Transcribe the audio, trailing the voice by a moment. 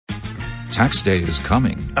Tax day is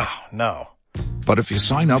coming. Oh, no. But if you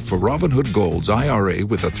sign up for Robinhood Gold's IRA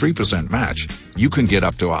with a 3% match, you can get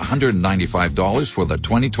up to $195 for the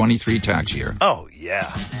 2023 tax year. Oh, yeah.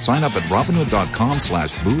 Sign up at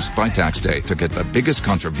Robinhood.com/boost by tax day to get the biggest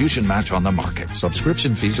contribution match on the market.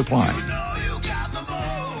 Subscription fees apply.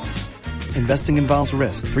 Investing involves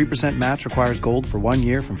risk. 3% match requires gold for 1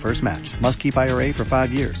 year from first match. Must keep IRA for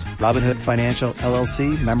 5 years. Robinhood Financial,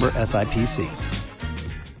 LLC, member SIPC.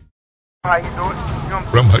 How you doing?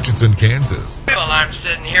 From Hutchinson, Kansas. Well, I'm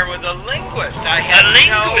sitting here with a linguist. I had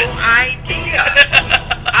no idea.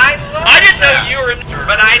 I didn't know you were,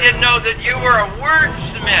 but I didn't know that you were a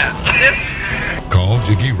wordsmith. Call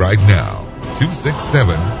Jiggy right now.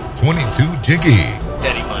 267-22-JIGGY.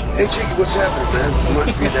 Steady money. Hey, Jiggy, what's happening, man?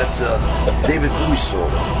 Reminds me of that David Bowie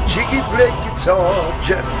song. Jiggy play guitar.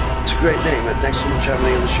 It's a great name, man. Thanks so much for having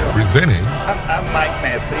me on the show. Presenting. I'm Mike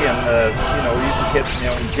Massey, and, you can catch me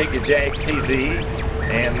on Jiggy Jag TV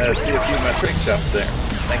and see a few of my tricks up there.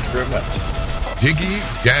 Thank you very much. Jiggy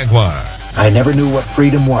Jaguar. I never knew what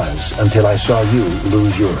freedom was until I saw you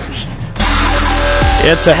lose yours.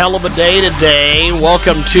 It's a hell of a day today.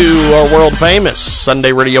 Welcome to our world-famous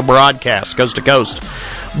Sunday radio broadcast, coast to coast.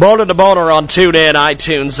 Boner to boner on TuneIn,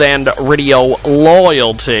 iTunes, and Radio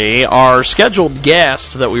Loyalty. Our scheduled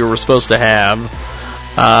guest that we were supposed to have,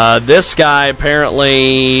 this guy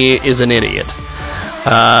apparently is an idiot.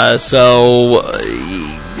 So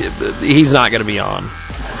he's not going to be on.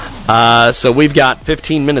 So we've got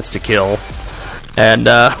 15 minutes to kill, and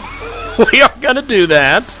we are going to do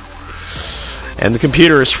that. And the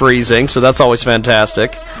computer is freezing, so that's always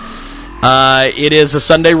fantastic. It is a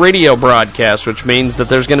Sunday radio broadcast, which means that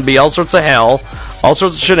there's going to be all sorts of hell, all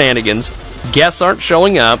sorts of shenanigans. Guests aren't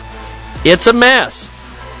showing up. It's a mess.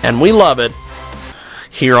 And we love it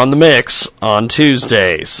here on The Mix on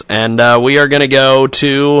Tuesdays. And we are going to go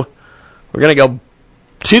to the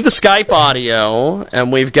Skype audio,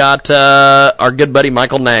 and we've got our good buddy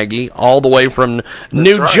Michael Nagy all the way from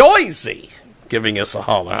New Jersey giving us a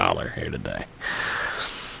holler here today.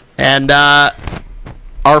 And our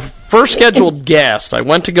first scheduled guest, I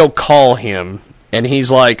went to go call him, and he's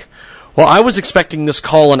like, well, I was expecting this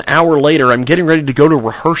call an hour later. I'm getting ready to go to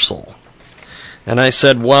rehearsal. And I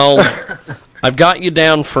said, well, I've got you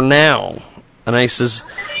down for now. And I says,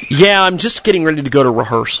 yeah, I'm just getting ready to go to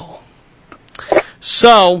rehearsal.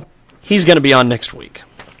 So, he's going to be on next week.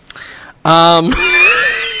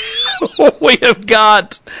 We have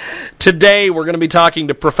got, today we're going to be talking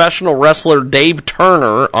to professional wrestler Dave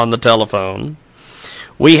Turner on the telephone.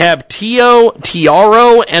 We have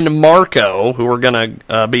Tiaro and Marco, who are going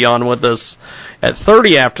to be on with us at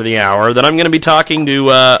 30 after the hour. Then I'm going to be talking to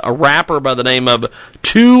a rapper by the name of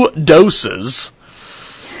 2 Doses.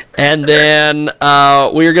 And then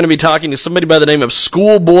we are going to be talking to somebody by the name of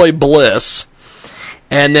Schoolboy Bliss.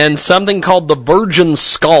 And then something called the Virgin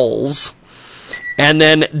Skulls. And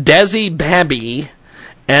then Desi Babby.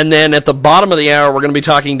 And then at the bottom of the hour, we're going to be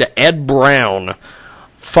talking to Ed Brown.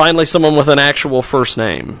 Finally, someone with an actual first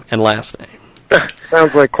name and last name.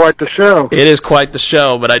 Sounds like quite the show. It is quite the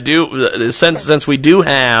show, but I do, since we do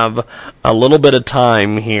have a little bit of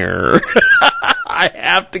time here, I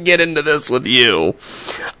have to get into this with you.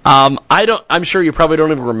 I'm sure you probably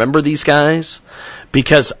don't even remember these guys,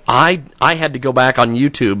 because I had to go back on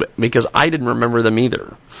YouTube because I didn't remember them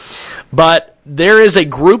either. But there is a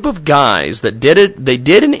group of guys that did it. They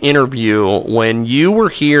did an interview when you were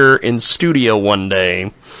here in studio one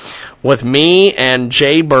day with me and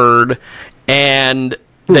Jay Bird, and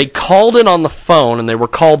they called in on the phone, and they were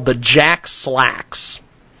called the Jack Slacks.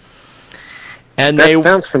 And that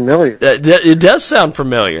sounds familiar. It does sound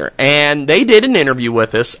familiar. And they did an interview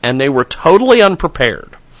with us, and they were totally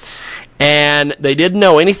unprepared. And they didn't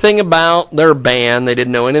know anything about their band. They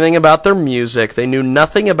didn't know anything about their music. They knew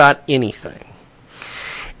nothing about anything.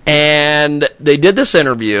 And they did this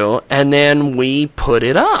interview, and then we put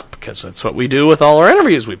it up, because that's what we do with all our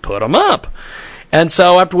interviews. We put them up. And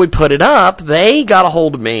so after we put it up, they got a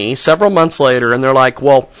hold of me several months later, and they're like,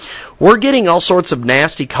 well, we're getting all sorts of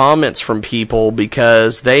nasty comments from people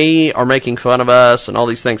because they are making fun of us and all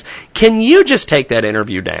these things. Can you just take that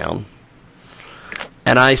interview down?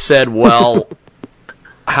 And I said, well,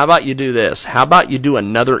 how about you do this? How about you do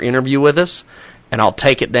another interview with us, and I'll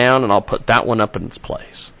take it down, and I'll put that one up in its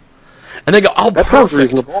place. And they go, oh, that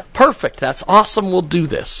perfect, perfect, that's awesome, we'll do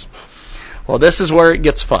this. Well, this is where it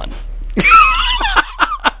gets fun.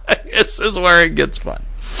 This is where it gets fun.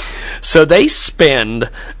 So they spend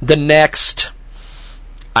the next,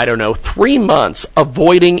 3 months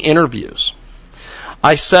avoiding interviews.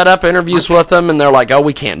 I set up interviews with them, and they're like, oh,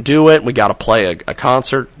 we can't do it. We got to play a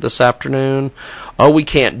concert this afternoon. Oh, we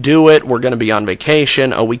can't do it. We're going to be on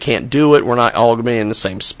vacation. Oh, we can't do it. We're not all going to be in the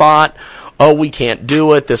same spot. Oh, we can't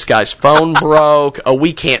do it. This guy's phone broke. Oh,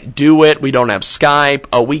 we can't do it. We don't have Skype.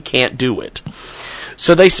 Oh, we can't do it.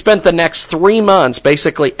 So they spent the next 3 months,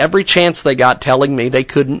 basically every chance they got, telling me they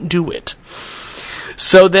couldn't do it.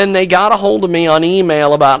 So then they got a hold of me on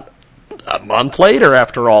email about a month later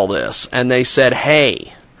after all this, and they said,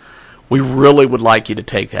 hey, we really would like you to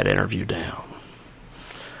take that interview down.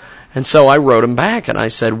 And so I wrote them back, and I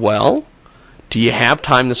said, well, do you have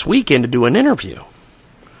time this weekend to do an interview?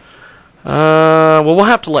 Well, we'll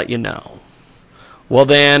have to let you know. Well,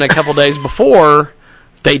 then a couple days before,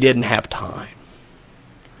 they didn't have time.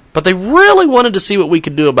 But they really wanted to see what we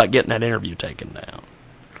could do about getting that interview taken down.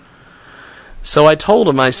 So I told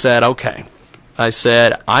them, I said, okay. I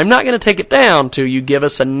said, I'm not going to take it down till you give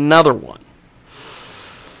us another one.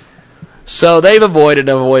 So they've avoided.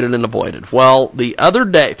 Well, the other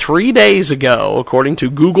day, 3 days ago, according to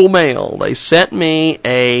Google Mail, they sent me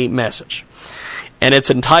a message. And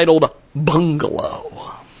it's entitled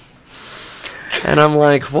Bungalow. And I'm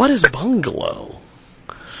like, what is Bungalow?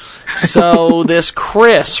 So this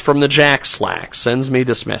Chris from the Jack Slack sends me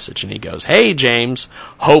this message, and he goes, hey, James,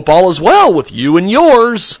 hope all is well with you and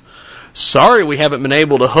yours. Sorry we haven't been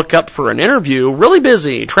able to hook up for an interview. Really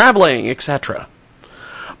busy, traveling, etc.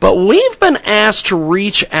 But we've been asked to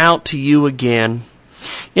reach out to you again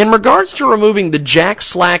in regards to removing the Jack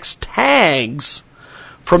Slack's tags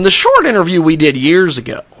from the short interview we did years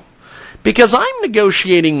ago. Because I'm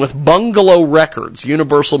negotiating with Bungalow Records,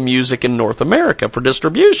 Universal Music in North America, for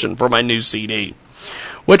distribution for my new CD,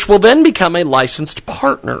 which will then become a licensed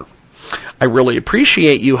partner. I really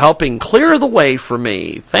appreciate you helping clear the way for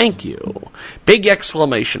me. Thank you. Big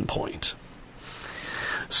exclamation point.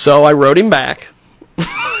 So I wrote him back, and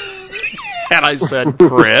I said,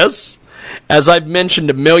 Chris, as I've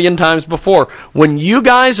mentioned a million times before, when you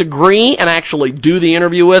guys agree and actually do the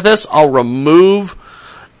interview with us, I'll remove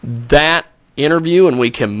that interview and we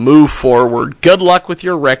can move forward. Good luck with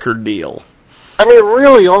your record deal. I mean,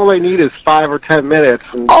 really, all they need is 5 or 10 minutes.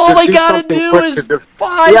 And all they got to do is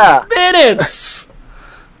 5 minutes.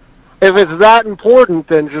 If it's that important,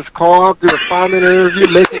 then just call up, do a 5-minute interview,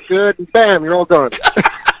 make it good, and bam, you're all done.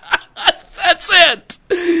 That's it.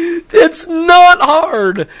 It's not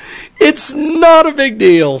hard. It's not a big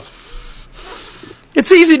deal.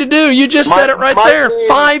 It's easy to do. You just said it right there.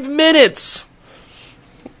 5 minutes.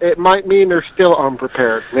 It might mean they're still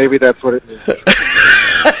unprepared. Maybe that's what it means.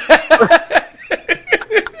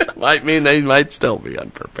 Might mean they might still be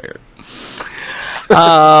unprepared.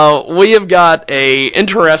 We have got a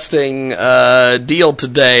interesting deal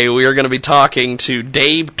today. We are going to be talking to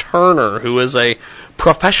Dave Turner, who is a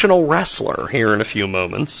professional wrestler, here in a few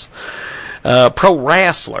moments. Pro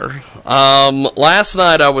wrestler. Last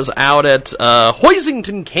night I was out at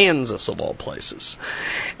Hoisington, Kansas, of all places.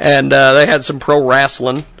 And they had some pro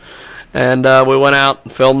wrestling. And we went out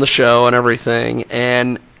and filmed the show and everything.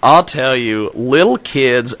 And I'll tell you, little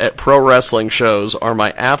kids at pro wrestling shows are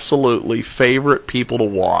my absolutely favorite people to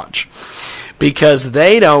watch. Because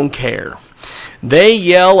they don't care. They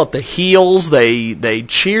yell at the heels, they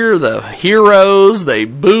cheer the heroes, they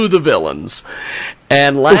boo the villains.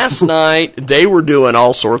 And last night, they were doing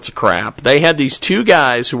all sorts of crap. They had these two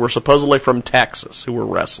guys who were supposedly from Texas who were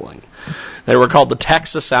wrestling. They were called the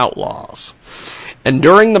Texas Outlaws. And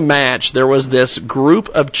during the match, there was this group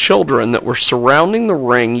of children that were surrounding the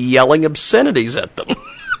ring yelling obscenities at them.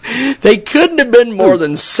 They couldn't have been more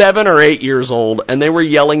than 7 or 8 years old, and they were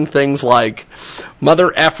yelling things like,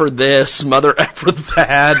 mother effer this, mother effer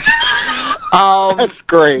that. That's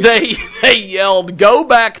great. They yelled, go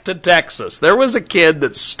back to Texas. There was a kid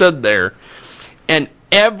that stood there, and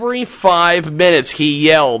every 5 minutes he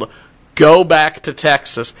yelled, go back to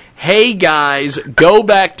Texas. Hey, guys, go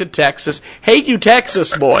back to Texas. Hey, you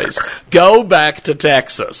Texas boys, go back to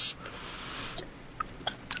Texas.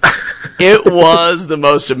 It was the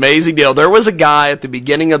most amazing deal. There was a guy at the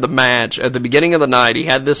beginning of the match, at the beginning of the night, he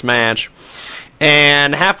had this match,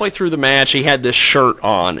 and halfway through the match, he had this shirt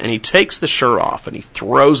on, and he takes the shirt off, and he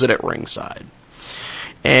throws it at ringside.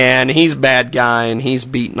 And he's a bad guy, and he's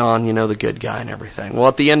beating on, the good guy and everything. Well,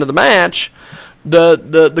 at the end of the match,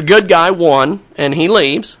 the good guy won, and he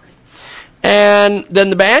leaves. And then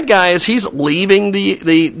the bad guy, as he's leaving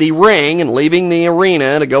the ring and leaving the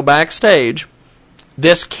arena to go backstage,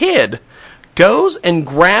 this kid goes and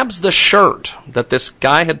grabs the shirt that this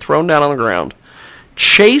guy had thrown down on the ground,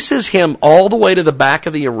 chases him all the way to the back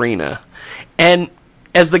of the arena, and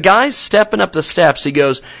as the guy's stepping up the steps, he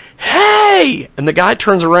goes, hey! And the guy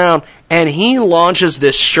turns around, and he launches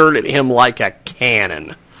this shirt at him like a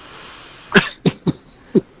cannon.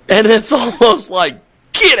 And it's almost like,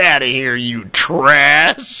 get out of here, you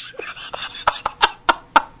trash.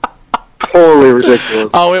 Totally ridiculous.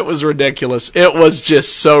 Oh, it was ridiculous. It was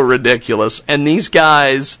just so ridiculous. And these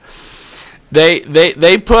guys,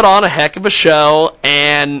 they put on a heck of a show,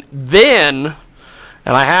 and then,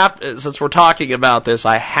 and I have, since we're talking about this,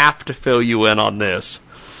 I have to fill you in on this.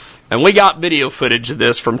 And we got video footage of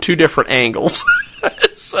this from 2 different angles.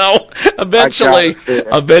 So eventually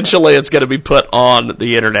it's going to be put on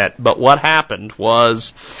the internet. But what happened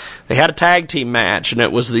was they had a tag team match, and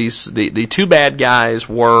it was the 2 bad guys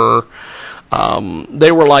were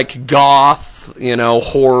they were like goth,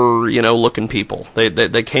 horror, looking people.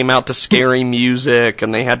 They came out to scary music,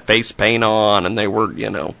 and they had face paint on, and they were,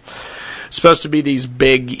 supposed to be these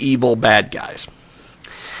big evil bad guys.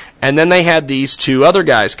 And then they had these 2 other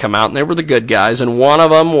guys come out, and they were the good guys, and one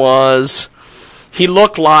of them was, he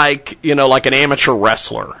looked like, like an amateur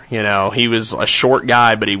wrestler. He was a short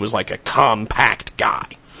guy, but he was like a compact guy.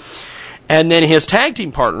 And then his tag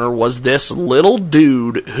team partner was this little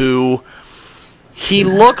dude who, he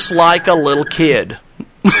looks like a little kid.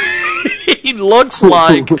 He looks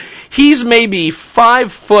like, he's maybe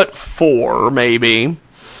 5'4", maybe.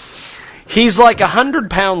 He's like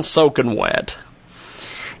 100 pounds soaking wet.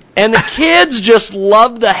 And the kids just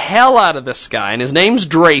love the hell out of this guy, and his name's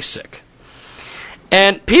Drasic.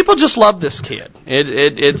 And people just love this kid.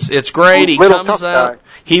 It's great. He comes out.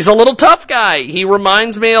 He's a little tough guy. He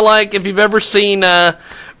reminds me of, like, if you've ever seen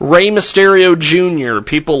Rey Mysterio Jr.,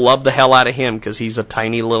 people love the hell out of him because he's a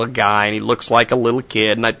tiny little guy and he looks like a little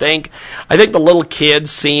kid. And I think the little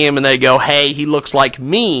kids see him and they go, hey, he looks like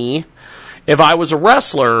me if I was a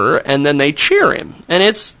wrestler, and then they cheer him. And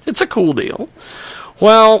it's a cool deal.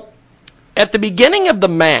 Well, at the beginning of the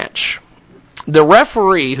match, the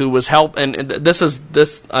referee who was helping, and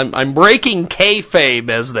I'm breaking kayfabe,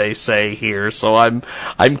 as they say here, so I'm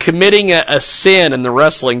committing a sin in the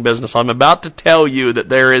wrestling business. I'm about to tell you that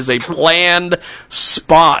there is a planned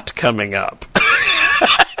spot coming up.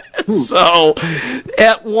 So,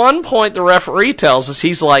 at one point, the referee tells us,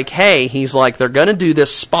 he's like, they're going to do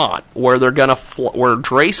this spot where where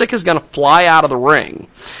Drasic is going to fly out of the ring,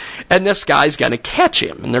 and this guy's going to catch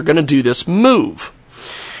him, and they're going to do this move.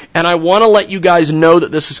 And I want to let you guys know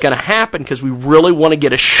that this is going to happen because we really want to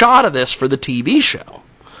get a shot of this for the TV show.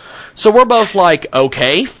 So we're both like,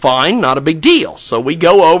 okay, fine, not a big deal. So we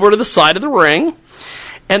go over to the side of the ring,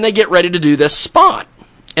 and they get ready to do this spot.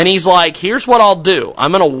 And he's like, here's what I'll do.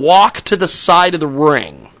 I'm going to walk to the side of the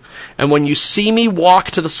ring. And when you see me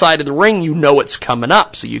walk to the side of the ring, you know it's coming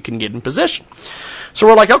up, so you can get in position. So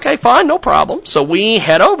we're like, okay, fine, no problem. So we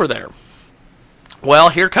head over there. Well,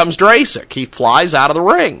 here comes Drasic. He flies out of the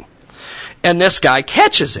ring. And this guy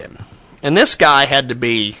catches him. And this guy had to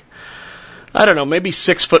be, I don't know, maybe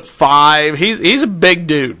 6'5". He's a big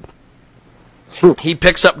dude. He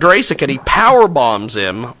picks up Drasic and he power bombs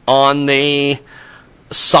him on the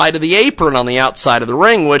side of the apron on the outside of the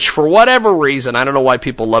ring, which for whatever reason, I don't know why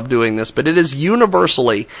people love doing this, but it is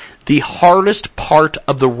universally the hardest part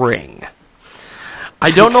of the ring. I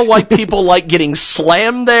don't know why people like getting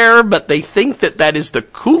slammed there, but they think that is the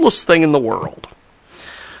coolest thing in the world.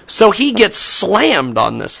 So he gets slammed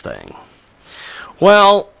on this thing.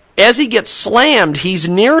 Well, as he gets slammed, he's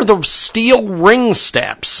near the steel ring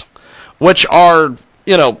steps, which are,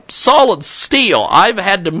 solid steel. I've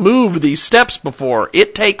had to move these steps before.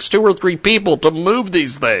 It takes 2 or 3 people to move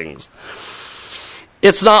these things.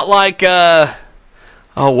 It's not like,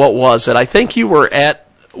 what was it? I think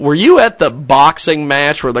were you at the boxing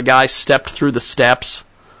match where the guy stepped through the steps?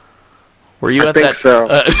 Were you at that? So.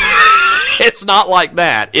 It's not like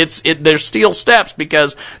that. They're steel steps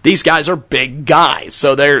because these guys are big guys,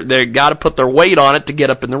 so they got to put their weight on it to get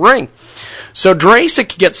up in the ring. So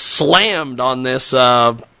Drasic gets slammed on this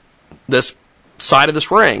this side of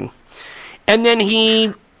this ring, and then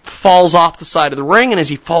he falls off the side of the ring. And as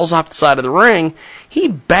he falls off the side of the ring, he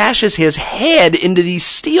bashes his head into these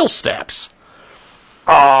steel steps.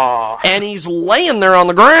 Oh. And he's laying there on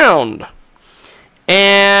the ground.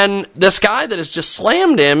 And this guy that has just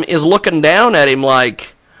slammed him is looking down at him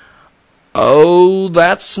like, oh,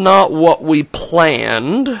 that's not what we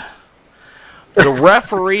planned. The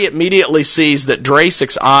referee immediately sees that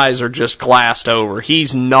Drasic's eyes are just glassed over.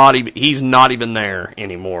 He's not even there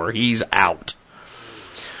anymore. He's out.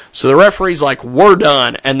 So the referee's like, we're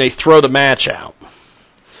done, and they throw the match out.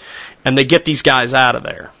 And they get these guys out of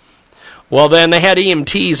there. Well, then they had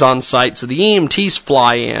EMTs on site, so the EMTs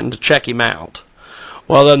fly in to check him out.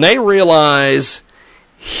 Well, then they realize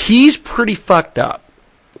he's pretty fucked up.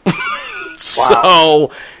 Wow.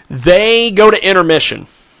 So They go to intermission,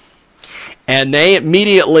 and they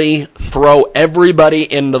immediately throw everybody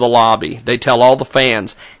into the lobby. They tell all the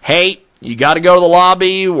fans, hey, you got to go to the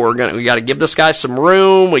lobby. We got to give this guy some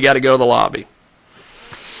room. We got to go to the lobby.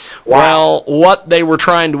 Wow. Well, what they were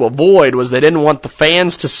trying to avoid was they didn't want the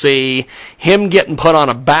fans to see him getting put on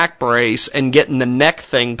a back brace and getting the neck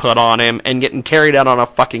thing put on him and getting carried out on a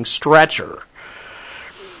fucking stretcher.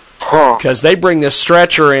 Because they bring this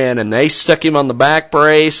stretcher in and they stuck him on the back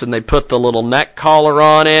brace and they put the little neck collar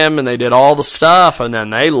on him and they did all the stuff and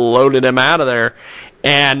then they loaded him out of there.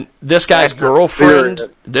 And this guy's girlfriend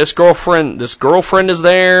is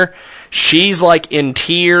there. She's like in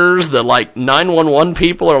tears. The like 911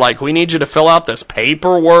 people are like, we need you to fill out this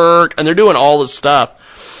paperwork. And they're doing all this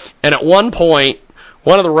stuff. And at one point,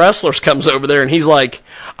 one of the wrestlers comes over there and he's like,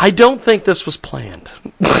 I don't think this was planned.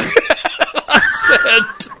 I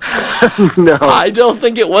said, no. I don't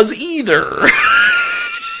think it was either.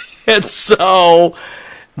 And so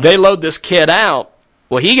they load this kid out.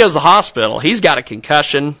 Well, he goes to the hospital. He's got a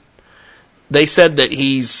concussion. They said that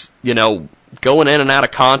he's, going in and out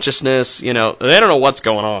of consciousness. They don't know what's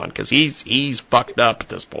going on because he's fucked up at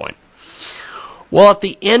this point. Well, at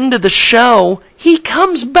the end of the show, he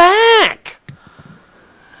comes back.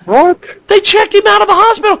 What? They check him out of the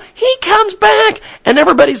hospital. He comes back. And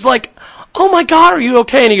everybody's like, oh, my God, are you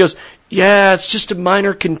okay? And he goes, yeah, it's just a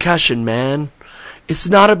minor concussion, man. It's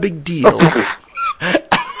not a big deal.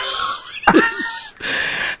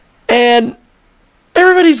 And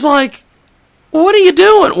everybody's like, what are you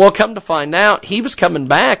doing? Well, come to find out, he was coming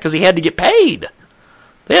back because he had to get paid.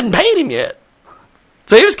 They hadn't paid him yet.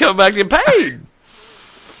 So he was coming back to get paid.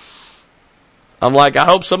 I'm like, I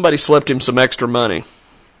hope somebody slipped him some extra money.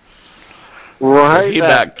 Right. He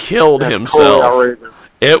about killed himself. Totally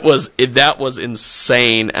that was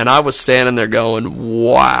insane. And I was standing there going,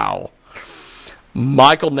 wow.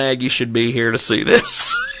 Michael Nagy should be here to see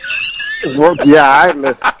this. Well, yeah,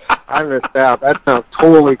 I missed out. That sounds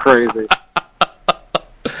totally crazy.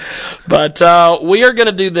 But we are going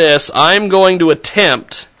to do this. I'm going to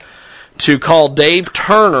attempt to call Dave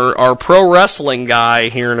Turner, our pro wrestling guy,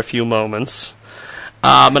 here in a few moments.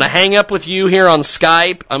 I'm going to hang up with you here on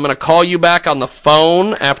Skype. I'm going to call you back on the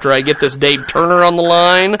phone after I get this Dave Turner on the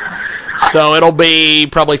line. So it'll be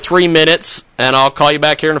probably 3 minutes, and I'll call you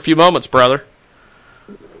back here in a few moments, brother.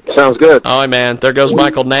 Sounds good. All right, man. There goes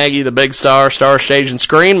Michael Nagy, the big star stage and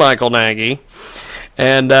screen Michael Nagy.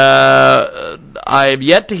 And I have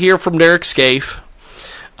yet to hear from Derek Scaife.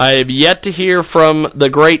 I have yet to hear from the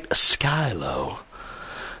great Skylo.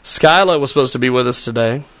 Skylo was supposed to be with us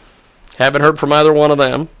today. Haven't heard from either one of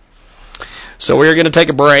them. So we're going to take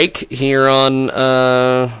a break here on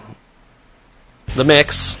The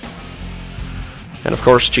Mix. And, of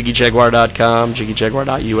course, JiggyJaguar.com,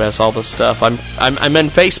 JiggyJaguar.us, all this stuff. I'm in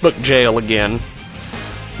Facebook jail again.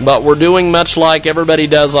 But we're doing much like everybody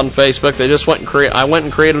does on Facebook. They just I went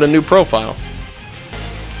and created a new profile.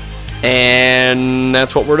 And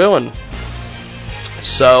that's what we're doing.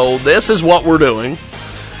 So this is what we're doing.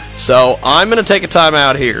 So I'm going to take a time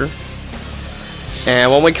out here.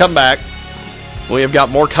 And when we come back, we have got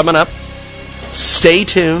more coming up. Stay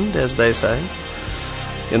tuned, as they say,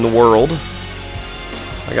 in the world.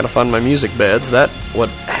 I gotta find my music beds. That would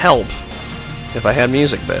help if I had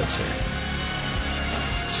music beds here.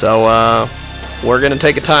 So, we're gonna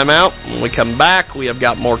take a time out. When we come back, we have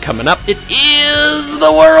got more coming up. It is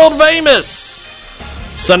the world famous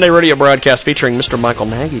Sunday radio broadcast featuring Mr. Michael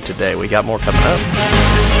Nagy today. We got more coming up.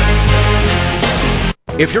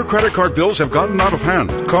 If your credit card bills have gotten out of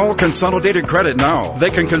hand, call Consolidated Credit now. They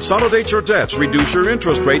can consolidate your debts, reduce your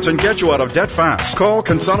interest rates, and get you out of debt fast. Call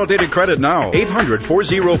Consolidated Credit now.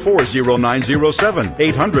 800-404-0907.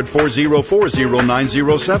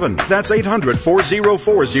 800-404-0907. That's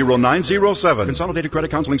 800-404-0907. Consolidated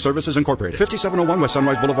Credit Counseling Services Incorporated. 5701 West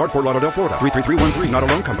Sunrise Boulevard, Fort Lauderdale, Florida. 33313, not a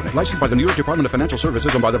loan company. Licensed by the New York Department of Financial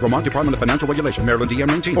Services and by the Vermont Department of Financial Regulation. Maryland DM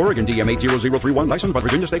 19. Oregon DM 80031. Licensed by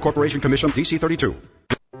Virginia State Corporation Commission, DC 32.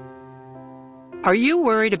 Are you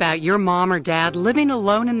worried about your mom or dad living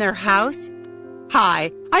alone in their house?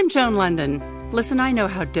 Hi, I'm Joan London. Listen, I know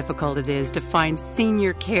how difficult it is to find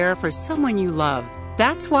senior care for someone you love.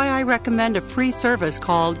 That's why I recommend a free service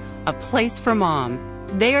called A Place for Mom.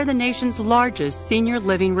 They are the nation's largest senior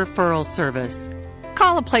living referral service.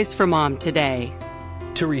 Call A Place for Mom today.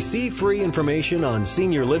 To receive free information on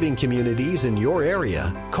senior living communities in your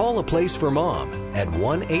area, call A Place for Mom at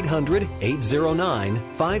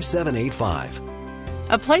 1-800-809-5785.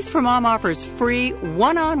 A Place for Mom offers free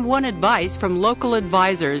one-on-one advice from local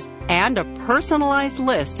advisors and a personalized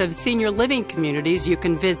list of senior living communities you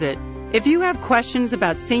can visit. If you have questions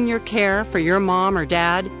about senior care for your mom or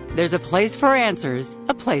dad, there's a place for answers,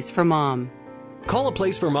 a place for mom. Call A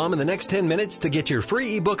Place for Mom in the next 10 minutes to get your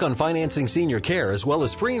free ebook on financing senior care, as well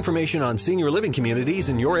as free information on senior living communities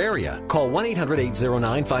in your area. Call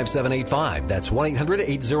 1-800-809-5785. That's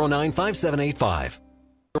 1-800-809-5785.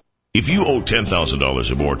 If you owe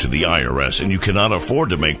 $10,000 or more to the IRS and you cannot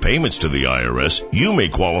afford to make payments to the IRS, you may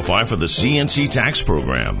qualify for the CNC tax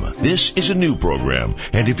program. This is a new program,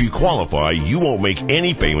 and if you qualify, you won't make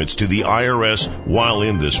any payments to the IRS while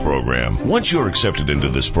in this program. Once you're accepted into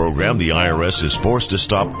this program, the IRS is forced to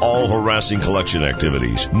stop all harassing collection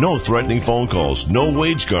activities. No threatening phone calls, no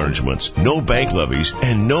wage garnishments, no bank levies,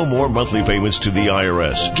 and no more monthly payments to the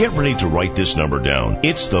IRS. Get ready to write this number down.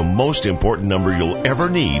 It's the most important number you'll ever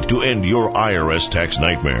need to end your IRS tax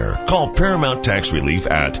nightmare. Call Paramount Tax Relief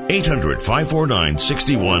at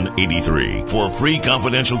 800-549-6183 for a free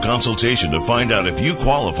confidential consultation to find out if you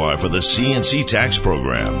qualify for the CNC tax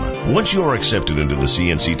program. Once you are accepted into the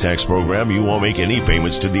CNC tax program, you won't make any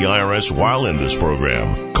payments to the IRS while in this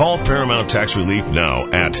program. Call Paramount Tax Relief now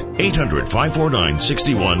at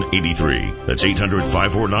 800-549-6183. That's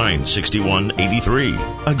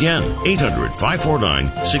 800-549-6183. Again,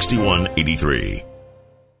 800-549-6183.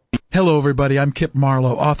 Hello, everybody. I'm Kip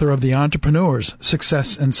Marlowe, author of The Entrepreneurs,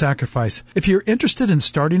 Success and Sacrifice. If you're interested in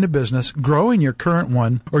starting a business, growing your current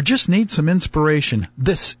one, or just need some inspiration,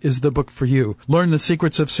 this is the book for you. Learn the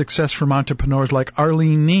secrets of success from entrepreneurs like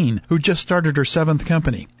Arlene Neen, who just started her 7th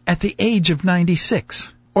company at the age of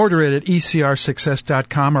 96. Order it at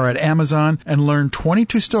ecrsuccess.com or at Amazon and learn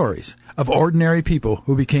 22 stories of ordinary people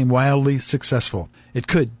who became wildly successful. It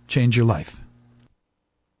could change your life.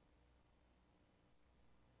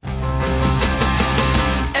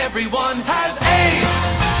 Everyone has AIDS.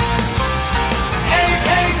 AIDS,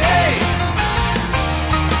 AIDS, AIDS.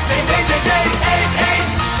 AIDS, AIDS, AIDS, AIDS, AIDS,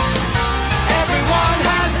 AIDS. Everyone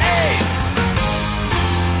has AIDS.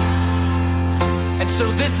 And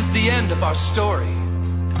so this is the end of our story.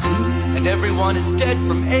 And everyone is dead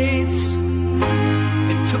from AIDS.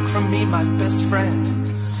 It took from me my best friend,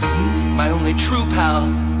 my only true pal,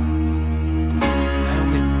 my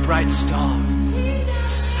only bright star.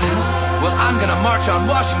 Well, I'm gonna march on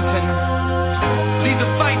Washington, lead the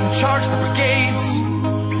fight and charge the brigades.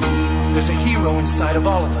 There's a hero inside of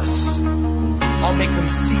all of us. I'll make them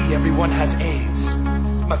see everyone has AIDS.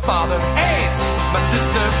 My father, AIDS. My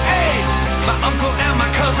sister, AIDS. My uncle and my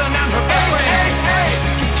cousin and her best friend, AIDS, AIDS.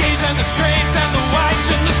 The gays and the straights and the whites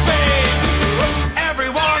and the spades.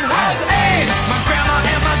 Everyone has AIDS. My grandma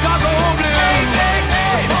and my dog are blue. AIDS, AIDS,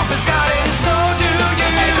 AIDS. Hope has got it, and so do you.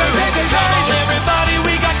 Come on, everybody,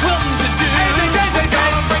 we got quilting to do. We're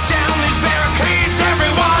gonna break down these barricades.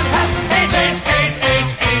 Everyone has AIDS, AIDS, AIDS,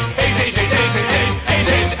 AIDS, AIDS, AIDS, AIDS, AIDS, AIDS,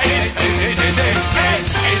 AIDS, AIDS, AIDS, AIDS, AIDS, AIDS,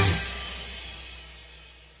 AIDS, AIDS.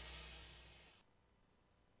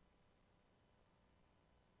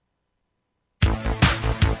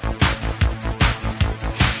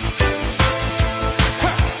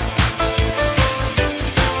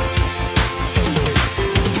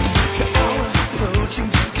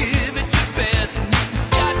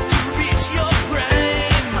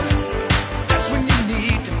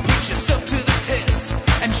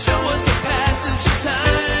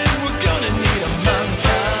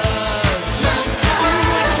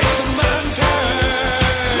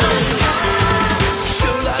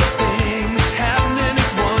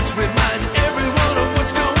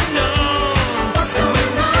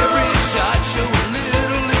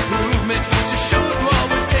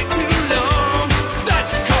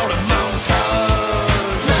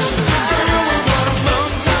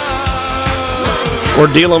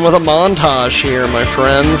 We're dealing with a montage here, my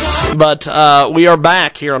friends. But we are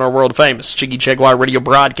back here on our world-famous Jiggy Jaguar radio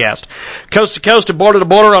broadcast. Coast to coast and border to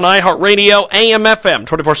border on iHeartRadio, AM/FM,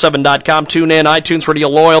 247.com, TuneIn, iTunes, Radio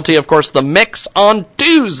Loyalty, of course, The Mix on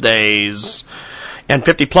Tuesdays. And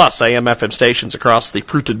 50-plus AM/FM stations across the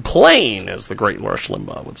fruited plain, as the great Rush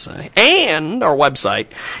Limbaugh would say. And our website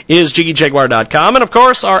is JiggyJaguar.com. And, of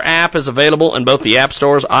course, our app is available in both the App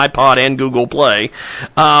Stores, iPod, and Google Play.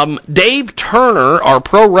 Dave Turner, our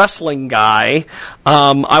pro wrestling guy,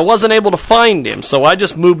 I wasn't able to find him, so I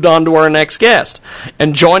just moved on to our next guest.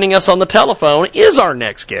 And joining us on the telephone is our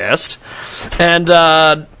next guest. And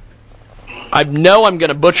I know I'm going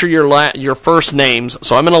to butcher your first names,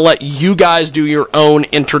 so I'm going to let you guys do your own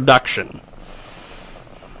introduction.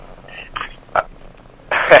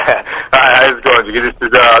 Hi, how's it going, Jiggy? This is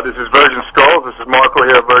Virgin Skulls. This is Marco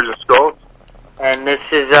here at Virgin Skulls. And this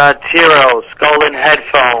is Tiro, Skull and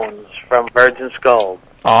Headphones from Virgin Skulls.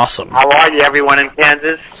 Awesome. How are you, everyone in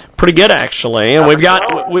Kansas? Pretty good, actually. And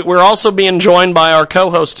we're also being joined by our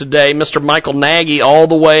co-host today, Mr. Michael Nagy, all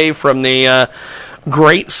the way from the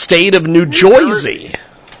great state of New Jersey.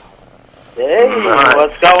 Hey,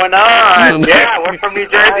 what's going on? Yeah, we're from New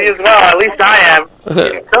Jersey as well. At least I am.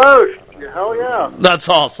 Coach, hell yeah. That's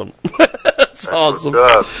awesome. That's awesome.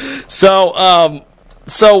 So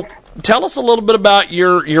tell us a little bit about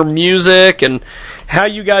your music and how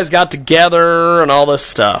you guys got together and all this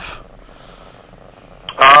stuff.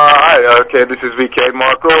 Hi, okay, this is VK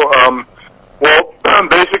Marco. Well,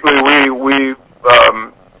 basically, we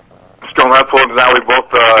Stone Headphones now, we both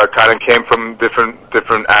kind of came from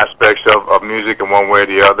different aspects of music in one way or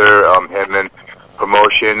the other. Him in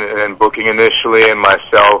promotion and booking initially, and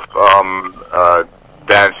myself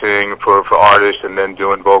dancing for artists and then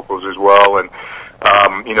doing vocals as well. And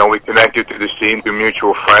we connected to the scene through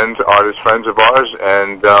mutual friends, artist friends of ours,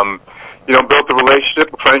 and built a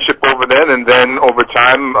relationship, a friendship over then. And then over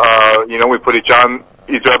time, we put each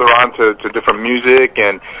other on to different music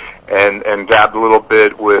and dabbed a little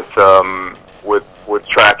bit with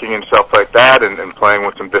tracking and stuff like that, and playing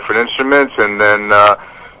with some different instruments. And then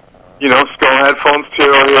Skull Headphones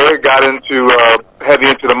here got into heavy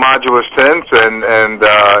into the modular synths, and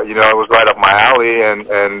it was right up my alley,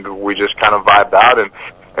 and we just kind of vibed out, and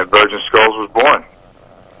Virgin Skulls was born.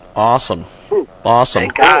 Awesome.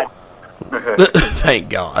 Thank God. Thank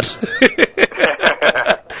God.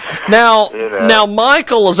 Now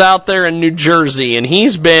Michael is out there in New Jersey, and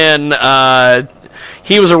he's been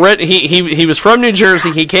he was from New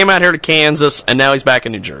Jersey. He came out here to Kansas, and now he's back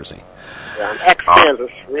in New Jersey. Yeah, I'm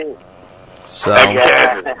ex-Kansas. So,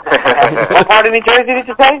 what part of New Jersey did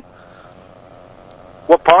you say?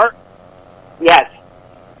 What part? Yes.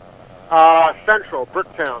 Central,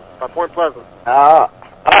 Bricktown, by Point Pleasant. Oh,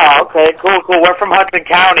 okay, cool. We're from Hudson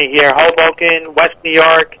County here, Hoboken, West New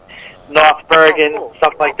York, North Bergen,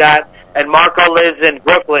 stuff like that. And Marco lives in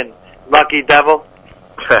Brooklyn. Lucky devil.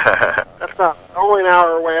 That's not only an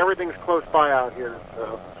hour away. Everything's close by out here.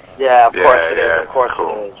 So. Yeah, of course it is. Of course it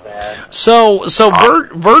is, man. So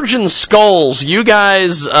Virgin Skulls, you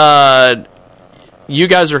guys are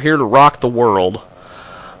here to rock the world.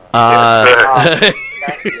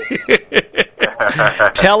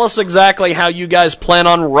 Tell us exactly how you guys plan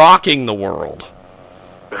on rocking the world.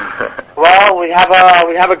 Well, we have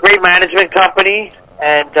a great management company,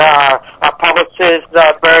 and our publicist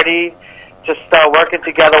Birdie. Just working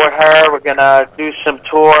together with her. We're gonna do some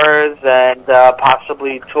tours and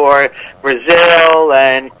possibly tour Brazil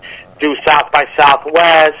and do South by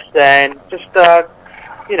Southwest and just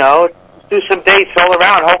do some dates all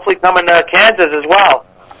around. Hopefully coming to Kansas as well.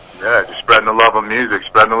 Yeah, just spreading the love of music,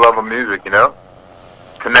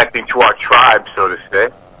 connecting to our tribe, so to say.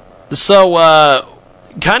 So,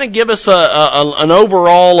 kind of give us an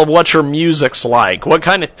overall of what your music's like. What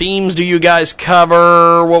kind of themes do you guys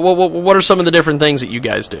cover? What are some of the different things that you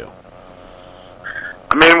guys do?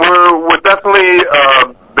 I mean, we're definitely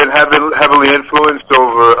been heavily influenced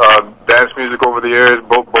over dance music over the years.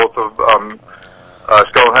 Both of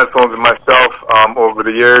Skull Headphones and myself over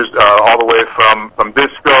the years, all the way from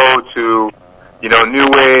disco to new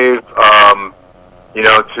wave.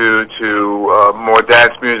 To more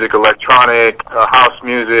dance music, electronic, house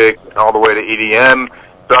music, all the way to EDM,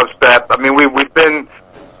 dubstep. I mean, we've been,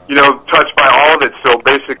 touched by all of it. So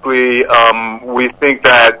basically, we think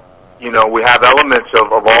that, we have elements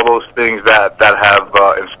of all those things that have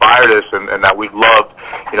inspired us and that we've loved,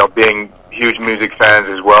 being huge music fans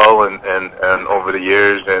as well and over the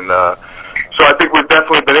years. And so I think we've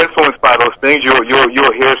definitely been influenced by those things. You'll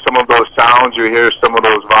hear some of those sounds, you'll hear some of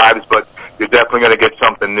those vibes, but you're definitely going to get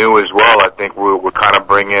something new as well. I think we're kind of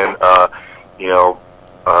bringing,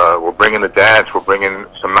 we're bringing the dance. We're bringing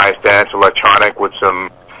some nice dance, electronic, with some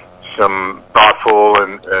thoughtful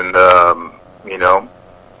and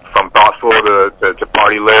from thoughtful to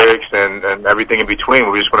party lyrics and everything in between.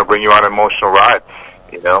 We're just going to bring you on an emotional ride,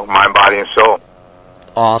 mind, body, and soul.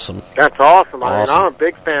 Awesome. That's awesome. I mean, I'm a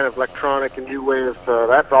big fan of electronic and new wave, so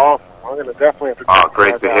that's awesome. I'm going to definitely have to check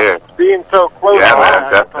great to hear. Being so close. Yeah,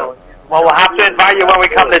 man, definitely. Well, we'll have to invite you when we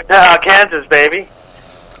come to Kansas, baby.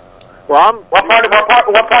 Well, what part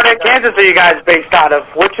of Kansas are you guys based out of?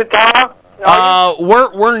 Wichita?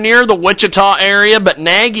 We're near the Wichita area, but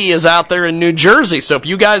Nagy is out there in New Jersey. So if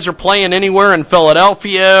you guys are playing anywhere in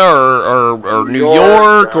Philadelphia or New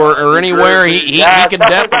York or anywhere, he could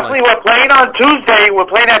definitely. We're playing on Tuesday. We're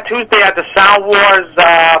playing that Tuesday at the Sound Wars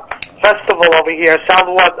festival over here. Sound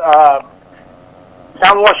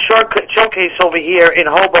Wars Showcase over here in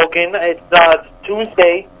Hoboken. It's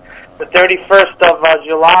Tuesday, the 31st of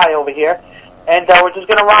July over here. And we're just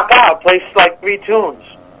going to rock out, play like 3 tunes.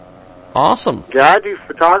 Awesome. Yeah, I do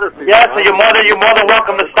photography. Yeah, so you're more than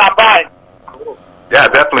welcome to stop by. Yeah,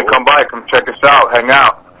 definitely come by, come check us out, hang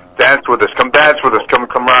out, dance with us, come dance with us,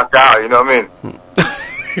 come rock out. You know what I mean?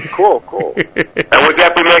 Cool. And we're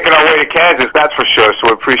definitely making our way to Kansas, that's for sure. So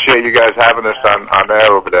we appreciate you guys having us on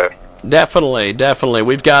air over there. Definitely.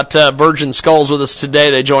 We've got Virgin Skulls with us today.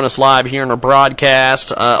 They join us live here in our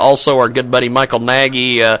broadcast. Also, our good buddy Michael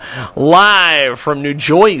Nagy, live from New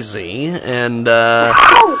Jersey. And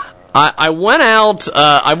I went out.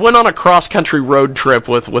 I went on a cross-country road trip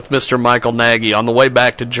with Mr. Michael Nagy on the way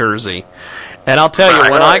back to Jersey. And I'll tell you,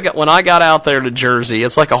 when I got out there to Jersey,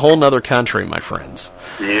 it's like a whole nother country, my friends.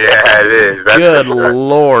 Yeah, it is. That's good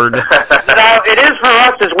Lord. It is for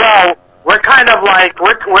us as well. We're kind of like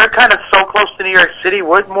we're kind of so close to New York City.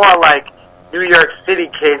 We're more like New York City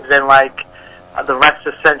kids than like the rest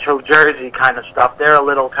of Central Jersey kind of stuff. They're a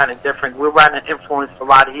little kind of different. We're running influenced a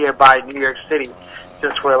lot here by New York City,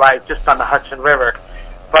 since we're like just on the Hudson River.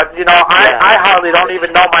 But I hardly don't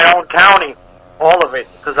even know my own county, all of it,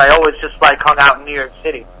 because I always just like hung out in New York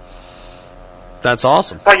City. That's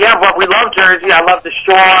awesome. But we love Jersey. I love the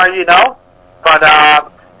shore,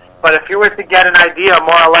 But if you were to get an idea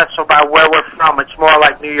more or less about where we're from, it's more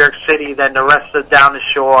like New York City than the rest of down the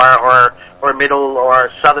shore or middle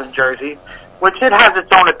or southern Jersey, which it has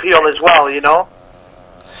its own appeal as well,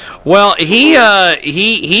 Well,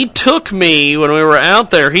 he took me when we were out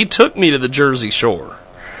there. He took me to the Jersey Shore.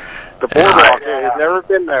 The boardwalk. I've never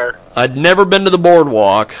been there. I'd never been to the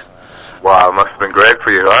boardwalk. Wow, it must have been great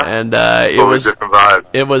for you, huh? And it was different vibe.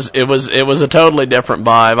 It was a totally different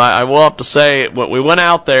vibe. I will have to say, we went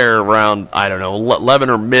out there around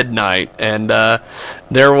 11 or midnight, and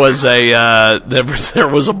there was a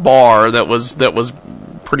bar that was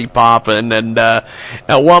pretty popping, and at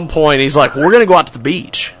one point he's like, "We're gonna go out to the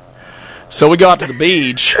beach." So we go out to the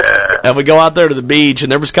beach, and we go out there to the beach,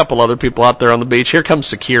 and there was a couple other people out there on the beach. Here comes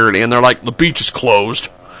security, and they're like, "The beach is closed.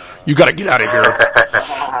 You got to get out of here."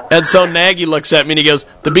 And so Nagy looks at me and he goes,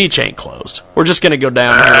 "The beach ain't closed. We're just going to go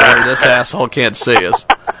down here where this asshole can't see us."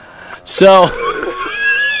 So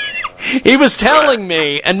he was telling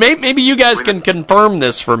me, and maybe you guys can confirm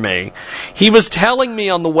this for me. He was telling me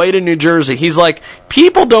on the way to New Jersey, he's like,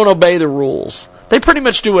 people don't obey the rules. They pretty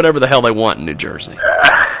much do whatever the hell they want in New Jersey.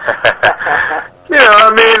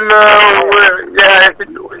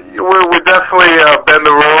 We definitely bend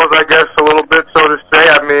the rules, I guess, a little bit, so to say.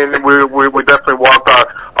 I mean, we definitely walk our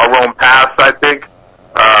own paths, I think.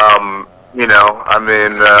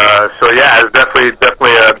 So yeah, it's definitely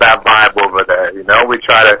that vibe over there.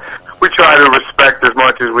 We try to respect as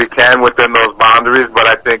much as we can within those boundaries, but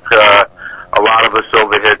I think a lot of us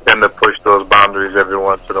over here tend to push those boundaries every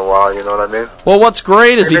once in a while. You know what I mean? Well, what's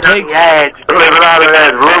great is he takes living out of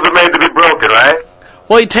edge. Rules are made to be broken, right?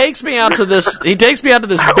 Well, he takes me out to this. He takes me out to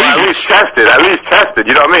this beach. At least tested.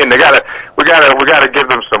 You know what I mean? We gotta give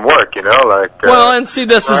them some work. Well, and see,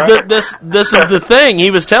 this is the thing.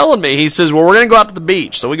 He was telling me. He says, "Well, we're going to go out to the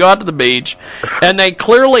beach." So we go out to the beach, and they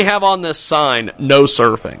clearly have on this sign, "No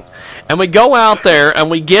surfing." And we go out there,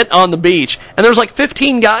 and we get on the beach, and there's like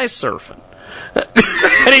 15 guys surfing.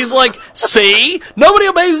 And he's like, "See, nobody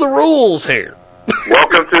obeys the rules here."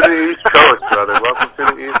 Welcome to the East Coast, brother. Welcome to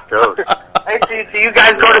the East Coast. Hey, do you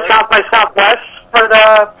guys go to South by Southwest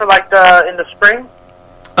in the spring?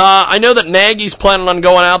 I know that Nagy's planning on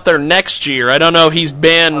going out there next year. I don't know if he's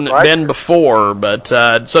been before, but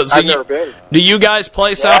I've never been. Do you guys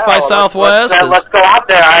play South by Southwest? Let's go out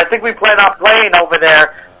there. I think we plan on playing over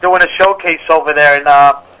there, doing a showcase over there in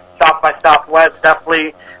South by Southwest.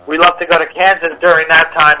 Definitely, we love to go to Kansas during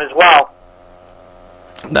that time as well.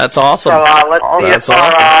 That's awesome. So let's see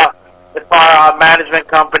if our management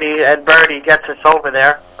company and Bernie gets us over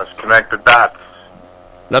there. Let's connect the dots.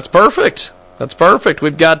 That's perfect.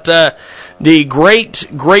 We've got the great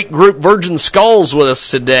group Virgin Skulls with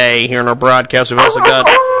us today here in our broadcast. We've also got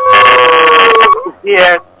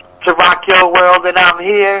here to rock your world, and I'm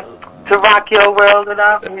here to rock your world, and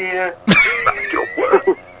I'm here.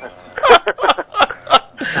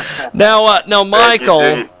 Now,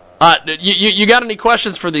 Michael. You got any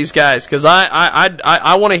questions for these guys? Because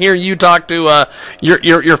I want to hear you talk to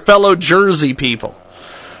your fellow Jersey people.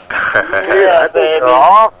 Yeah, they're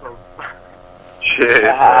awesome. Shit,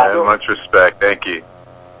 man, much respect. Thank you.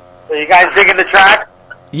 So you guys digging the track?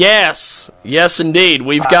 Yes, indeed.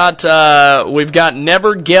 We've got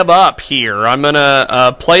Never Give Up here. I'm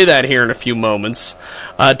gonna play that here in a few moments.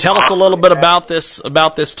 Tell us a little bit about this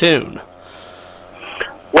tune.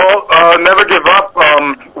 Well, Never Give Up.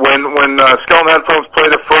 When Skeleton Headphones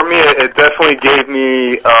played it for me, it definitely gave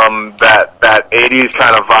me that 80s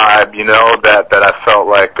kind of vibe. That I felt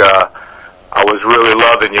like I I was really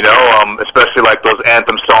loving, especially like those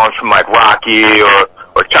anthem songs from like Rocky or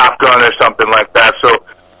Top Gun or something like that. So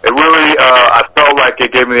it really, I felt like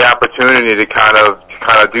it gave me the opportunity to kind of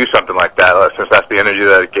do something like that, since that's the energy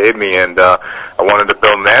that it gave me, and I wanted to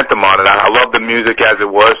build an anthem on it. I love the music as it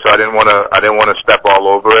was, so I didn't want to step all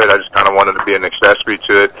over it. I just kind of wanted to be an accessory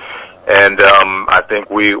to it, and I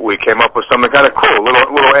think we came up with something kind of cool, a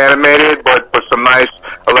little animated, but some nice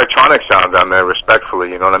electronic sounds on there,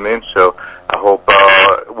 respectfully. You know what I mean? So I hope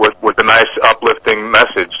with a nice uplifting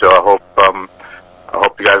message. So I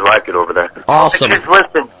hope you guys like it over there. Awesome.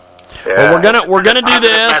 Listen. Yeah. Well, we're gonna do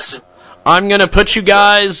this. I'm going to put you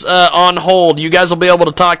guys on hold. You guys will be able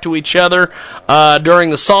to talk to each other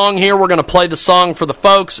during the song here. We're going to play the song for the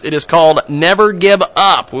folks. It is called Never Give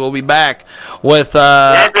Up. We'll be back with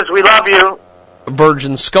Kansas, we love you.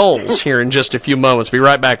 Virgin Skulls here in just a few moments. Be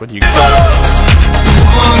right back with you.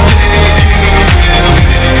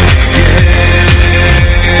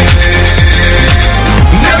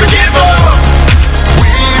 Never give up.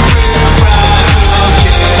 We will rise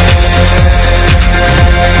again.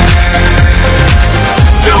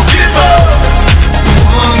 Don't give up.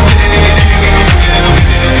 One day we'll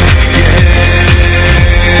begin.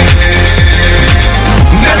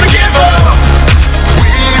 Never give up.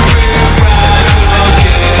 We will rise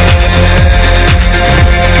again.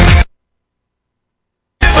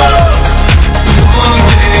 Give up. One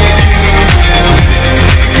day we'll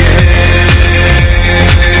begin.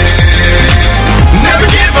 Never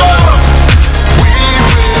give up. We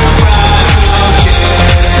will rise again.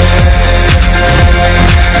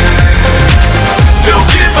 Don't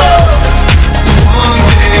give up. One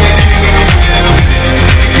day we'll begin.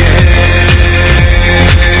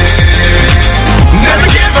 Never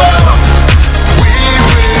give up. We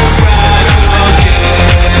will rise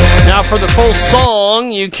again. Now, for the full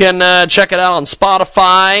song, you can check it out on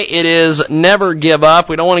Spotify. It is Never Give Up.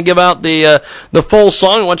 We don't want to give out the full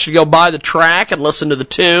song. We want you to go buy the track and listen to the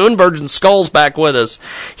tune. Virgin Skulls back with us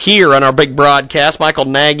here on our big broadcast. Michael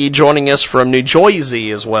Nagy joining us from New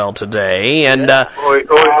Jersey as well today. And Our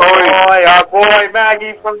boy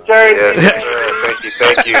Maggie from Jersey. Yes,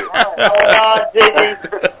 thank you. Jiggy.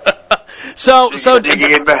 So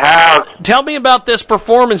Jiggy in the house. Tell me about this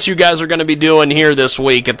performance you guys are going to be doing here this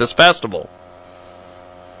week at this festival.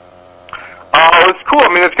 It's cool. I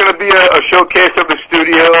mean, it's going to be a showcase of the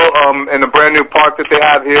studio in a brand new park that they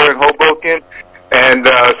have here in Hoboken, and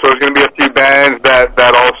so there's going to be a few bands that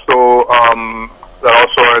also are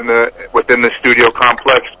within the studio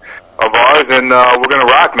complex of ours, and we're going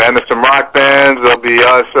to rock, man. There's some rock bands. There'll be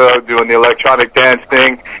us doing the electronic dance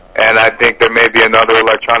thing, and I think there may be another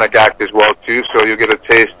electronic act as well too. So you'll get a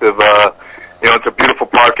taste of it's a beautiful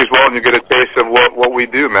park as well, and you get a taste of what we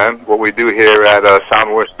do, man. What we do here at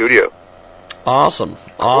Soundware Studio. Awesome.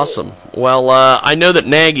 Well, I know that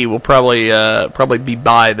Nagy will probably be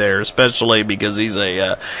by there, especially because he's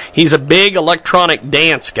a big electronic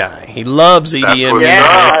dance guy. He loves EDM music.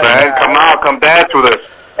 Man. Come dance with us.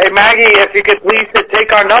 Hey, Maggie, if you could please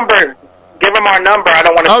take our number. Give him our number. I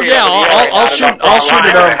don't want to. Oh yeah,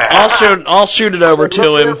 I'll shoot it over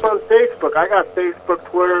to him. On Facebook, I got Facebook,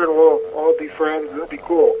 Twitter, and we'll all be friends. It'll be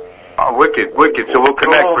cool. Oh, wicked. So we'll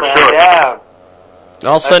connect for man. sure. Yeah.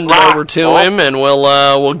 I'll send it over to him, and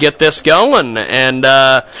we'll get this going. And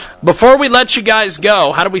before we let you guys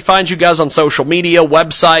go, how do we find you guys on social media,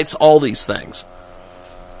 websites, all these things?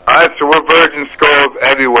 All right, so we're Virgin Skulls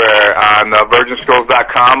everywhere on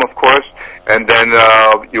virginskulls.com, of course, and then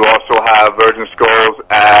you also have Virgin Skulls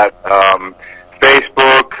at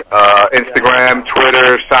Facebook, Instagram,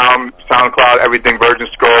 Twitter, SoundCloud, everything Virgin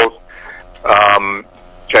Skulls.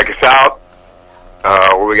 Check us out.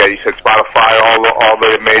 What we got? You said Spotify, all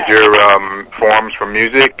the major forms for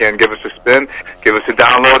music, and give us a spin. Give us a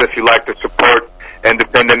download if you like to support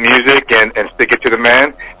independent music and stick it to the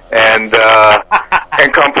man. And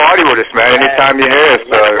come party with us, man. Anytime you hear us.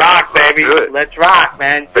 Let's rock, baby. Let's rock,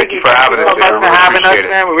 man. Thank you for having us. Thank you so much for having us,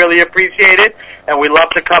 man. We really appreciate it, and we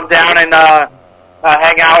love to come down and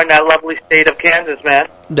hang out in that lovely state of Kansas, man.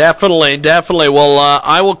 Definitely. Well,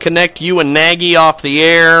 I will connect you and Nagy off the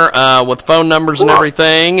air with phone numbers and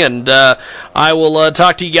everything, and I will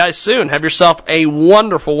talk to you guys soon. Have yourself a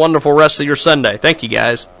wonderful, wonderful rest of your Sunday. Thank you,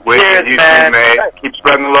 guys. Cheers, you too, mate. Keep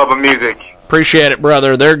spreading the love of music. Appreciate it,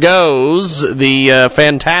 brother. There goes the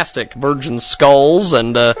fantastic Virgin Skulls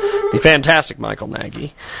and the fantastic Michael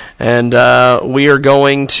Nagy. And we are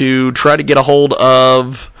going to try to get a hold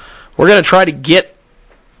of... We're going to try to get...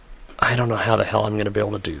 I don't know how the hell I'm going to be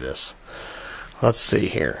able to do this. Let's see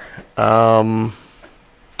here. I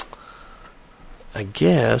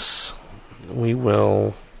guess we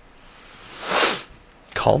will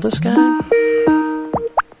call this guy.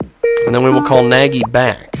 And then we will call Nagy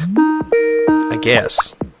back. I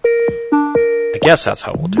guess that's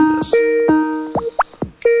how we'll do this.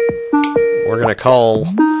 We're going to call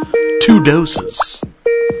 2 doses.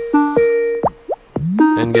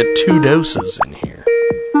 And get 2 doses in here.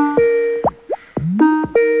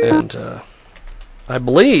 And I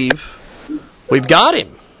believe we've got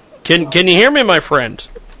him. Can you hear me, my friend?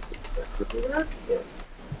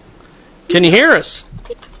 Can you hear us?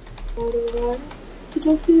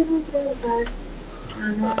 2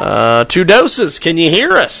 doses. Can you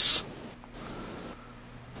hear us?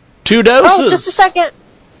 2 doses. Oh, just a second.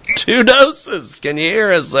 2 doses. Can you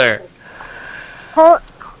hear us there? Hold.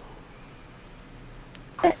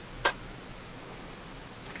 I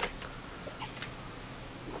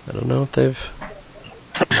don't know if they've...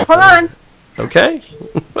 Hold on. Okay.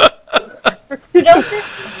 For 2 doses?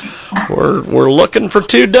 We're looking for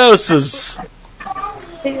 2 doses.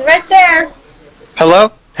 He's right there.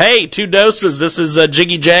 Hello? Hey, 2 doses. This is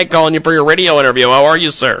Jiggy Jag calling you for your radio interview. How are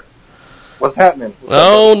you, sir? What's happening?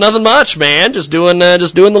 Nothing much, man. Just doing the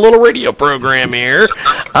little radio program here.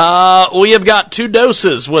 We have got 2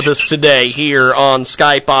 doses with us today here on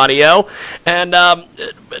Skype Audio, and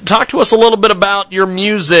talk to us a little bit about your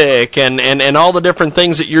music and all the different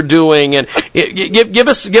things that you're doing, and give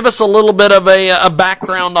us a little bit of a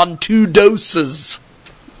background on 2 doses.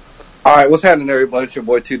 All right, what's happening, everybody? It's your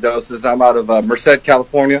boy 2 Doses. I'm out of Merced,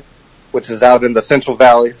 California, which is out in the Central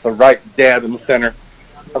Valley, so right dab in the center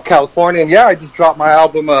of California. And yeah, I just dropped my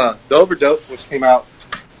album, The Overdose, which came out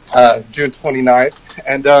June 29th.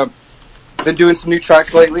 And been doing some new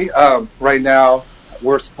tracks lately. Right now, I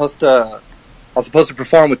was supposed to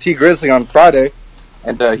perform with T Grizzly on Friday,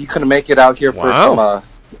 and he couldn't make it out here for some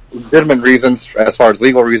legitimate reasons, as far as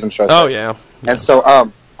legal reasons, should I say. Oh, yeah. And so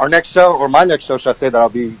our next show, or my next show, should I say, that I'll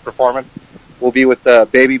be performing, will be with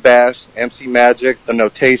Baby Bash, MC Magic, The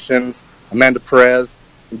Notations, Amanda Perez,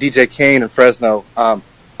 and DJ Kane in Fresno,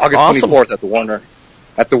 August 24th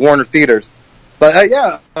at the Warner Theaters.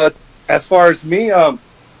 But as far as me,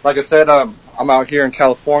 like I said, I'm out here in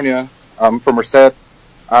California. I'm from Merced.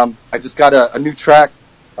 I just got a new track.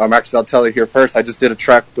 Actually, I'll tell you here first. I just did a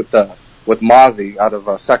track with Mozzie out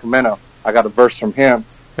of Sacramento. I got a verse from him.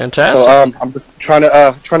 Fantastic. So I'm just trying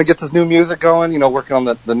to get this new music going. Working on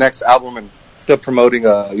the next album and still promoting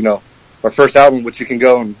our first album, which you can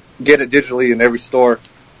go and get it digitally in every store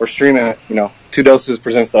or stream it. 2 Doses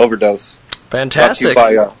presents The Overdose. Fantastic. Brought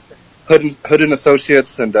to you by Hood and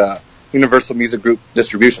Associates and Universal Music Group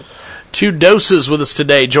Distribution. 2 Doses with us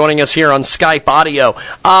today, joining us here on Skype Audio.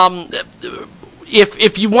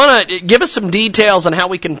 If you want to give us some details on how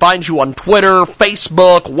we can find you on Twitter,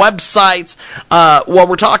 Facebook, websites, while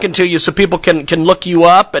we're talking to you, so people can look you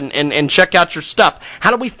up and check out your stuff.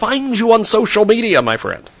 How do we find you on social media, my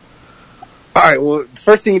friend? All right. Well, the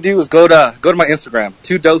first thing you do is go to my Instagram,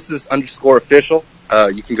 2doses_official.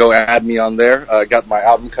 You can go add me on there. I got my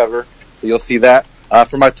album cover, so you'll see that.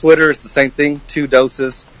 For my Twitter, it's the same thing,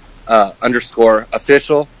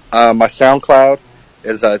 2doses_official. My SoundCloud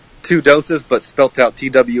is 2 Doses, but spelt out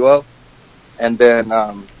TWO. And then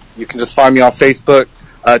you can just find me on Facebook,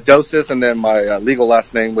 Doses, and then my legal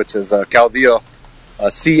last name, which is Caudillo,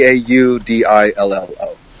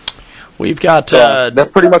 Caudillo. We've got...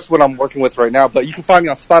 that's pretty much what I'm working with right now. But you can find me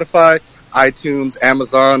on Spotify, iTunes,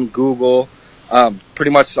 Amazon, Google,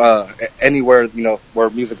 pretty much anywhere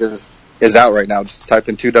where music is out right now. Just type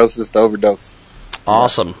in 2 Doses, The Overdose.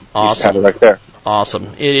 Awesome. You just have it right there.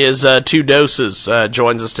 Awesome. It is 2 Doses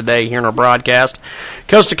joins us today here in our broadcast.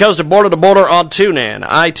 Coast to coast and border to border on TuneIn,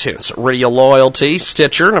 iTunes, Radio Loyalty,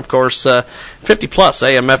 Stitcher, and of course 50-plus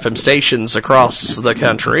AM/FM stations across the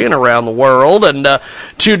country and around the world. And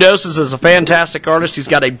 2 Doses is a fantastic artist. He's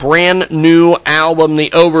got a brand new album,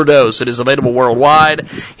 The Overdose. It is available worldwide.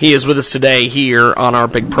 He is with us today here on our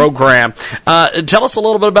big program. Tell us a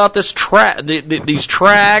little bit about this these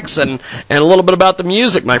tracks and a little bit about the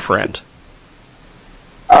music, my friend.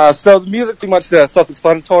 So the music pretty much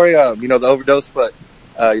self-explanatory, the overdose, but,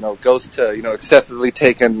 goes to, excessively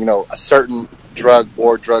taking, a certain drug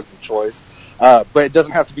or drugs of choice. But it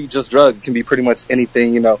doesn't have to be just drug. It can be pretty much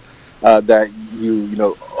anything, that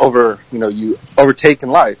you overtake in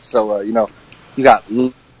life. So, you got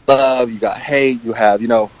love, you got hate, you have,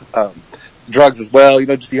 drugs as well, you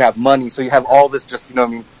have money. So you have all this just,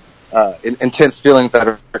 intense feelings that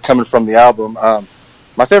are coming from the album.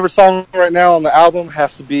 My favorite song right now on the album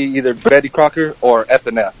has to be either Betty Crocker or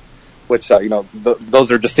FNF, which,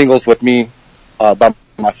 those are just singles with me by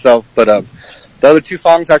myself. But the other 2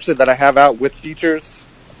 songs, actually, that I have out with features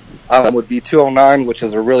would be 209, which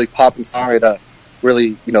is a really popping song. It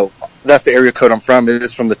really, that's the area code I'm from. It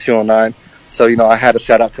is from the 209. So, I had a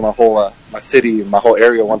shout out to my whole, my city and my whole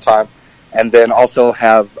area one time. And then also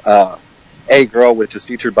have, A Girl, which is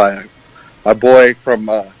featured by my boy from,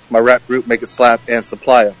 my rap group, Make It Slap, and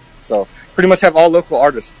Supply. So pretty much have all local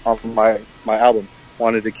artists on my album.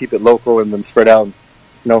 Wanted to keep it local and then spread out and,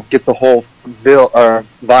 get the whole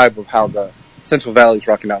vibe of how the Central Valley is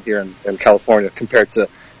rocking out here in California compared to,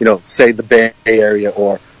 say the Bay Area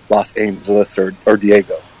or Los Angeles or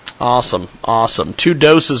Diego. Awesome. 2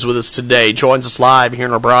 Doses with us today. Joins us live here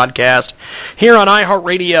in our broadcast here on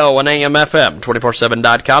iHeartRadio and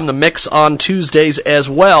AMFM247.com. The mix on Tuesdays as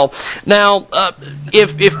well. Now,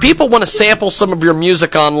 if people want to sample some of your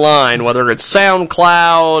music online, whether it's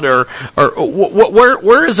SoundCloud or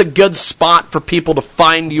where is a good spot for people to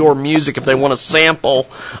find your music if they want to sample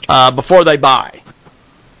before they buy?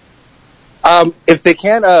 If they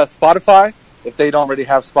can, Spotify. If they don't already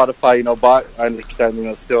have Spotify, bought, I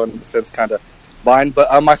understand, still in a sense kind of blind.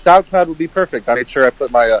 But my SoundCloud would be perfect. I made sure I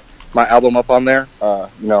put my album up on there,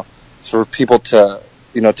 for people to,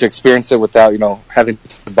 to experience it without, having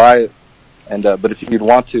to buy it. And but if you'd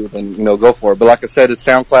want to, then, go for it. But like I said, it's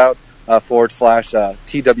SoundCloud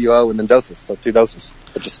 /TWO and then Doses. So 2 Doses,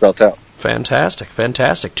 but just spelled out. Fantastic.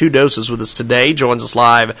 2 Doses with us today. Joins us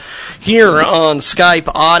live here on Skype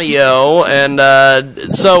audio. And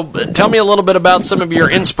so tell me a little bit about some of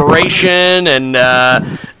your inspiration and,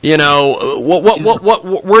 where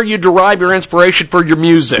you derive your inspiration for your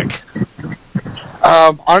music.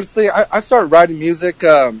 Honestly, I started writing music.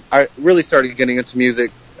 I really started getting into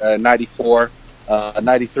music 94,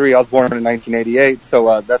 93. I was born in 1988.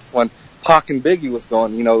 So that's when Pac and Biggie was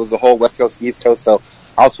going. It was the whole West Coast, East Coast. So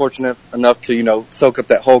I was fortunate enough to, soak up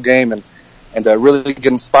that whole game and really get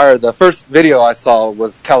inspired. The first video I saw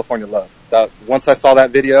was California Love. Once I saw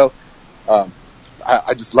that video,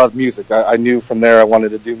 I just loved music. I knew from there I wanted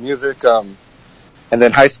to do music. And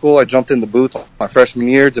then high school, I jumped in the booth my freshman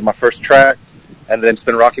year, did my first track, and then it's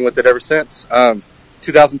been rocking with it ever since.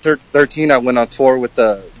 2013, I went on tour with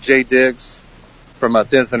Jay Diggs from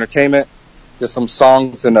Thins Entertainment, did some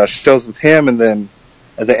songs and shows with him, and then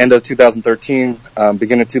at the end of 2013,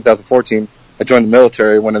 beginning of 2014, I joined the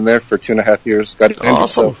military, went in there for 2.5 years, got ended.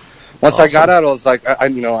 Awesome. So once I got out, I was like, I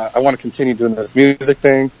want to continue doing this music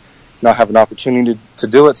thing. I have an opportunity to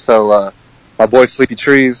do it. So my boy Sleepy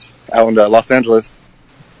Trees out in Los Angeles,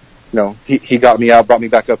 he got me out, brought me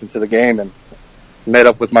back up into the game, and met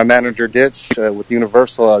up with my manager Ditch with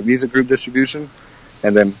Universal Music Group Distribution,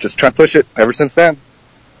 and then just trying to push it ever since then.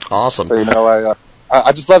 Awesome. So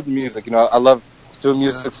I just love the music. I love doing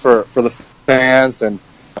music for the fans, and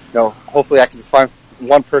hopefully I can just find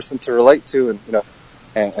one person to relate to,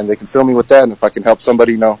 and they can feel me with that. And if I can help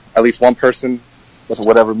somebody, at least one person with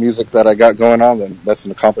whatever music that I got going on, then that's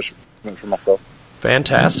an accomplishment for myself.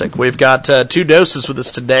 Fantastic. We've got 2 Doses with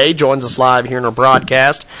us today. Joins us live here in our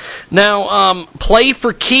broadcast. Now, Play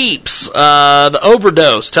for Keeps, the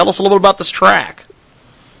Overdose. Tell us a little bit about this track.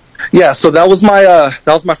 Yeah, so that was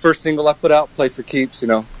my first single I put out, Play for Keeps,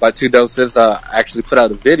 by 2 Doses. I actually put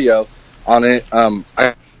out a video on it.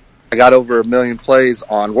 I got over 1 million plays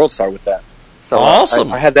on WorldStar with that. So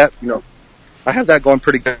awesome. I had that, I have that going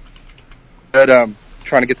pretty good.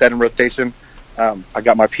 Trying to get that in rotation. I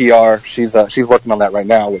got my PR. She's working on that right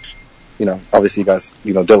now, which, obviously you guys,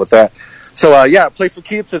 deal with that. So, Play for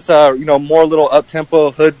Keeps. It's, more little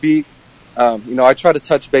up-tempo hood beat. I try to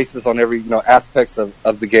touch bases on every, aspects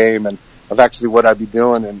of the game and of actually what I'd be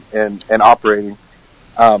doing and operating.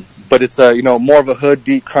 But it's more of a hood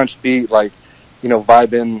beat, crunch beat, like,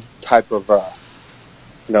 vibing type of,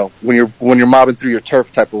 when you're mobbing through your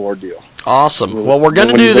turf type of ordeal. Awesome. Well, we're going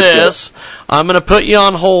to do this. I'm going to put you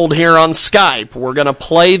on hold here on Skype. We're going to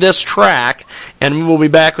play this track, and we will be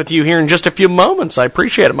back with you here in just a few moments. I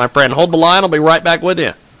appreciate it, my friend. Hold the line. I'll be right back with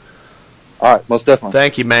you. All right, most definitely.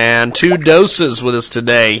 Thank you, man. 2 Doses with us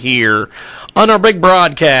today here on our big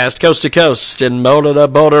broadcast, coast to coast and boulder to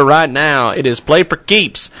boulder right now. It is Play for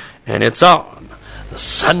Keeps, and it's on the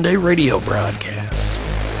Sunday radio broadcast.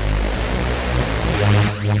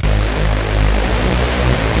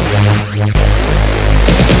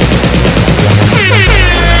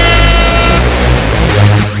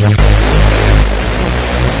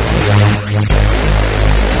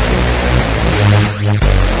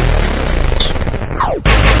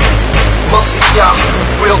 Most of y'all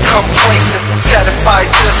real complacent, satisfied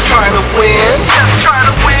just trying to win.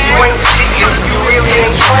 You ain't cheating, you really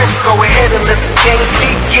ain't trying, so go ahead and let the games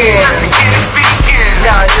begin.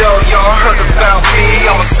 Now I know y'all heard about me,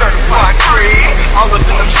 I'm a certified freak, all up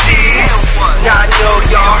in them sheets. Now I know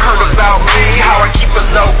y'all heard about me, how I keep it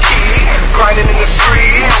low key, grinding in the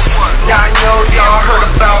streets. Now I know y'all heard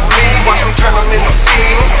about me, watch me turn them into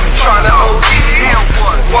fiends, trying to OD.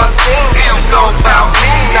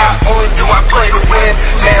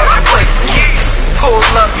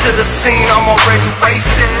 to the scene, I'm already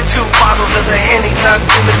wasted. 2 bottles of the Henny,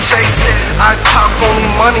 nothing to chase it. I talk only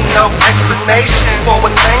money, no explanation. Foreign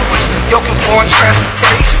language, yoking foreign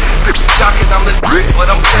transportation. Jocking, I'm the but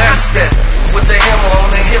I'm past that. With the hammer on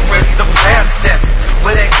the hip, ready to blast that.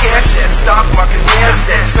 Where that cash at, stock market,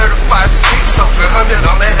 NASDAQ. Certified street soaker, 100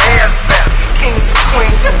 on that ass fat. Kings and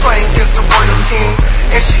queens, they're playing against the royal team.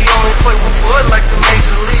 And she only play with wood like the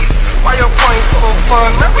major leagues. Why you're playing for fun,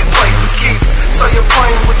 man, we play for keeps. So you're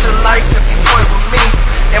playing with your life if you play with me.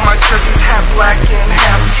 And my jersey's half black and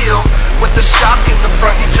half teal. With the shock in the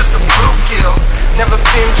front, you just a blue kill. Never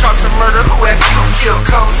been charged for murder, who have you killed?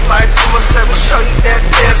 Come slide through my 7, show you that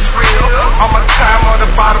that's real. All my time on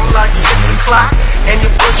the bottom like 6 o'clock. And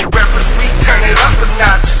your pussy rappers, we turn it up a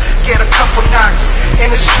notch. Get a couple knocks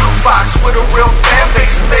in a shoebox with a real fan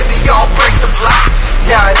base, and maybe y'all break the block.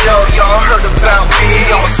 Now I know y'all heard about me,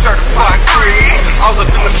 I'm a certified free, all up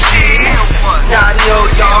in them cheese. Now I know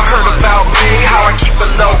y'all heard about me, how I keep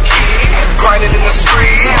it low key, grinding in the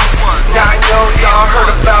streets. Now I know y'all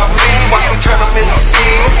heard about me, watch me turn them into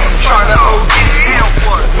fiends, trying to OD.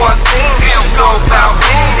 One thing you should know about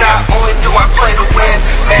me, not only do I play to win,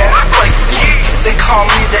 man, I play for keys. They call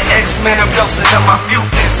me the X-Men, I'm dosing up my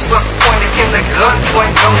mutants. What's the point of getting that gun if you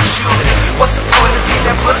ain't gonna shoot it? What's the point of being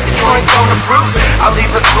that pussy if you ain't gonna bruise it? I'll leave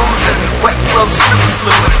it oozing, wet flow, slippery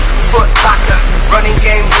fluid. Foot locker, running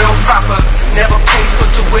game real proper. Never paid for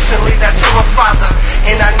tuition, leave that to my father.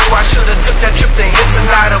 And I knew I should've took that trip to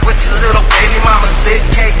Ensenada with your little baby mama, thick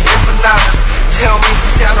cake, empanadas. Tell me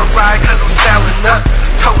who's down to ride, cause I'm selling up.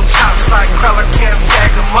 Toting chops like crawler cans, tag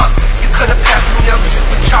 'em up. You could've passed me up,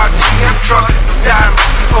 supercharged GM truck. No diamonds,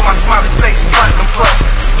 for my smiley face, platinum plus,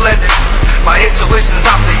 splendid. My intuition's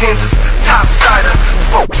off the hinges, topsider.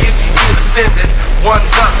 Fuck if you get offended.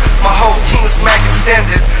 One's up, my whole team's mag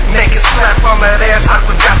extended. Make it slap on that ass, I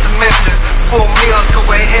forgot to mention. Full meals, go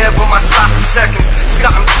ahead with my sloppy seconds.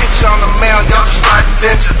 Scotting picture on the mound, y'all just riding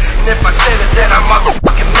benches. And if I said it, then I'm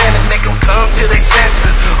motherfucking man and make them come to their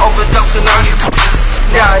senses. Overdosing on you bitches.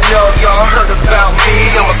 Now I know y'all heard about me,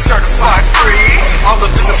 I'm a certified free, all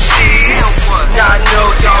up in them sheets. Now I know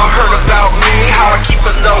y'all heard about me, how I keep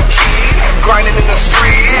it low key, grinding in the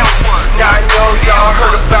streets. Now I know y'all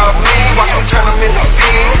heard about me, watch me turn them into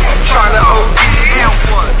fiends, trying to OD.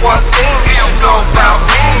 One thing you should know about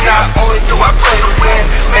me, not only do I play to win,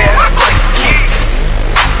 man, I play for keeps.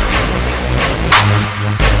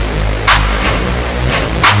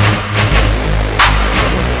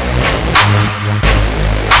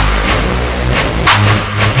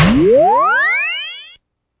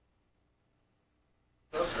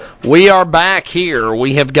 We are back here.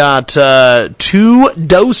 We have got 2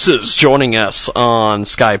 doses joining us on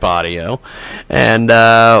Skype audio. And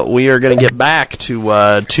we are going to get back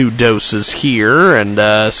to 2 doses here. And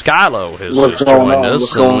Skylo has just joined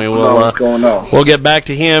us. And we will, we'll get back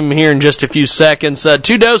to him here in just a few seconds.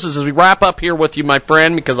 2 doses as we wrap up here with you, my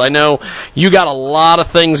friend, because I know you got a lot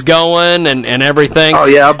of things going and everything. Oh,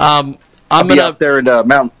 yeah. I'll be up there in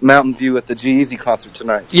Mountain View at the G-Eazy concert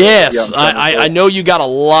tonight. So yes, I know you got a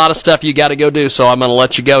lot of stuff you got to go do, so I'm going to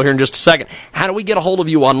let you go here in just a second. How do we get a hold of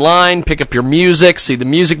you online, pick up your music, see the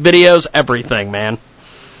music videos, everything, man?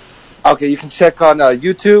 Okay, you can check on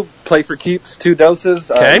YouTube, Play for Keeps, 2 doses.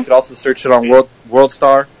 Okay. You can also search it on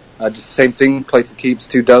WorldStar. Just same thing, Play for Keeps,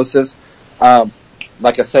 2 doses.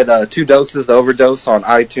 Like I said, 2 doses, the Overdose on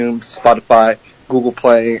iTunes, Spotify, Google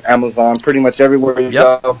Play, Amazon, pretty much everywhere you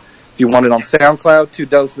go. If you want it on SoundCloud, 2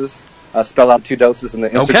 doses. Spell out 2 doses in the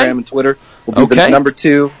Instagram and Twitter. Will be the number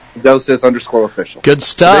 2 doses _official. Good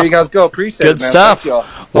stuff. So there you guys go. Appreciate it, man. Good stuff. Thank y'all.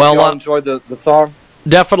 Well, y'all enjoyed the song.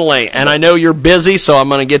 Definitely. And I know you're busy, so I'm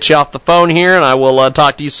going to get you off the phone here, and I will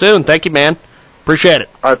talk to you soon. Thank you, man. Appreciate it.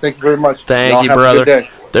 All right. Thank you very much. Thank you, have brother. A good day.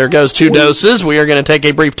 There goes 2 doses. We are going to take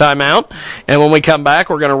a brief time out, and when we come back,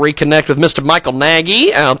 we're going to reconnect with Mr. Michael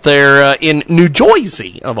Nagy out there in New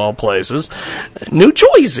Jersey, of all places, New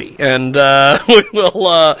Jersey, and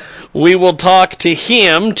we will talk to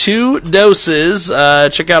him. 2 doses.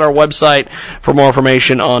 Check out our website for more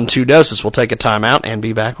information on 2 doses. We'll take a time out and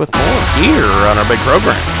be back with more here on our big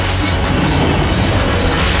program.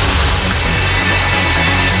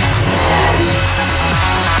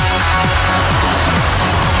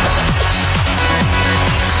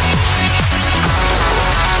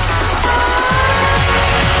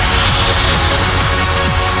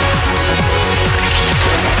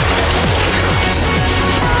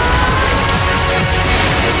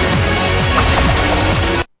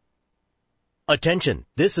 Attention,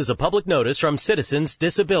 this is a public notice from Citizens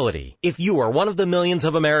Disability. If you are one of the millions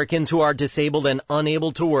of Americans who are disabled and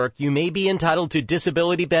unable to work, you may be entitled to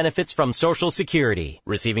disability benefits from Social Security.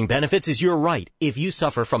 Receiving benefits is your right if you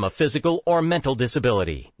suffer from a physical or mental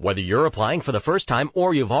disability. Whether you're applying for the first time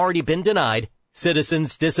or you've already been denied,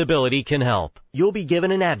 Citizens Disability can help. You'll be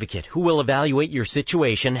given an advocate who will evaluate your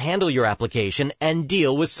situation, handle your application, and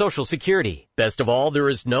deal with Social Security. Best of all, there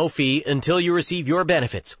is no fee until you receive your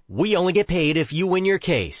benefits. We only get paid if you win your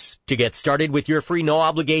case. To get started with your free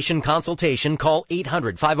no-obligation consultation, call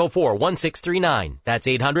 800-504-1639. That's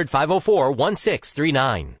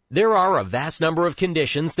 800-504-1639. There are a vast number of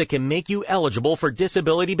conditions that can make you eligible for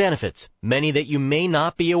disability benefits, many that you may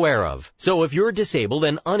not be aware of. So if you're disabled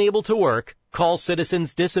and unable to work, call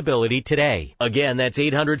Citizens Disability today. Again, that's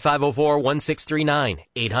 800-504-1639.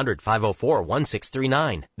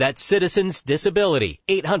 800-504-1639. That's Citizens Disability.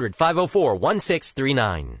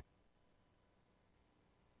 800-504-1639.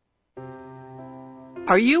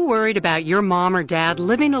 Are you worried about your mom or dad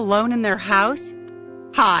living alone in their house?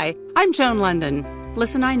 Hi, I'm Joan London.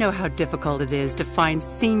 Listen, I know how difficult it is to find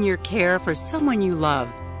senior care for someone you love.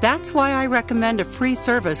 That's why I recommend a free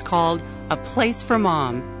service called A Place for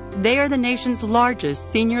Mom. They are the nation's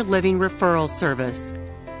largest senior living referral service.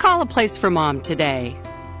 Call A Place for Mom today.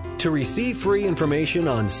 To receive free information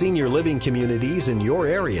on senior living communities in your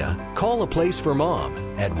area, call A Place for Mom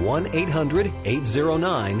at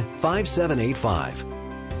 1-800-809-5785.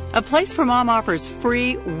 A Place for Mom offers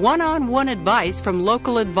free one-on-one advice from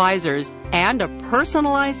local advisors and a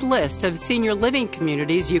personalized list of senior living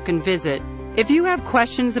communities you can visit. If you have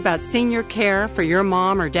questions about senior care for your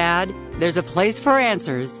mom or dad, there's a place for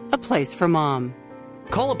answers, A Place for Mom.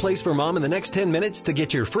 Call A Place for Mom in the next 10 minutes to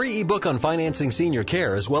get your free ebook on financing senior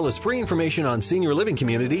care as well as free information on senior living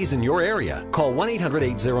communities in your area. Call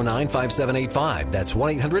 1-800-809-5785. That's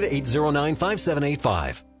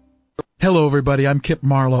 1-800-809-5785. Hello, everybody. I'm Kip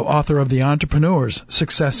Marlowe, author of The Entrepreneurs,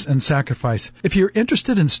 Success and Sacrifice. If you're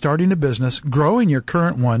interested in starting a business, growing your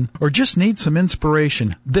current one, or just need some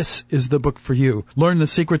inspiration, this is the book for you. Learn the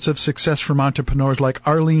secrets of success from entrepreneurs like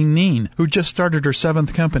Arlene Neen, who just started her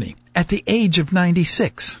 7th company at the age of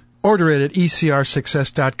 96. Order it at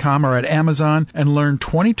ecrsuccess.com or at Amazon and learn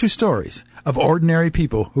 22 stories of ordinary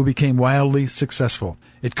people who became wildly successful.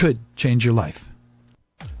 It could change your life.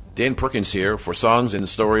 Dan Perkins here for Songs and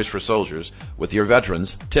Stories for Soldiers with your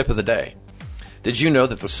Veterans Tip of the Day. Did you know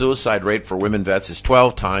that the suicide rate for women vets is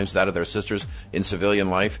 12 times that of their sisters in civilian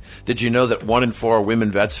life? Did you know that 1 in 4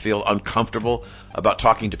 women vets feel uncomfortable about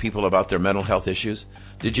talking to people about their mental health issues?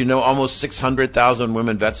 Did you know almost 600,000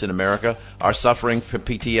 women vets in America are suffering from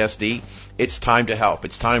PTSD? It's time to help.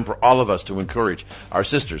 It's time for all of us to encourage our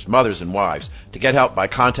sisters, mothers, and wives to get help by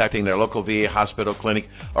contacting their local VA hospital, clinic,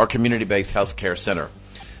 or community-based health care center.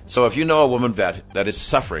 So if you know a woman vet that is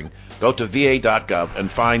suffering, go to va.gov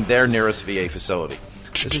and find their nearest VA facility.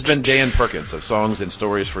 This has been Dan Perkins of Songs and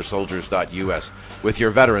Stories for Soldiers.us with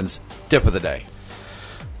your Veterans Tip of the Day.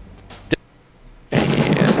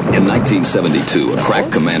 In 1972, a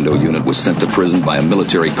crack commando unit was sent to prison by a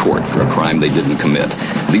military court for a crime they didn't commit.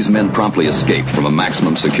 These men promptly escaped from a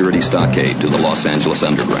maximum security stockade to the Los Angeles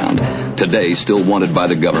underground. Today, still wanted by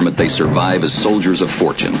the government, they survive as soldiers of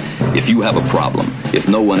fortune. If you have a problem, if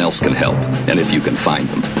no one else can help, and if you can find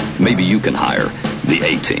them, maybe you can hire the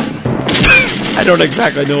A-Team. I don't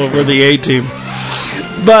exactly know if we're the A-Team.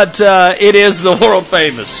 But it is the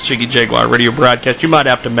world-famous Jiggy Jaguar radio broadcast. You might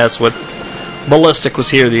have to mess with. Ballistic was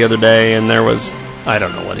here the other day, and there was, I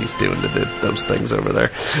don't know what he's doing to do those things over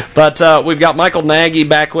there. But we've got Michael Nagy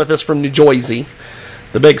back with us from New Jersey,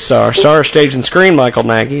 the big star stage and screen Michael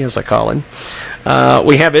Nagy, as I call him.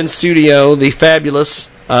 We have in studio the fabulous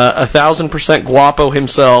 1,000% guapo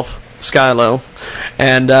himself, Skylo.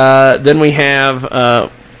 And then we have,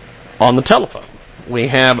 on the telephone, we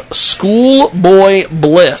have Schoolboy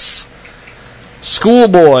Bliss.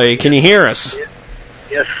 Schoolboy, can you hear us?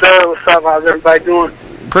 Yes, sir. What's up? How's everybody doing?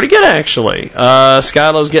 Pretty good, actually.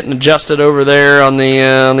 Skylo's getting adjusted over there on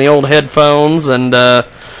the old headphones, and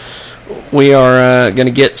we are going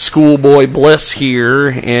to get Schoolboy Bliss here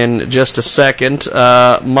in just a second.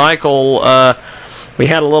 Michael, we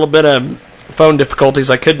had a little bit of phone difficulties.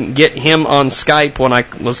 I couldn't get him on Skype when I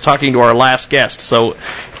was talking to our last guest. So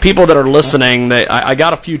people that are listening, I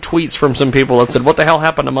got a few tweets from some people that said, what the hell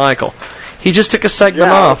happened to Michael? He just took a segment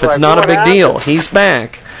off. It's not a big deal. He's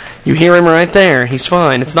back. You hear him right there. He's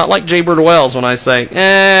fine. It's not like Jay Bird Wells when I say,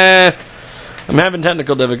 I'm having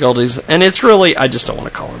technical difficulties. And it's really, I just don't want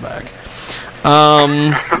to call her back.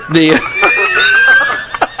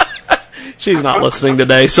 She's not listening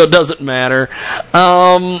today, so it doesn't matter.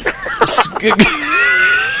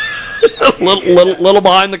 little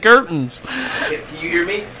behind the curtains. Can you hear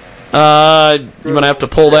me? You might have to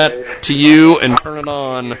pull that to you and turn it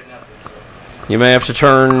on. You may have to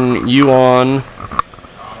turn you on.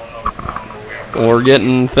 We're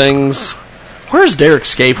getting things. Where's Derek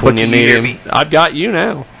Scaife when you need him? Me? I've got you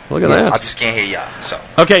now. Look at that. I just can't hear y'all. So.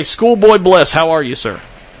 Okay, Schoolboy Bliss, how are you, sir?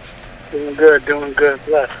 Doing good,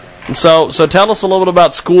 bless. So tell us a little bit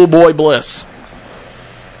about Schoolboy Bliss.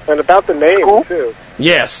 And about the name, too.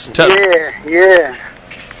 Yes. Yeah.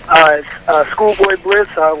 Schoolboy Bliss,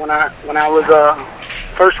 when I was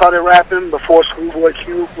first started rapping, before Schoolboy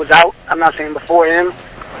Q was out, I'm not saying before him,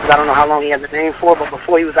 because I don't know how long he had the name for, but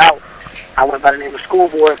before he was out, I went by the name of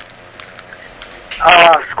Schoolboy.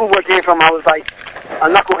 Schoolboy came from, I was like a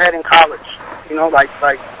knucklehead in college, you know, like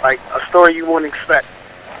a story you wouldn't expect.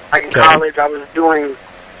 Like in college, I was doing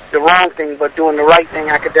the wrong thing, but doing the right thing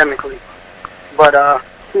academically. But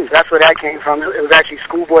that's where that came from. It was actually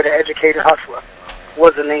Schoolboy the Educated Hustler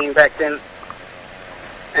was the name back then.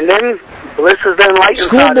 And then Bliss is the enlightened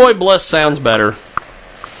Schoolboy Bliss sounds better.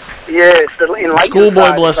 Yeah, it's the enlightened Schoolboy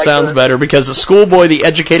side. Bliss Like sounds better because a Schoolboy the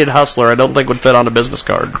Educated Hustler I don't think would fit on a business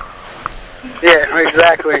card. Yeah,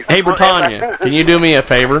 exactly. Hey, Britannia, can you do me a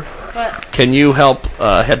favor? What? Can you help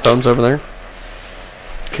headphones over there?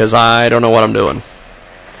 Because I don't know what I'm doing.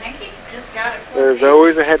 There's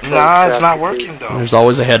always a headphone. Nah, it's not working, though. There's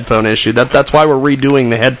always a headphone issue. That's why we're redoing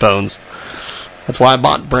the headphones. That's why I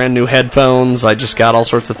bought brand new headphones. I just got all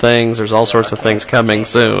sorts of things. There's all sorts of things coming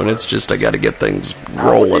soon. It's just I got to get things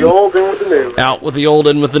rolling. Out with the old in with the new. Out with the old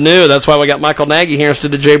in with the new. That's why we got Michael Nagy here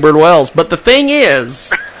instead of Jay Bird Wells. But the thing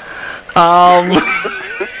is,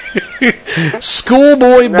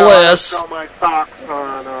 Schoolboy Bliss. I sell my socks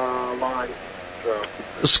online.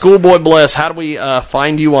 Schoolboy Bliss, how do we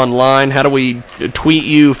find you online? How do we tweet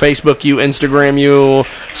you, Facebook you, Instagram you,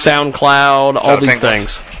 SoundCloud, all these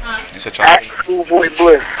things? At Schoolboy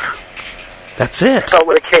Bliss. That's it. Start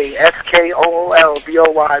with a K.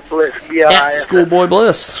 SKOOLBOY Bliss. B-L-I-S. At Schoolboy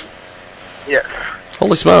Bliss. Yes.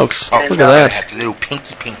 Holy smokes. Oh, look at that. The little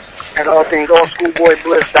pinky. And all things,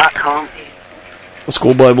 allschoolboybliss.com.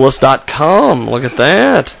 Schoolboybliss.com. Look at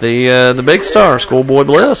that. The big star, Schoolboy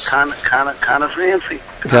Bliss. Kind of fancy.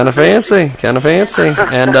 Kind of fancy.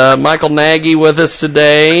 And Michael Nagy with us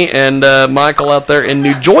today, and Michael out there in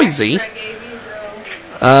New Jersey.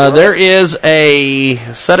 There is a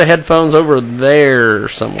set of headphones over there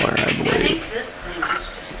somewhere, I believe. I think this thing is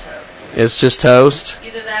just toast. It's just toast?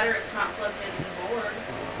 Either that or it's not plugged into the board.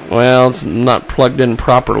 Well, it's not plugged in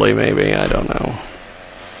properly, maybe. I don't know.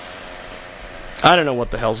 I don't know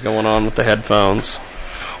what the hell's going on with the headphones.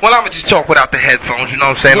 Well, I'm going to just talk without the headphones, you know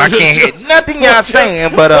what I'm saying? I can't hear nothing y'all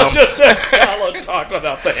saying, but... just talk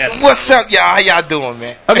without the headphones. What's up, y'all? How y'all doing,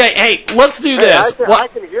 man? Okay, hey, let's do this. I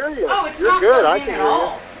can hear you. Oh, it's You're not good. plugged I in can at hear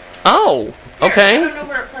all. Oh, okay. I don't know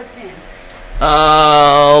where it plugs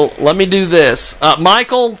in. Let me do this.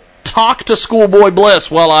 Michael, talk to Schoolboy Bliss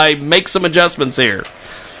while I make some adjustments here.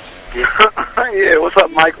 Yeah, what's up,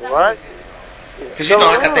 Michael? What? Because you know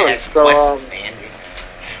I got the extra questions, man.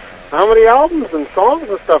 How many albums and songs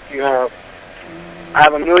and stuff do you have? I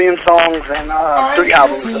have 1 million songs and 3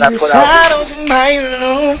 albums that I put out. In my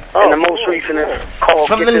room. And the most recent is called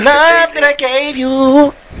From Get the This love that I gave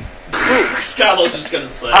you. Skylar's just going to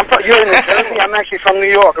say. You're in New Jersey? I'm actually from New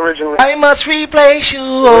York originally. I must replace you.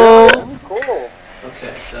 Oh. Cool.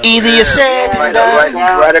 Okay, so Easier said than done.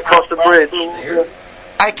 Right across the bridge.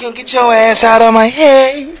 I can get your ass out of my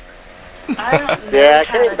head. Yeah, I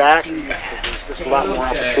came back. There's just a lot more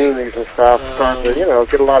opportunities and stuff. Starting to,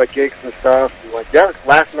 get a lot of gigs and stuff.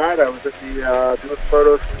 Last night I was at the doing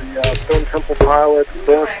photos for the Stone Temple Pilots,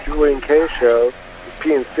 Boss, Julie and Kay show,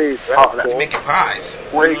 PNC. So that's cool. Making pies.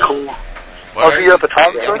 Way cool. Well, so you're a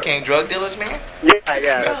photographer? Y'all became drug dealers, man? Yeah.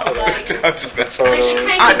 That's I'm just messing with you.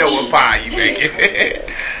 I know what pie you making.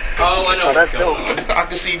 Oh, I know what's going on. I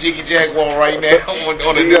can see Jiggy Jaguar right now on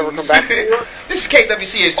the news. This is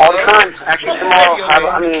KWC. All the time. Actually, tomorrow.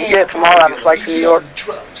 Tomorrow I have a flight to New York.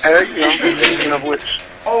 Speaking of which.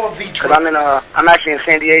 All the Because I'm actually in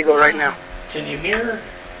San Diego right now. Can you hear?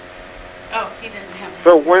 Oh, he didn't have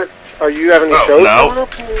So when are you having any shows coming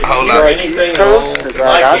up? Hold up. Anything?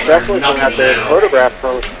 I definitely gonna have the photograph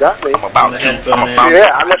from got me. I'm about to.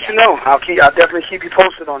 Yeah, I'll let you know. I'll definitely keep you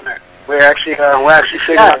posted on that. We're actually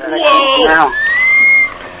figuring out the next week now.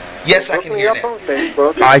 Yes, I can hear that. On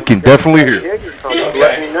Facebook. I can definitely hear it.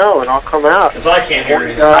 Let me know, and I'll come out. Because I can't hear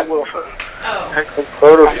you. I will. Take some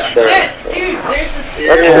photos and share. Dude, there's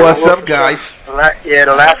this. What's up, guys? The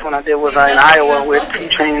last one I did was in Iowa with T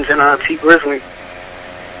Chainz and T Grizzly.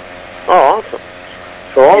 Oh, awesome.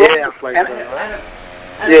 So all over the place.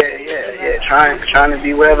 Yeah. Yeah, trying to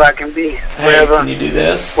be wherever I can be. Hey, can you do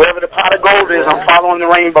this? Wherever the pot of gold is, I'm following the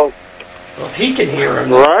rainbow. Well, if he can hear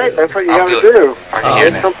him. Right, that's what you gotta do. I can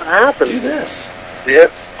hear that. Something happen. Do this.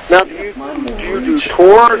 Yep. Now, do you do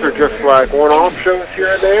tours or just like one-off shows here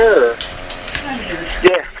and there? Or?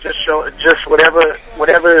 Yeah, just whatever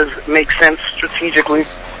makes sense strategically.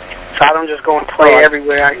 So I don't just go and play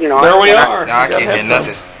everywhere. You know. There we are. No, I can't hear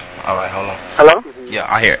nothing. All right, hold on. Hello? Yeah,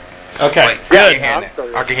 I hear it. Okay. Wait, Good.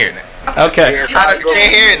 I can hear it now. Okay. I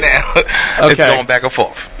can't hear it now. It's going back and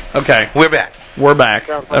forth. Okay. We're back. We're back.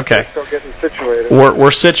 Okay. Still getting situated.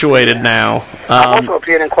 We're situated now. I've also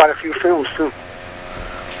appeared in quite a few films too.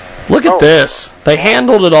 Look at this. They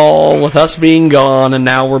handled it all with us being gone, and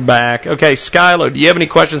now we're back. Okay, Skylar, do you have any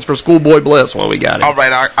questions for Schoolboy Bliss while we got him? All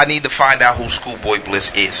right, I need to find out who Schoolboy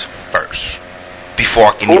Bliss is first before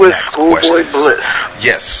I can even ask questions. Schoolboy Bliss?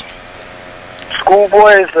 Yes.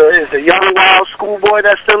 Schoolboy is the young, wild schoolboy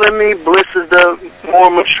that's still in me. Bliss is the more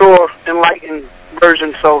mature, enlightened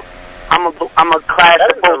version. So I'm a class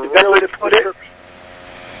of both. The best way to put it.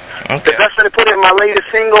 Okay. The best way to put it in my latest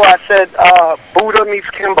single, I said Buddha meets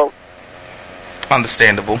Kimbo.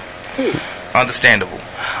 Understandable. Understandable.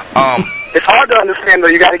 It's hard to understand though.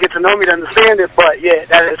 You got to get to know me to understand it. But yeah,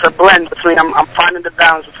 it's a blend between. I'm finding the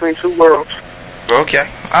balance between two worlds. Okay,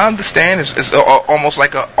 I understand. It's almost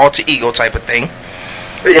like an alter ego type of thing.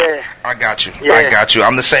 Yeah. I got you. Yeah. I got you.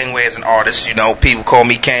 I'm the same way as an artist. You know, people call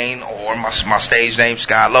me Kane or my stage name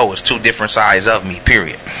Sky Low. It's two different sides of me,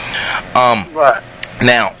 period. Right.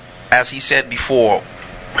 Now, as he said before,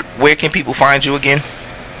 where can people find you again?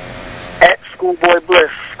 At Schoolboy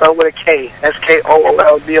Bliss, spelled with a K.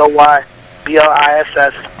 SKOOLBOY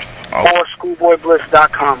BLISS. Or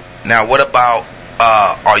schoolboybliss.com. Now, what about,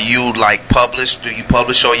 are you like published? Do you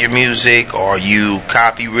publish all your music? Or are you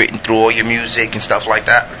copywritten through all your music and stuff like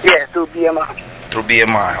that? Yeah, through BMI. Through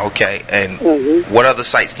BMI, okay. And what other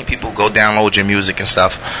sites can people go download your music and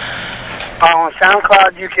stuff? On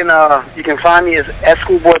SoundCloud, you can find me as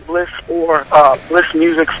Schoolboy Bliss or Bliss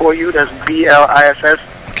Music for You. That's BLISS.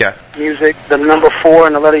 Okay. Music, the number 4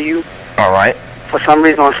 and the letter U. All right. For some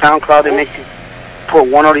reason on SoundCloud, they make you put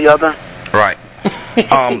one or the other. Right.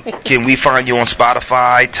 Can we find you on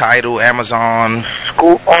Spotify, Tidal, Amazon?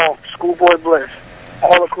 Schoolboy Bliss,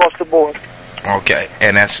 all across the board. Okay,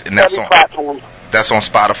 and that's every on platform. That's on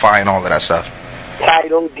Spotify and all of that stuff.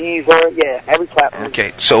 Tidal, Deezer, yeah, every platform.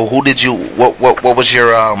 Okay, so who did you? What was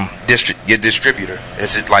your distributor?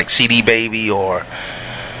 Is it like CD Baby or?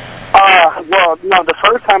 Well, no. The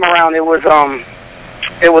first time around, it was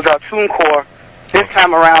TuneCore. This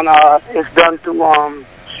time around, it's done through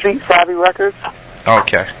Street Savvy Records.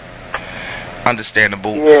 Okay.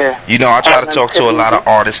 Understandable. Yeah. You know, I try to talk to a lot of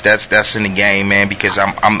artists that's in the game, man, because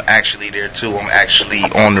I'm actually there too. I'm actually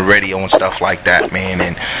on the radio and stuff like that, man.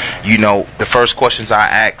 And you know, the first questions I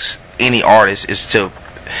ask any artist is to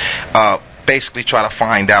basically try to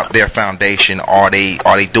find out their foundation. Are they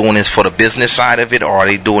doing this for the business side of it, or are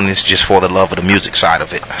they doing this just for the love of the music side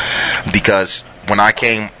of it? Because when I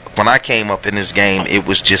came up in this game, it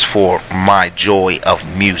was just for my joy of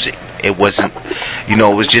music. It wasn't, you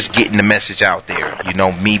know, it was just getting the message out there. You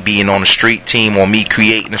know, me being on a street team or me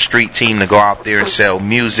creating a street team to go out there and sell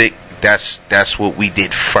music. That's what we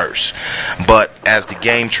did first. But as the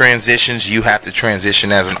game transitions, you have to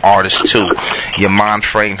transition as an artist too. Your mind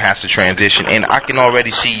frame has to transition, and I can already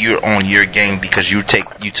see you're on your game because you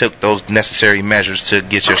took those necessary measures to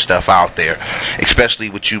get your stuff out there, especially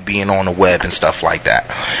with you being on the web and stuff like that.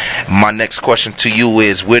 My next question to you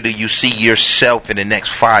is, where do you see yourself in the next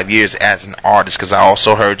 5 years as an artist? Because I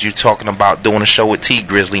also heard you talking about doing a show with T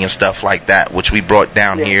Grizzly and stuff like that, which we brought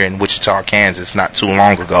down here in Wichita, Kansas not too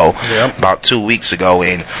long ago. Yep. About 2 weeks ago,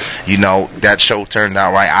 and you know that show turned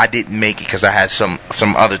out right. I didn't make it because I had some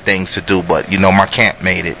other things to do, but you know my camp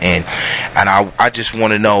made it, and I just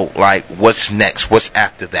want to know, like, what's next? What's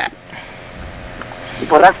after that?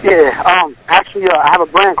 Well, that's actually I have a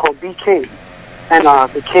brand called Be King, and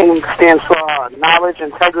the King stands for knowledge,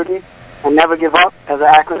 integrity, and never give up as an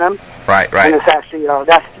acronym. Right. And it's actually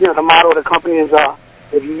that's the motto of the company is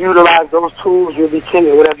if you utilize those tools, you'll be king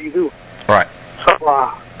at whatever you do. Right.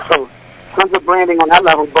 So tons of branding on that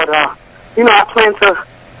level, but you know, I plan to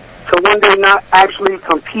one day not actually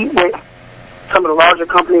compete with some of the larger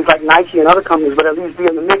companies like Nike and other companies, but at least be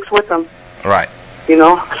in the mix with them. Right. You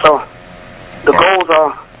know, so the goals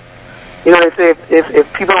are, you know, they say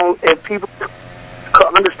if people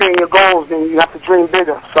understand your goals, then you have to dream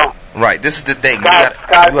bigger. So. Right. This is the thing. You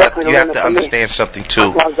have to understand something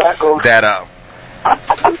too. That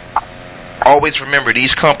always remember,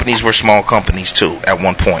 these companies were small companies too at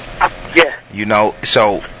one point. Yeah. You know,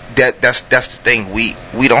 so that's the thing. We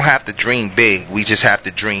don't have to dream big. We just have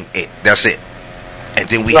to dream it. That's it. And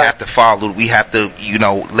then we have to follow. We have to,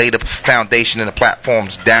 lay the foundation and the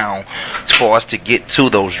platforms down for us to get to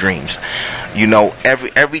those dreams.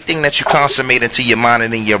 Everything that you consummate into your mind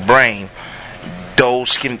and in your brain,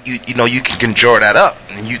 those can you can conjure that up,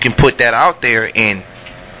 and you can put that out there and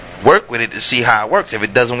work with it to see how it works. If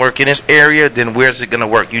it doesn't work in this area, then where's it going to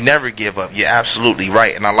work? You never give up. You're absolutely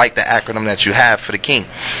right, and I like the acronym that you have for the King.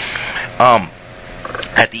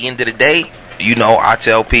 At the end of the day, I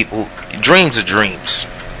tell people, dreams are dreams.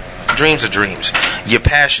 Dreams are dreams. Your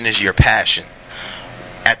passion is your passion.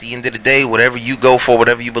 At the end of the day, whatever you go for,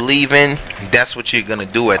 whatever you believe in, that's what you're going to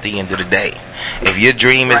do at the end of the day. If your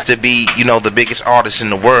dream is to be, the biggest artist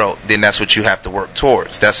in the world, then that's what you have to work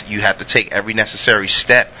towards. You have to take every necessary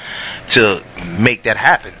step to make that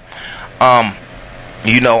happen.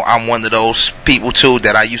 I'm one of those people too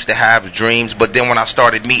that I used to have dreams, but then when I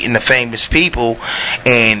started meeting the famous people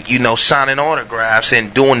and signing autographs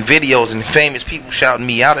and doing videos and famous people shouting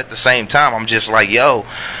me out at the same time, I'm just like, yo,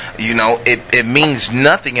 it means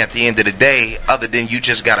nothing at the end of the day other than you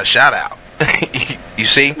just got a shout out. You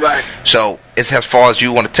see? Right. So it's as far as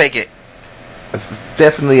you want to take it. It's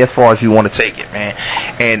definitely as far as you want to take it, man.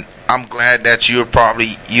 And I'm glad that you're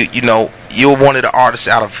probably you're one of the artists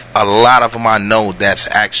out of a lot of them I know that's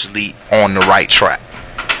actually on the right track.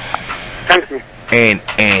 Thank you. And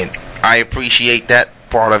I appreciate that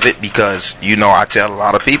part of it because I tell a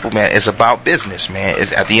lot of people, man, it's about business, man.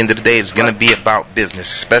 It's at the end of the day, it's gonna be about business,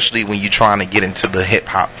 especially when you're trying to get into the hip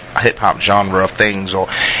hop genre of things or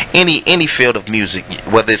any field of music,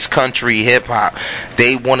 whether it's country, hip hop.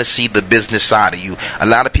 They want to see the business side of you. A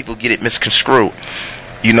lot of people get it misconstrued.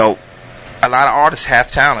 A lot of artists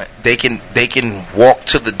have talent. They can walk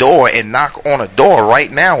to the door and knock on a door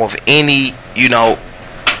right now of any,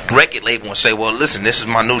 record label and say, well, listen, this is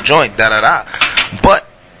my new joint, da-da-da. But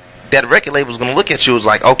that record label is going to look at you as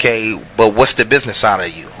like, okay, but what's the business side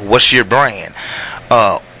of you? What's your brand?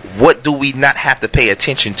 What do we not have to pay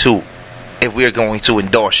attention to if we're going to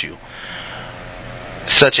endorse you?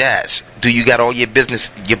 Such as, do you got all your business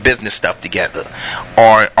stuff together?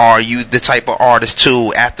 Or are you the type of artist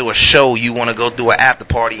too, after a show you want to go do an after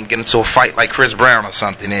party and get into a fight like Chris Brown or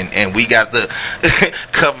something, and we got the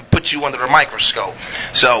put you under the microscope.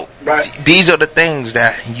 So these are the things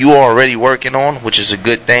that you are already working on, which is a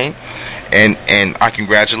good thing, and I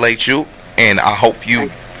congratulate you, and I hope you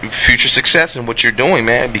future success in what you're doing,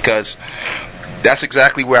 man, because that's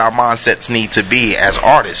exactly where our mindsets need to be as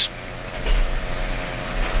artists.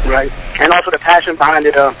 Right, and also the passion behind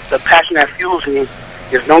it, the passion that fuels me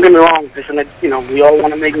is, don't get me wrong, we all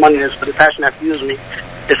want to make money, but the passion that fuels me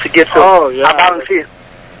is to get to, I volunteer.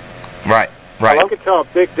 Right. Well, I can tell a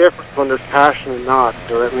big difference when there's passion and not,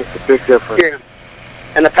 so that makes a big difference. Yeah,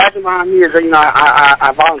 and the passion behind me is,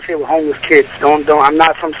 I volunteer with homeless kids. I'm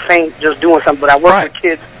not some saint just doing something, but I work with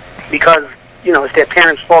kids because, it's their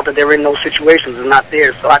parents' fault that they're in those situations and not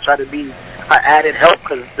theirs, so I try to be added help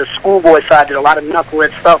because the schoolboy side did a lot of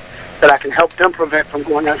knucklehead stuff that I can help them prevent from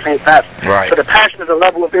going that same path. Right. So the passion is a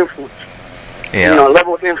level of influence. Yeah. A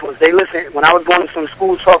level of influence. They listen. When I was going to some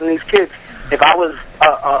schools talking to these kids, if I was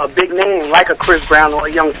a big name like a Chris Brown or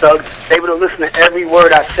a Young Thug, they would have listened to every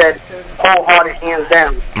word I said, wholehearted, hands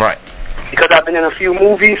down. Right. Because I've been in a few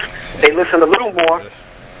movies, they listen a little more.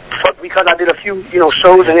 Because I did a few,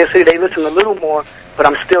 shows in their city, they listen a little more, but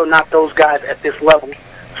I'm still not those guys at this level.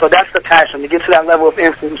 So that's the passion, to get to that level of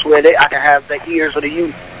influence where I can have the ears of the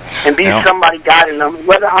youth and be somebody guiding them,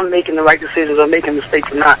 whether I'm making the right decisions or making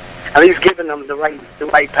mistakes or not. At least giving them the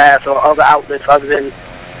right path or other outlets other than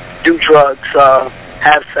do drugs,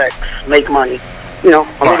 have sex, make money. A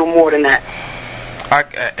little more than that.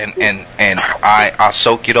 I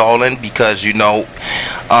soak it all in because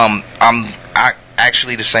I'm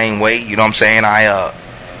actually the same way. You know what I'm saying?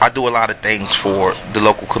 I do a lot of things for the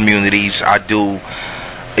local communities. I do.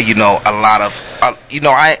 A lot of,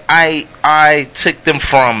 I took them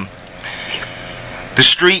from the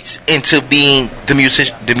streets into being the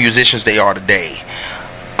musicians they are today.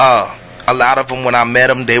 A lot of them, when I met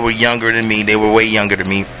them, they were younger than me. They were way younger than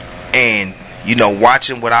me. And,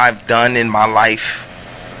 watching what I've done in my life,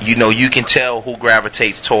 you can tell who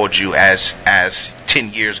gravitates towards you as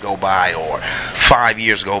 10 years go by or 5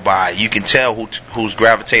 years go by. You can tell who's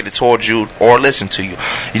gravitated towards you or listen to you.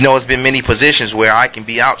 It's been many positions where I can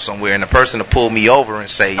be out somewhere and the person will pull me over and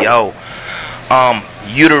say, yo,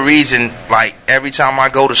 you the reason, like, every time I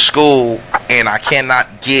go to school and I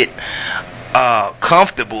cannot get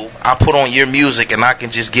comfortable, I put on your music and I can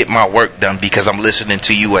just get my work done because I'm listening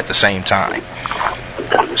to you at the same time.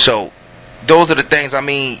 So those are the things. I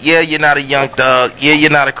mean, yeah, you're not a Young Thug. Yeah,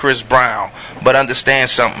 you're not a Chris Brown. But understand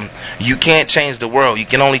something. You can't change the world. You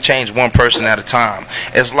can only change one person at a time.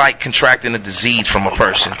 It's like contracting a disease from a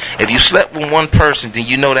person. If you slept with one person, then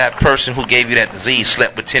you know that person who gave you that disease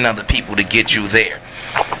slept with 10 other people to get you there.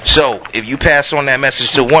 So, if you pass on that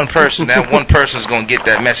message to one person, that one person's going to get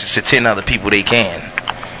that message to 10 other people they can.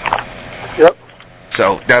 Yep.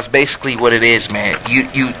 So, that's basically what it is, man.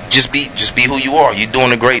 You just be who you are. You're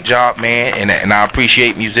doing a great job, man, and I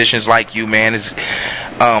appreciate musicians like you, man.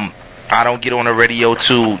 I don't get on the radio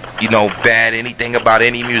to, bad anything about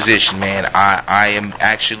any musician, man. I am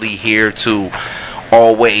actually here to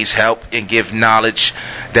always help and give knowledge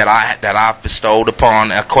that I've bestowed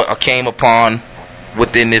upon, or came upon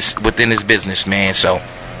within this business, man. So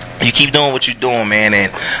you keep doing what you're doing, man,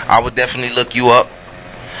 and I would definitely look you up.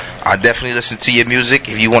 I definitely listen to your music.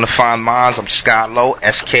 If you want to find mine, I'm Skylow,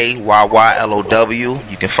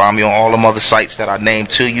 SKYYLOW. You can find me on all them other sites that I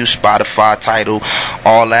named to you, Spotify, Tidal,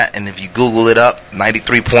 all that. And if you Google it up,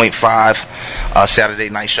 93.5 Saturday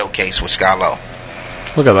Night Showcase with Skylow.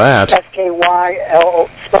 Look at that. SKYLO.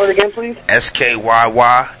 Spell it again, please.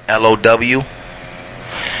 SKYYLOW.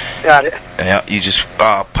 Got it. Yeah, you just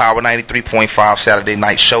Power 93.5 Saturday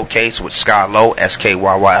Night Showcase with Skylow,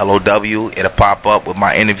 SKYYLOW. It'll pop up with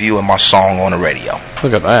my interview and my song on the radio.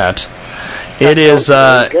 Look at that. It is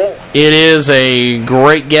a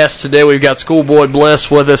great guest today. We've got Schoolboy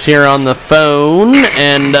Bliss with us here on the phone,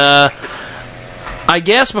 and I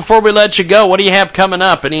guess before we let you go, what do you have coming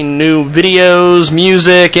up? Any new videos,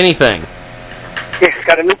 music, anything? Yes,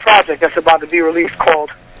 got a new project that's about to be released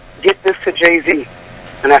called Get This to Jay-Z.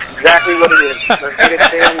 And that's exactly what it is. Let's get it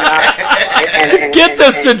there now. Get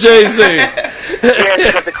this to Jay-Z. Yeah,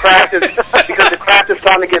 because the craft is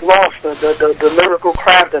starting to get lost. The lyrical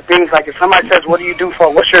craft, the things like if somebody says, "What do you do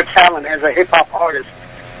for? What's your talent as a hip hop artist?"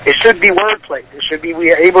 It should be wordplay. It should be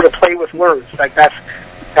we are able to play with words. Like that's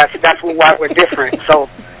why we're different. So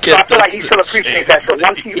I feel like he still appreciates that. So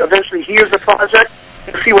once he eventually hears the project,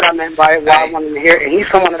 he'll see what I meant by it, why I want him to hear it. And he's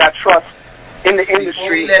someone that I trust in the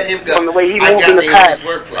industry from the way he moves in the past.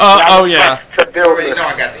 Yeah. To build it.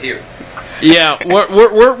 I got to hear it. Yeah,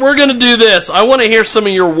 we're going to do this. I want to hear some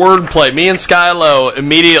of your wordplay. Me and Skylow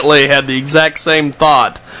immediately had the exact same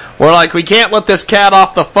thought. We're like, we can't let this cat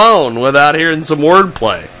off the phone without hearing some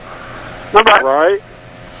wordplay. Right.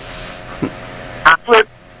 I flip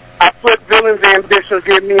villains' ambitions,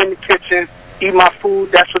 get me in the kitchen, eat my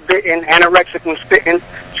food that's forbidden, anorexic when spitting,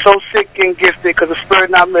 so sick and gifted because the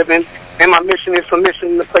spirit not living, and my mission is submission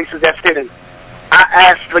in the places that's hidden. I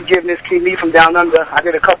ask forgiveness, keep me from down under. I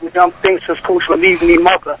did a couple of dumb things since coach for leaving me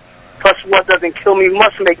mother. Plus what doesn't kill me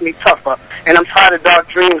must make me tougher. And I'm tired of dark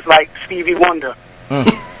dreams like Stevie Wonder.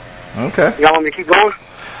 Okay. Y'all want me to keep going?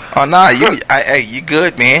 Oh nah, you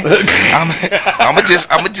good, man. I'm just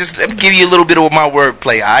let me give you a little bit of my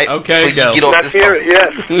wordplay, all right? Okay, go. Let's hear it,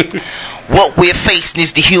 yes. What we're facing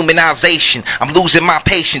is dehumanization. I'm losing my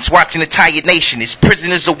patience, watching the entire nation. It's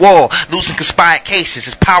prisoners of war, losing conspired cases.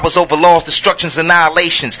 It's powers over laws, destructions,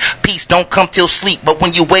 annihilations. Peace don't come till sleep, but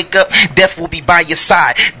when you wake up, death will be by your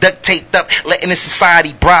side. Duct taped up, letting the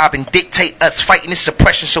society bribe and dictate us, fighting this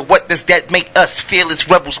suppression. So what does that make us? Fearless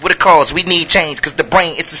rebels with a cause. We need change, cause the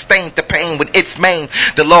brain, it sustains the pain when it's maimed.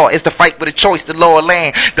 The law is the fight with a choice, the law of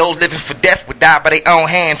land. Those living for death would die by their own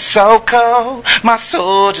hands. So cold, my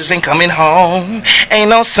soldiers ain't coming home.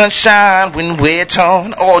 Ain't no sunshine when we're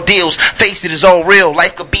torn. Ordeals, face it, is all real.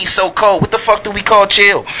 Life could be so cold. What the fuck do we call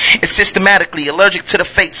chill? It's systematically allergic to the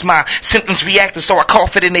fates. My symptoms reacting, so I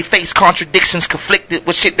cough it in their face. Contradictions conflicted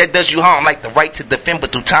with shit that does you harm, like the right to defend,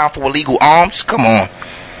 but through time for illegal arms. Come on.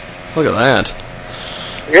 Look at that.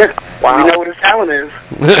 Yeah. Wow. We know what his talent is.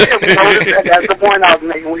 That's the point I was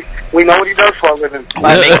making. We know what he does for a living.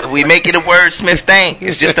 We make it a wordsmith thing.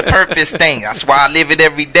 It's just a purpose thing. That's why I live it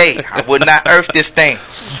every day. I would not earth this thing,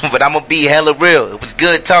 but I'm gonna be hella real. It was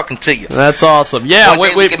good talking to you. That's awesome. Yeah,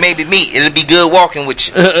 we can maybe meet. It'll be good walking with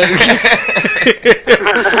you.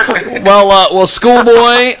 Well,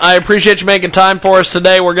 Schoolboy, I appreciate you making time for us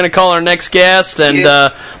today. We're going to call our next guest, and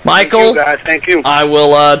Michael, thank you, guys. Thank you. I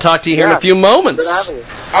will talk to you here in a few moments.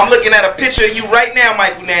 I'm looking at a picture of you right now,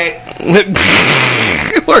 Michael Nag.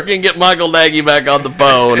 We're going to get Michael Nagy back on the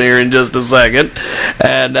phone here in just a second,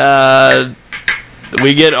 and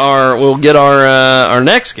we'll get our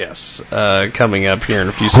next guest coming up here in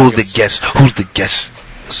a few seconds. Who's the guest?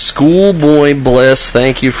 Schoolboy Bliss,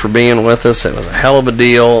 thank you for being with us. It was a hell of a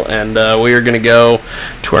deal, and we are going to go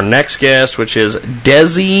to our next guest, which is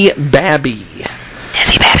Desi Babby.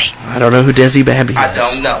 Desi Babby. I don't know who Desi Babby is. I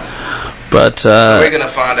don't know. But we're going to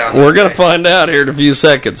find out. We're going to find out here in a few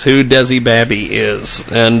seconds who Desi Babby is.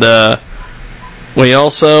 And We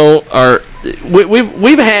also are.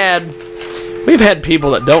 We've had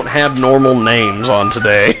people that don't have normal names on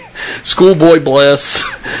today. Schoolboy Bliss,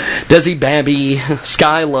 Desi Babby,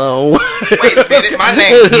 Skylo. Wait a minute, my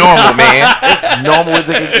name's normal, man. Normal as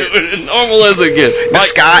it can get. Normal as it gets. The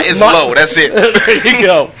sky is low. That's it. There you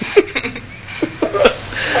go.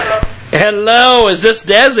 Hello, is this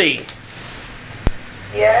Desi?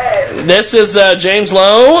 Yes. This is James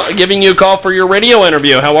Lowe giving you a call for your radio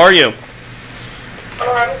interview. How are you?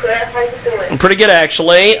 Oh, I'm good. How you doing? I'm pretty good,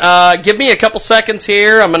 actually. Give me a couple seconds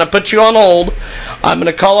here. I'm going to put you on hold. I'm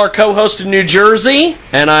going to call our co-host in New Jersey,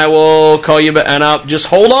 and I will call you back. And I'll just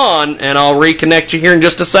hold on, and I'll reconnect you here in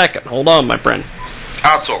just a second. Hold on, my friend.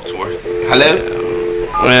 I'll talk to her. Hello?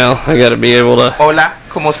 Well, I got to be able to... Hola,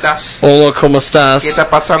 ¿cómo estás? Hola, ¿cómo estás? ¿Qué está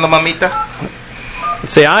pasando, mamita?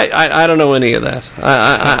 See, I don't know any of that.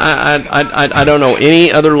 I don't know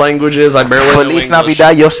any other languages. I barely know English. Feliz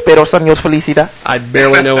Navidad, yo espero años felicidad. I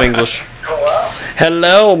barely know English.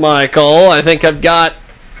 Hello, Michael. I think I've got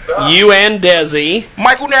you and Desi.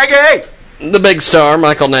 Michael Nagy! The big star,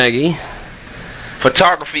 Michael Nagy.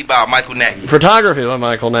 Photography by Michael Nagy. Photography by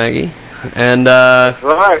Michael Nagy. And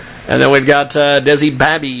right. And then we've got Desi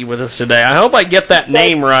Babby with us today. I hope I get that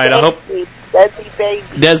name right. I hope... Desi Baby.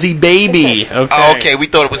 Desi Baby. Okay. Oh, okay, we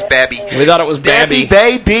thought it was Babby. We thought it was Babby. Desi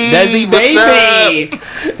Baby. Desi Baby.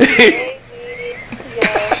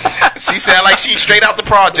 She sound like she's straight out the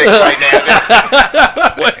projects right now.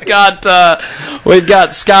 We've got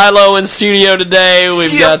Skylo in studio today.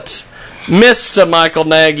 We've got Mr. Michael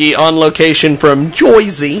Nagy on location from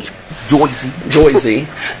Joyzy.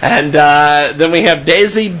 And then we have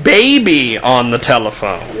Desi Baby on the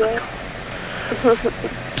telephone. Yeah.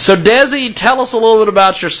 So, Desi, tell us a little bit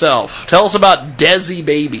about yourself. Tell us about Desi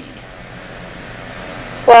Baby.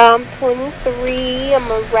 Well, I'm 23. I'm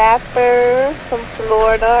a rapper from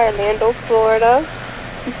Florida, Orlando, Florida.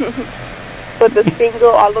 With the single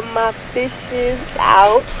All of My Fishes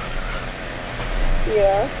out.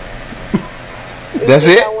 Yeah. That's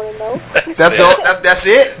it? I want to know. That's all. That's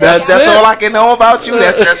it. That's all I can know about you.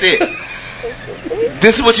 That's it.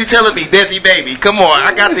 This is what you're telling me, Desi Baby. Come on,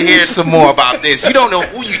 I got to hear some more about this. You don't know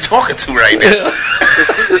who you talking to right now.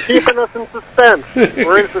 You're keeping us in suspense.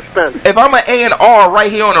 We're in suspense. If I'm an A&R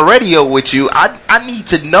right here on the radio with you, I need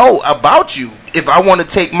to know about you if I want to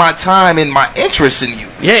take my time and my interest in you.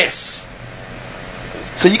 Yes.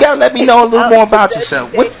 So you got to let me know a little more about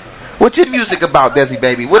yourself. What's your music about, Desi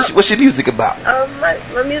Baby? What's your music about? My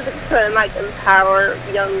music's to like empower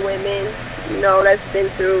young women, you know, that's been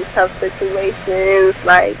through tough situations,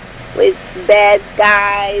 like with bad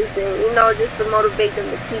guys, and you know, just to motivate them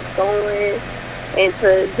to keep going and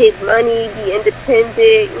to get money, be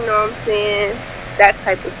independent. You know what I'm saying? That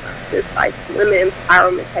type of stuff, just like women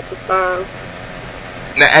empowerment type of song.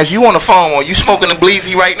 Now, as you on the phone, are you smoking a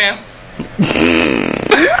bleezy right now?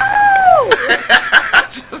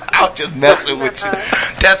 I'm just messing with you.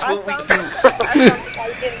 That's what we do.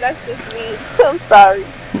 That's just me. I'm sorry.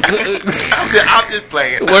 I'm just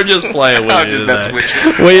playing. We're just playing with I'm you just messing with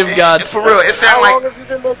you. We've got... For real, it sounds How like... long have you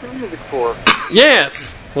been making music for?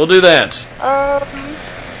 Yes, we'll do that.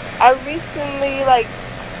 I recently, like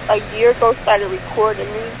a year ago, started recording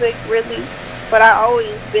music, really. But I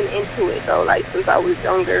always been into it, though, like since I was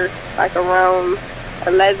younger, like around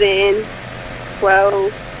 11,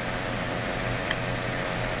 12.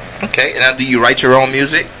 Okay, now do you write your own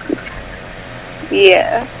music?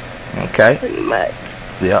 Yeah. Okay. Pretty much.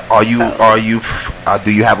 Yeah.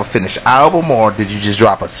 Do you have a finished album, or did you just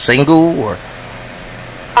drop a single, or?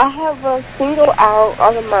 I have a single out,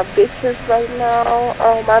 All of My Bitches, right now.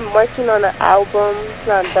 I'm working on an album. It's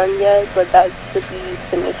not done yet, but that should be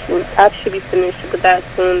finishing. I should be finished with that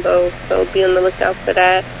soon, though, so be on the lookout for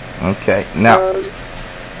that. Okay. Now,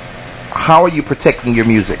 how are you protecting your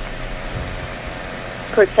music?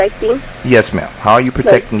 Protecting? Yes, ma'am. How are you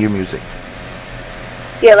protecting your music?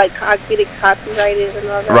 Yeah, like get it copyrighted and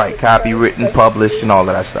all that. Right, copywritten, published, and all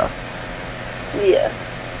of that stuff. Yeah.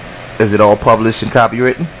 Is it all published and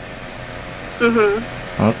copywritten?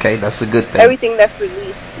 Mm-hmm. Okay, that's a good thing. Everything that's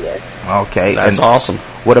released, yes. Okay. That's awesome.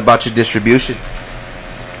 What about your distribution?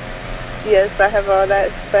 Yes, I have all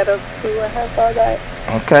that set up too. I have all that.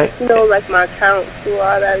 Okay. You know, like my account too,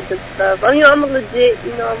 all that good stuff. You know, I'm a legit,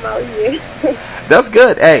 you know, I'm out here. That's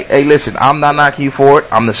good. Hey, listen, I'm not knocking you for it.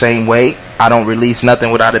 I'm the same way. I don't release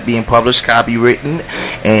nothing without it being published, copywritten,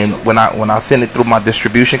 and when I send it through my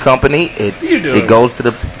distribution company, it goes to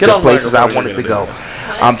the places I want it to go.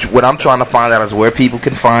 What I'm trying to find out is where people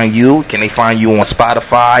can find you. Can they find you on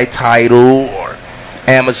Spotify, Tidal, or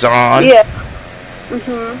Amazon? Yeah.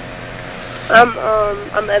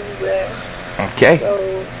 I'm everywhere. Okay.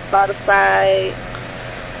 So Spotify,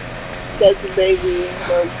 Desi Baby,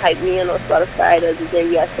 type me in on Spotify, Desi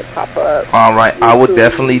Baby, I should pop up. All right, I would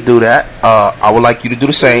definitely do that. I would like you to do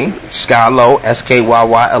the same. Skylow,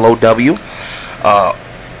 SKYYLOW.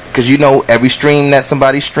 Because you know, every stream that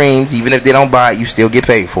somebody streams, even if they don't buy it, you still get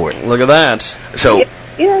paid for it. Look at that. So Yeah.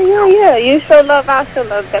 You show love, I show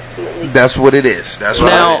love, definitely. that's what it is. That's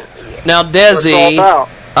what it is. Now, Desi,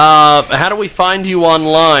 how do we find you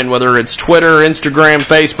online? Whether it's Twitter, Instagram,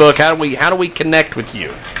 Facebook, how do we connect with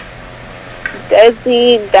you?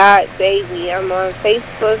 Desi.baby. I'm on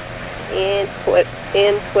Facebook and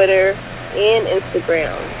Twitter and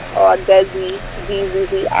Instagram. All Desi,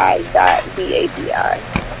 DZZI.BABI.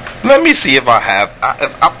 Let me see if I have.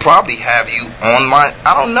 I probably have you on my.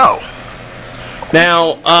 I don't know.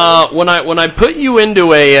 Now, when I put you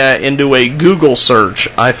into a Google search,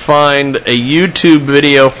 I find a YouTube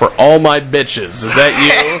video for all my bitches. Is that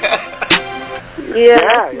you?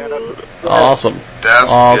 Yeah. Awesome. That's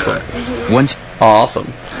awesome.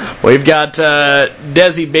 Awesome. We've got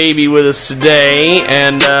Desi Baby with us today,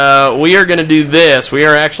 and we are going to do this. We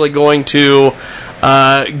are actually going to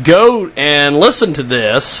go and listen to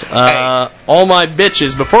this, All My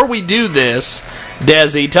Bitches. Before we do this,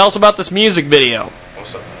 Desi, tell us about this music video.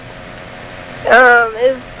 What's up?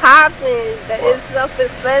 It's popping. It's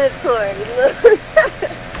self-explanatory.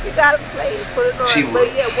 You gotta play it, put it on.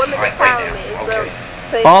 But yeah, women empowerment.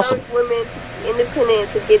 So Awesome. Women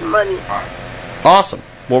independent to get money. Awesome.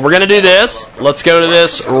 Well, we're going to do this. Let's go to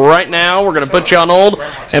this right now. We're going to put you on hold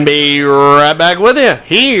and be right back with you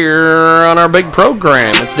here on our big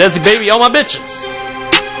program. It's Desi Baby, All My Bitches.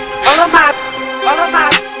 All of my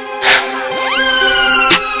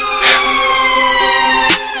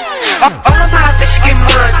bitches get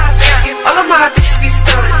money. All of my bitches be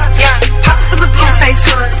stunned. Pocket full of blue face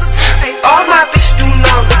hunters. All my bitches do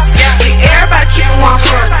numbers. Everybody keep it 100.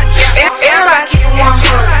 Everybody keep it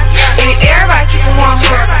 100. Everybody keep it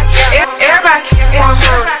 100. Everybody keep it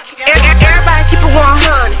 100. Everybody keep it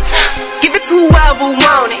 100. Give it to whoever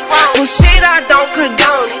want it. Well, shit, I don't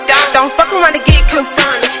condone it. Don't fuck around and get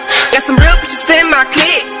confronted. Got some real bitches in my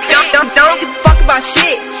clique. Don't give a fuck about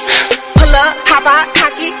shit. Pull up, hop out,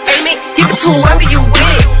 cock it, aim it. Give it to whoever you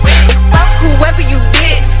with. Fuck whoever you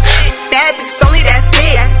with. Bad bitches only, that's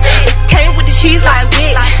it. Came with the cheese like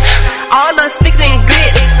wit. All us thicker than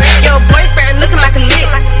grits. Your boyfriend looking like a lick.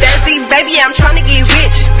 Desi, baby, I'm tryna get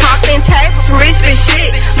rich. Poppin' tags with some rich bitch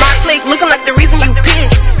shit. My clique looking like the reason you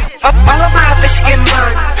pissed. All of my bitches get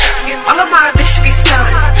money. All of my bitches be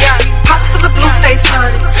stunned. Pocket full of blue face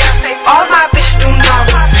hunters. All my bitches do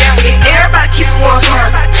numbers. Everybody keep it 100.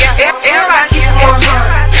 Everybody keep it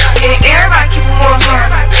 100. Everybody keep it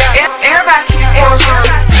 100. Everybody keep it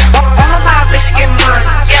 100. All of my bitches get money.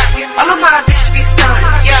 All of my bitches be stunned.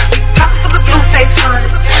 Pocket full of blue face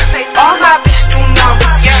hunters. All my bitches do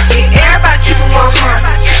numbers. Everybody keep it 100.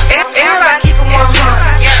 Everybody keep it 100.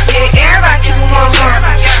 Everybody keep it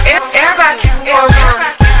 100. Everybody keep it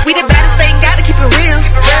 100. We the baddest, ain't gotta keep it real.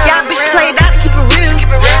 Y'all bitches played out to keep it real.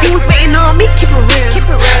 You was waiting on me, keep it real.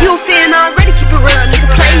 You don't feeling already, keep it real. Nigga,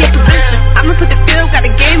 play your position. I'ma put the field, got a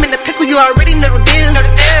game in the pickle, you already know the deal.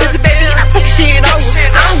 Listen, baby, I take shit over.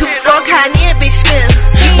 I don't give a fuck how near bitch feel.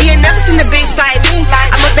 You ain't never seen a bitch like me.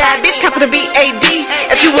 I'm a bad bitch, capital B-A-D.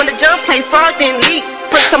 If you wanna jump, play fraud, then leak.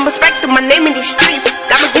 Put some respect on my name in these streets.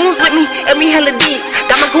 Got my goons with me, and me hella deep.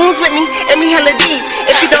 Got my goons with me, and me hella deep.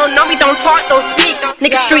 If you don't know me, don't talk, don't speak.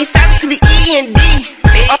 Nigga, street savvy to the E and D.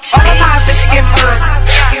 All of my bitches get money.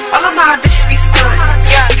 All of my bitches be stunned.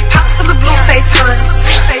 Pocket full of blue face hunters.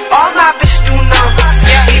 All my bitches do numbers.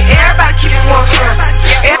 Everybody keep it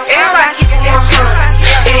 100. Everybody keep it 100.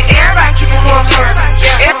 Everybody keep it 100.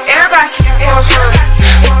 Everybody keep it 100.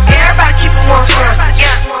 Everybody keep it 100.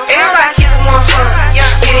 Everybody keep it 100.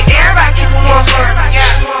 Everybody keep it 100.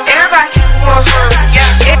 Everybody keep it 100.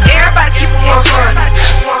 Everybody keep it 100.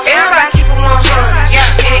 Everybody keep it 100.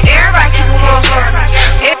 Everybody keep it 100.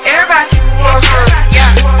 Everybody keep it 100.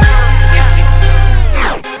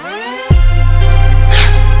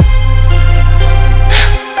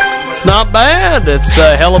 It's not bad. It's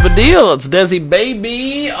a hell of a deal. It's Desi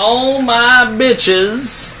Baby, All My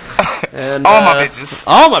Bitches. And, all my bitches.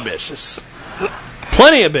 All my bitches.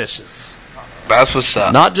 Plenty of bitches. That's what's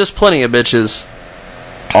up. Not just plenty of bitches.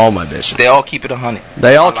 All my bitches. They all keep it 100.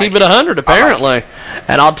 They all keep it 100, apparently.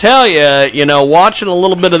 And I'll tell you, watching a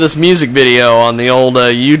little bit of this music video on the old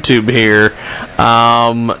YouTube here,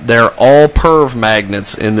 they're all perv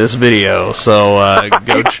magnets in this video. So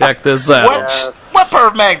go check this out. What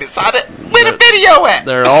perv magnets? Where the video at?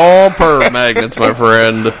 They're all perv magnets, my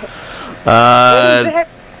friend.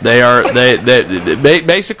 They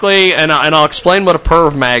basically, and I'll explain what a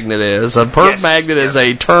perv magnet is. A perv magnet is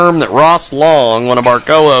a term that Ross Long, one of our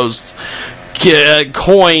co-hosts,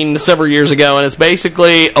 coined several years ago, and it's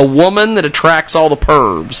basically a woman that attracts all the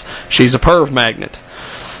pervs. She's a perv magnet.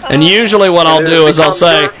 And usually what I'll do is I'll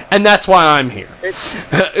say, and that's why I'm here. It's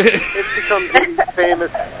become the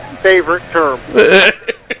famous favorite term.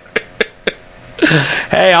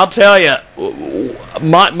 Hey, I'll tell you,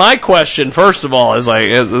 my question, first of all, is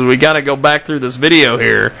we got to go back through this video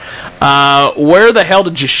here. Where the hell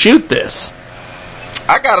did you shoot this?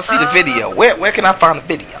 I got to see the video. Where can I find the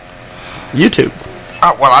video? YouTube.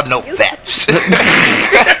 Oh, well, I know that.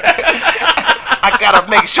 I got to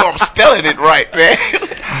make sure I'm spelling it right, man.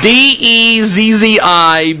 DEZZIBABI,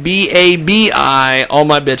 all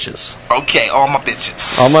my bitches. Okay, all my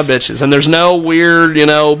bitches. All my bitches. And there's no weird,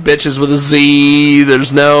 bitches with a Z.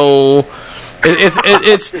 There's no...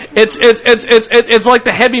 It's like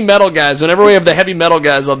the heavy metal guys. Whenever we have the heavy metal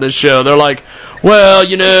guys on this show, they're like, well,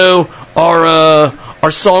 our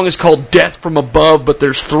song is called Death from Above, but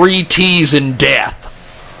there's 3 T's in death.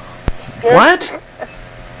 What?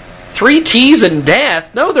 3 T's in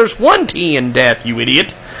death? No, there's 1 T in death, you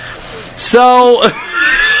idiot. So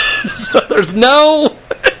there's no...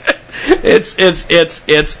 It's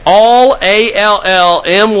all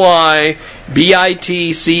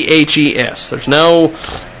ALLMYBITCHES. There's no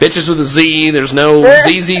bitches with a Z. There's no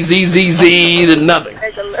ZZZZZ. Nothing.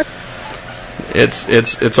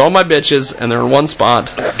 It's all my bitches, and they're in one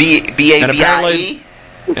spot. B-A-B-I-E?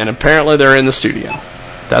 And apparently they're in the studio.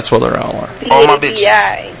 That's where they all are. All my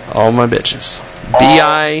bitches. All my bitches.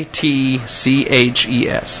 BITCHES.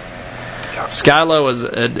 Skylo has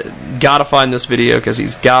got to find this video because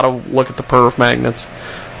he's got to look at the perv magnets,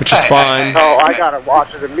 which is fine. Oh, I got to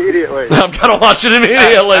watch it immediately. I've got to watch it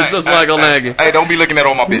immediately, says Michael Nagy. Hey, don't be looking at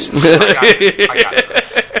all my bitches. I got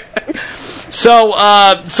this. So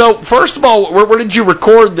first of all, where did you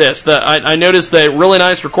record this? I noticed the really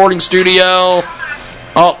nice recording studio,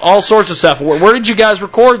 all sorts of stuff. Where did you guys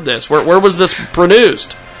record this? Where was this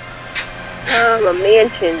produced? A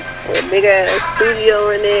mansion with a big ass studio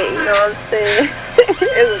in it, you know what I'm saying?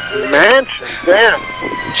 It was mansion, damn.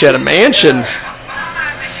 She had a mansion.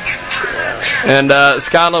 And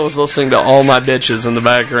Skylar was listening to All My Bitches in the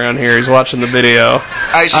background here. He's watching the video.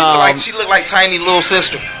 Hey, she looked like tiny little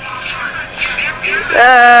sister.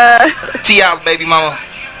 T.I.'s baby mama.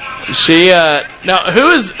 She now who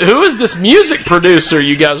is this music producer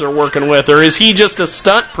you guys are working with, or is he just a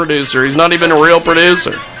stunt producer? He's not even a real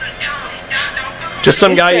producer. Just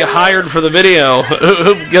some guy you hired for the video.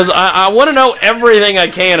 Because I want to know everything I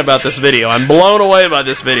can about this video. I'm blown away by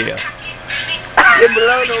this video. You're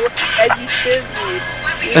blown away as you should be.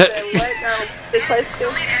 You said what now? The question?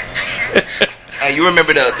 Hey, you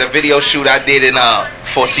remember the video shoot I did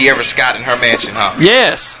for Sierra Scott in her mansion, huh?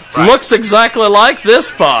 Yes. Right. Looks exactly like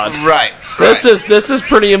this pod. Right. This is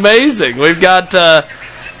pretty amazing. We've got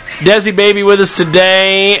Desi Baby with us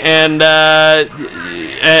today, and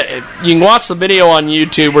you can watch the video on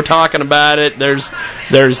YouTube. We're talking about it. There's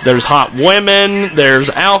hot women, there's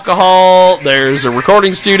alcohol, there's a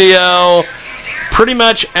recording studio. Pretty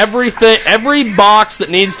much everything, every box that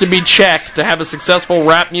needs to be checked to have a successful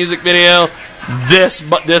rap music video, this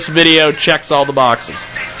video checks all the boxes.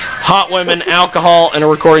 Hot women, alcohol, and a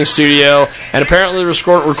recording studio. And apparently the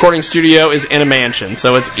recording studio is in a mansion,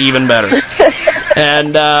 so it's even better.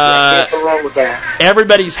 And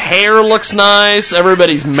everybody's hair looks nice.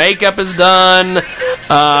 Everybody's makeup is done.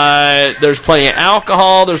 There's plenty of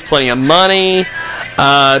alcohol. There's plenty of money.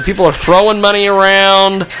 People are throwing money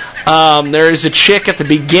around. There is a chick at the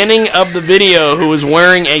beginning of the video who is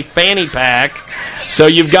wearing a fanny pack. So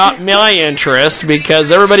you've got my interest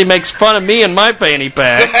because everybody makes fun of me and my fanny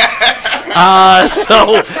pack.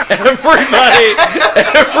 So every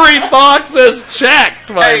box is checked,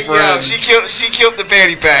 my friend. She killed the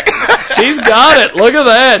fanny pack. She's got it. Look at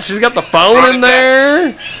that. She's got the phone in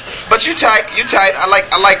there. But you tight. I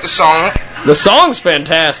like the song. The song's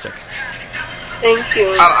fantastic. Thank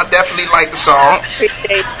you. I definitely like the song. Appreciate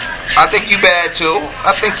it. I think you bad too.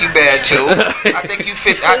 I think you fit.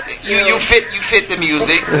 You fit the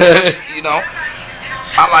music. You know.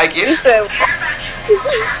 I like it.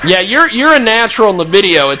 Yeah, you're a natural in the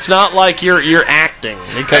video. It's not like you're acting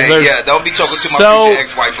because there's don't be talking to my future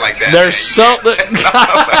ex-wife like that. There's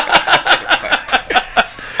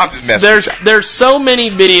I'm just messing with you. There's so many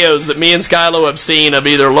videos that me and Skylo have seen of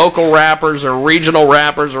either local rappers or regional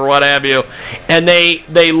rappers or what have you, and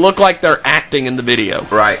they look like they're acting in the video.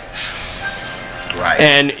 Right.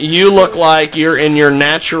 And you look like you're in your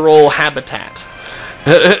natural habitat.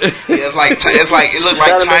 It's like it looked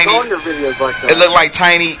like Tiny. All your videos like that. It looked like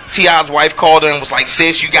Tiny. T.I.'s wife called her and was like,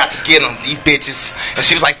 "Sis, you got to get them, these bitches." And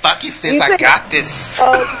she was like, "Fuck you, sis, I got this."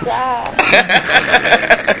 Oh God.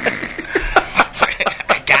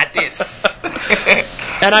 I got this.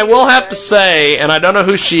 And I will have to say, and I don't know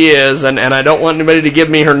who she is, and I don't want anybody to give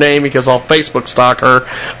me her name because I'll Facebook stalk her.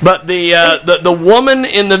 But the woman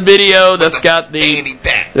in the video that's got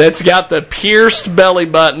the pierced belly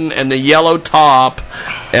button and the yellow top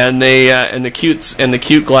and the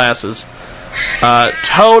cute glasses.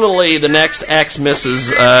 Totally the next ex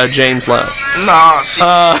Mrs. James Lowe. No,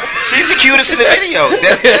 she's the cutest in the video.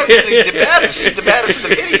 That's the baddest. She's the baddest in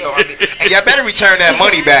the video. I mean, and y'all better return that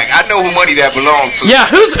money back. I know who money that belongs to. Yeah,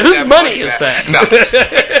 whose money is that? No.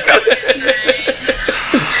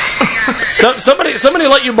 Somebody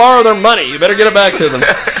let you borrow their money. You better get it back to them.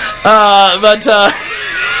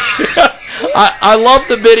 I love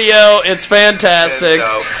the video. It's fantastic.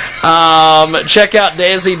 Check out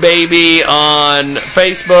Daisy Baby on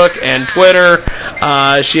Facebook and Twitter.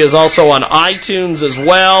 She is also on iTunes as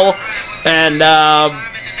well. And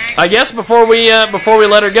I guess before we let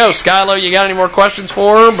her go, Skylo, you got any more questions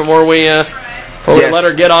for her before we let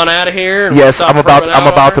her get on out of here? And Yes, I'm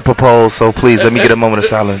about to propose. So please let me get a moment of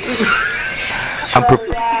silence.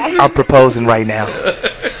 I'm proposing right now.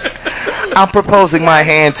 I'm proposing my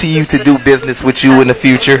hand to you to do business with you in the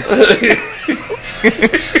future.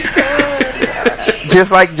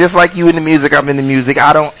 just like you in the music, I'm in the music.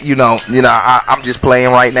 I don't, I'm just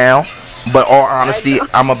playing right now. But all honesty,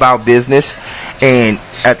 I'm about business, and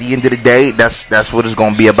at the end of the day, that's what it's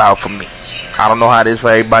gonna be about for me. I don't know how it is for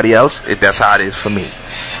everybody else. That's how it is for me.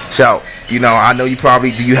 So, I know you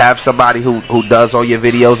probably do. You have somebody who does all your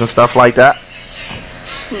videos and stuff like that?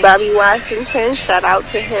 Bobby Washington, shout out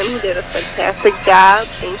to him. He did a fantastic job.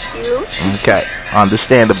 Thank you. Okay,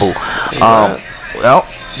 understandable. Well,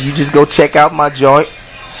 you just go check out my joint,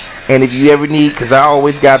 and if you ever need, because I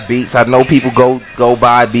always got beats. I know people go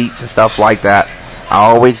buy beats and stuff like that. I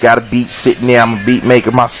always got a beat sitting there. I'm a beat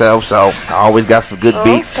maker myself, so I always got some good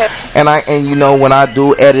beats. And when I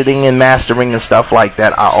do editing and mastering and stuff like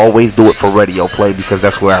that, I always do it for radio play because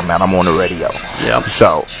that's where I'm at. I'm on the radio. Yep.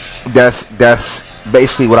 So that's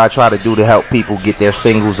basically what I try to do to help people get their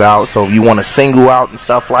singles out. So if you want to single out and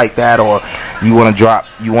stuff like that, or you want to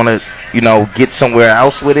get somewhere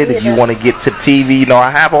else with it, if you want to get to TV, I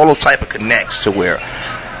have all those type of connects to where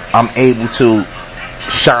I'm able to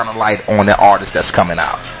shine a light on the artist that's coming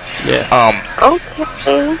out. Yeah.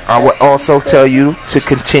 Okay. I would also tell you to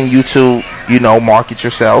continue to, market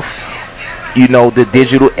yourself. The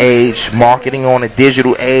digital age, marketing on a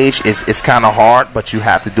digital age is kind of hard, but you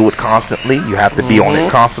have to do it constantly. You have to be on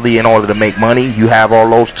it constantly in order to make money. You have all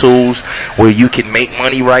those tools where you can make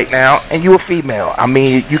money right now, and you're a female. I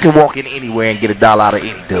mean, you can walk in anywhere and get $1 out of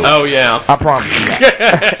any dude. Oh, yeah. I promise you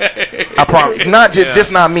that. I promise. Not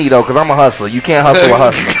just not me, though, because I'm a hustler. You can't hustle a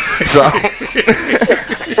hustler. So,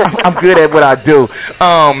 I'm good at what I do.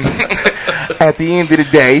 At the end of the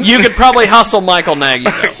day, you could probably hustle Michael Nagy,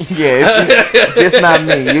 though. Yeah, it's just not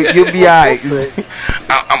me. You'll be alright.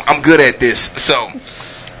 I'm good at this. So,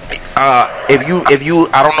 if you,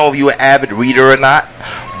 I don't know if you're an avid reader or not,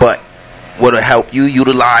 but what'll help you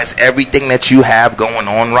utilize everything that you have going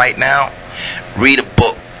on right now, read a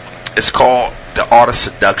book. It's called The Art of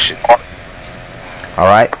Seduction.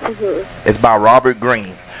 Alright? It's by Robert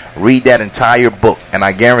Greene. Read that entire book, and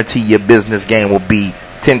I guarantee your business game will be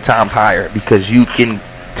 10 times higher because you can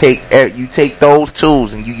take those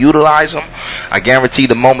tools and you utilize them. I guarantee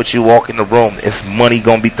the moment you walk in the room, it's money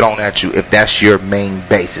gonna be thrown at you if that's your main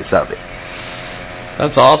basis of it.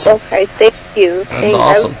 That's awesome. Okay, thank you. That's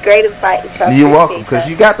awesome. That was great advice. You're welcome, because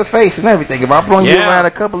you got the face and everything. If I bring you around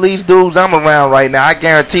a couple of these dudes I'm around right now, I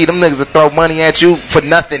guarantee them niggas will throw money at you for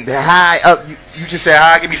nothing. You just say,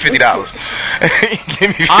 "Hi, give me $50." Give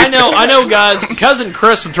me $50. I know, guys. Cousin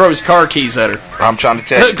Chris would throw his car keys at her. I'm trying to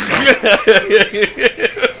tell you.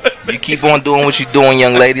 You keep on doing what you're doing,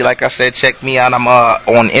 young lady. Like I said, check me out. I'm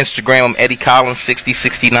on Instagram. I'm Eddie Collins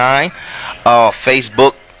 6069.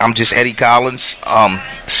 Facebook, I'm just Eddie Collins.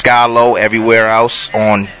 Skylo everywhere else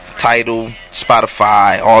on Tidal,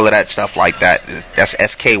 Spotify, all of that stuff like that. That's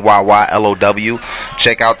SKYYLOW.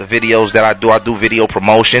 Check out the videos that I do. I do video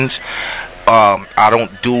promotions. I don't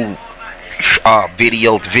do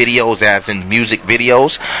videos as in music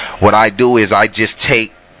videos. What I do is I just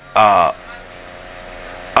take other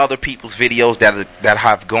people's videos that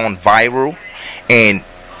have gone viral, and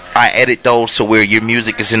I edit those to where your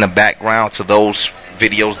music is in the background to those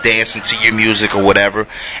videos dancing to your music or whatever.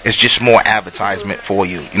 It's just more advertisement for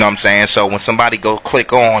you. You know what I'm saying? So when somebody go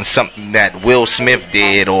click on something that Will Smith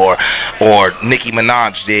did or Nicki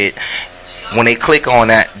Minaj did, when they click on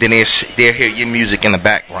that, then they'll hear your music in the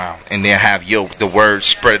background, and they'll have the words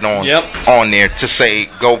spread on there to say,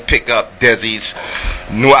 go pick up Desi's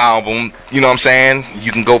new album. You know what I'm saying?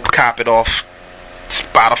 You can go cop it off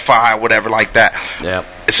Spotify or whatever like that. Yeah.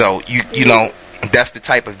 So you know, that's the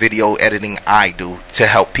type of video editing I do to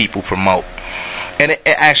help people promote, and it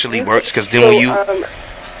actually works because then when you.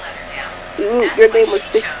 Your name was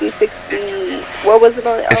 6060. What was it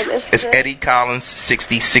on Instagram? It's Eddie Collins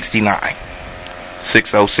 6069.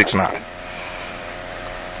 6069.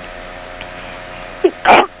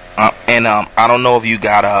 And I don't know if you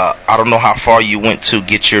got I don't know how far you went to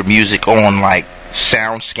get your music on like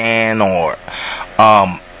SoundScan or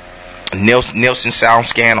Nielsen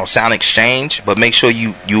SoundScan or Sound Exchange, but make sure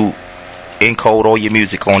you encode all your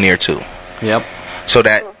music on there too. Yep. So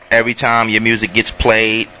that every time your music gets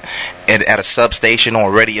played at a substation or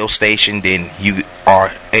a radio station, then you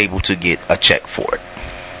are able to get a check for it.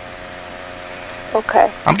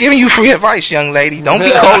 Okay. I'm giving you free advice, young lady. Don't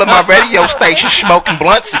be calling my radio station smoking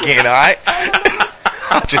blunts again, all right?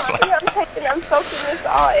 I'm just like, I'm soaking this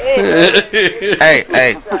all in.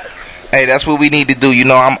 hey, that's what we need to do. You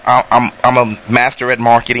know, I'm a master at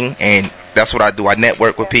marketing, and that's what I do. I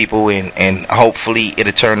network with people, and hopefully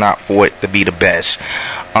it'll turn out for it to be the best.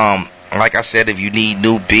 Like I said, if you need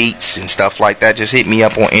new beats and stuff like that, just hit me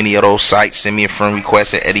up on any of those sites. Send me a friend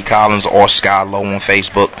request at Eddie Collins or Sky Low on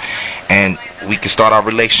Facebook, and we can start our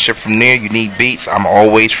relationship from there. You need beats, I'm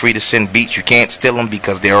always free to send beats. You can't steal them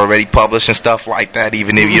because they're already published and stuff like that,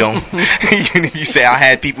 even if you don't. You say I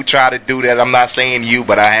had people try to do that. I'm not saying you,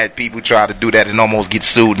 but I had people try to do that and almost get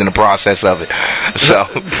sued in the process of it. So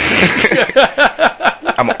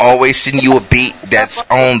I'm always sending you a beat that's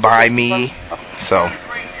owned by me. So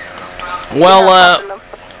well,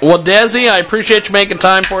 Desi, I appreciate you making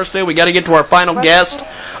time for us today. We got to get to our final guest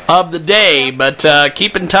of the day, but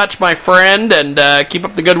keep in touch, my friend, and keep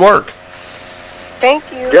up the good work. Thank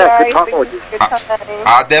you. Yeah, guys. good talking with you.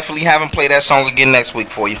 I'll definitely have him play that song again next week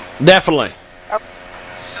for you. Definitely. Okay.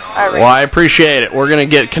 All right. Well, I appreciate it. We're going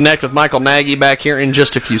to connect with Michael Nagy back here in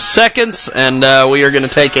just a few seconds, and we are going to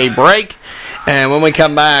take a break. And when we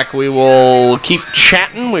come back, we will keep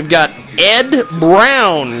chatting. We've got Ed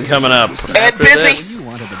Brown coming up. Ed Busy. You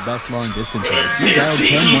wanted the best long distance rates. You dialed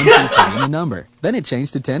 10123 in the number. Then it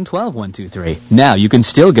changed to 10-12-123. Now you can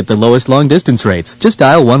still get the lowest long distance rates. Just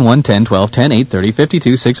dial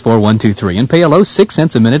 11-10-12-10-8-30-52-64-123 and pay a low 6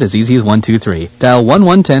 cents a minute as easy as 123. Dial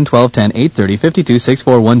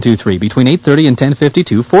 11-10-12-10-8-30-52-64-123 between 8:30 and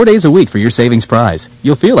 10:52 4 days a week for your savings prize.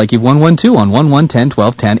 You'll feel like you've won 1-2 on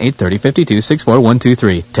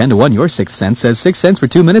 11-10-12-10-8-30-52-64-123. 10 to 1, your 6th sense says 6 cents for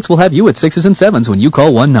 2 minutes will have you at 6s and 7s when you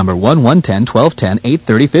call one number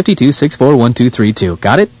 11-10-12-10-8-30-52-64-1232.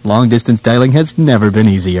 Got it? Long distance dialing has never been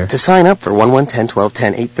easier. To sign up for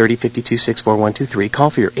 11-10-12-10-8-30-52-64-123, call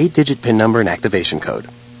for your 8-digit PIN number and activation code.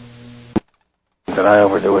 Did I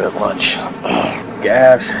overdo it at lunch?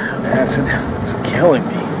 Gas, acid, it's killing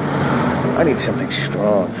me. I need something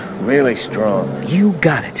strong, really strong. You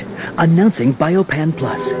got it. Announcing Biopan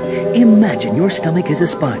Plus. Imagine your stomach is a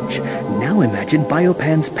sponge. Now imagine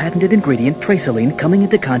Biopan's patented ingredient Traceline coming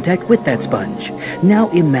into contact with that sponge. Now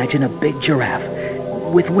imagine a big giraffe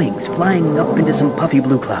with wings flying up into some puffy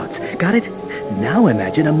blue clouds. Got it? Now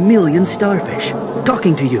imagine a million starfish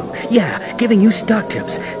talking to you. Yeah, giving you stock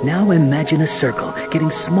tips. Now imagine a circle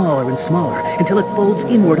getting smaller and smaller until it folds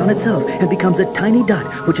inward on itself and becomes a tiny dot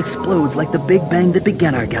which explodes like the Big Bang that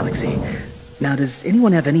began our galaxy. Now, does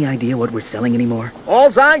anyone have any idea what we're selling anymore?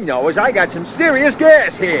 Alls I know is I got some serious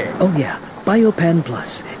gas here. Oh yeah, Biopan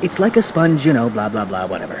Plus. It's like a sponge, you know, blah, blah, blah,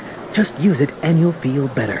 whatever. Just use it and you'll feel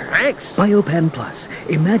better. Thanks. Biopan Plus.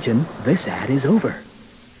 Imagine this ad is over.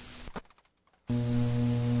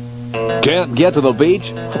 Can't get to the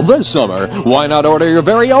beach? This summer, why not order your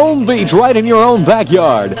very own beach right in your own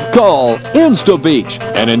backyard? Call InstaBeach,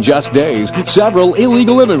 and in just days, several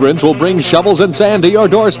illegal immigrants will bring shovels and sand to your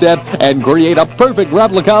doorstep and create a perfect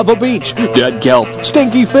replica of a beach. Dead kelp,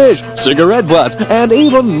 stinky fish, cigarette butts, and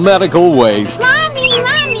even medical waste. Mommy,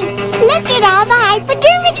 look at all the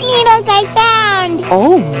hypodermic needles I found.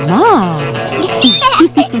 Oh, my.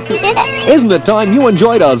 Isn't it time you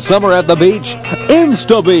enjoyed a summer at the beach?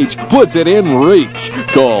 InstaBeach puts it in reach.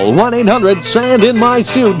 Call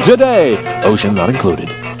 1-800-SAND-IN-MY-SUIT today. Ocean not included.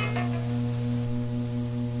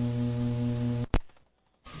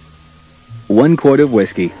 One quart of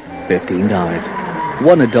whiskey, $15.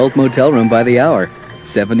 One adult motel room by the hour,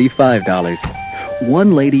 $75.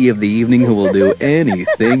 One lady of the evening who will do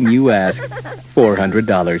anything you ask.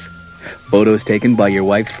 $400. Photos taken by your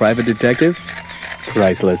wife's private detective?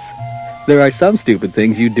 Priceless. There are some stupid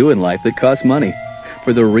things you do in life that cost money.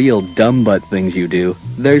 For the real dumb butt things you do,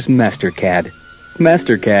 there's MasterCAD.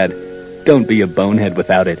 MasterCAD. Don't be a bonehead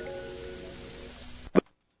without it.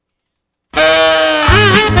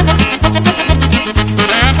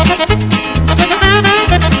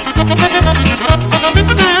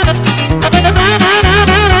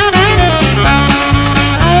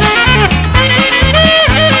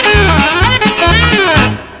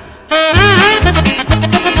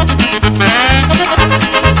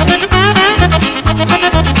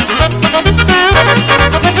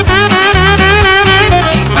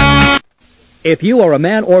 If you are a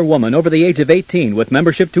man or woman over the age of 18 with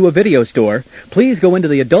membership to a video store, please go into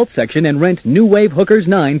the adult section and rent New Wave Hookers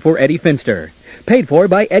 9 for Eddie Finster. Paid for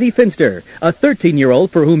by Eddie Finster, a 13-year-old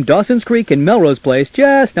for whom Dawson's Creek and Melrose Place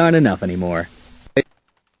just aren't enough anymore.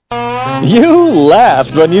 You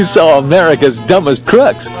laughed when you saw America's Dumbest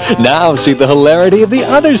Crooks. Now see the hilarity of the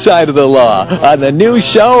other side of the law on the new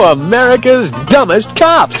show, America's Dumbest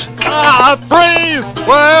Cops. Freeze!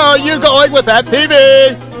 Where are you going with that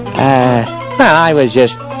TV? Well, I was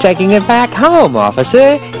just taking it back home,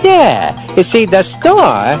 officer. Yeah. You see, the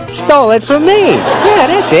store stole it from me. Yeah,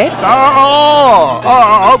 that's it.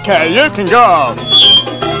 Oh, okay, you can go.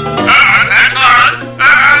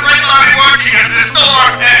 Regularly working at this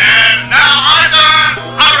store, and now I'm done.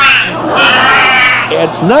 All right.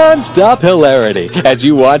 It's non-stop hilarity as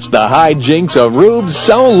you watch the hijinks of rubes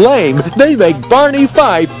so lame they make Barney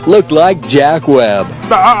Fife look like Jack Webb.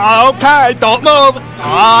 Okay, don't move.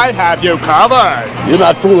 I have you covered. You're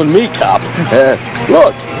not fooling me, cop.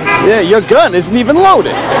 Look, your gun isn't even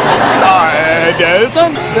loaded. It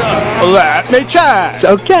isn't? Let me check.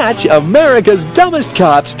 So catch America's Dumbest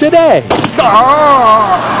Cops today.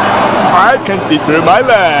 I can see through my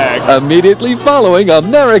leg. Immediately following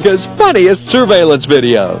America's funniest surveillance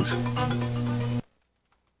videos.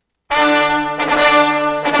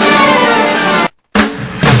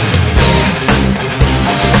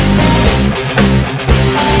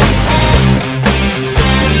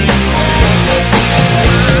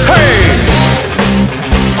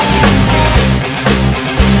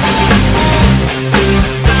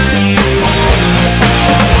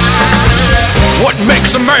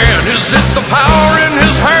 A man, is it the power in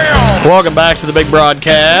his hand? Welcome back to the big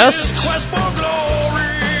broadcast.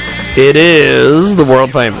 It is the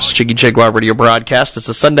world famous Jiggy Jaguar radio broadcast. It's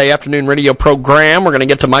a Sunday afternoon radio program. We're going to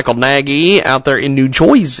get to Michael Nagy out there in New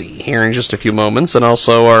Jersey here in just a few moments. And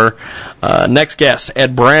also our next guest,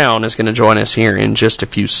 Ed Brown, is going to join us here in just a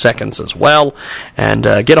few seconds as well. And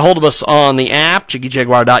get a hold of us on the app,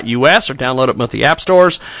 jiggyjaguar.us, or download it with the app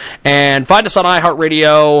stores. And find us on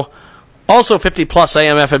iHeartRadio. Also 50-plus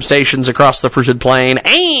AM FM stations across the frigid plain,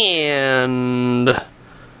 and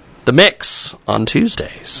The Mix on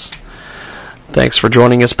Tuesdays. Thanks for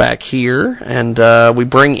joining us back here, and we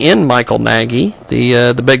bring in Michael Nagy,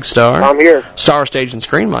 the big star. I'm here. Star Stage and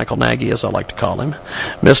Screen Michael Nagy, as I like to call him.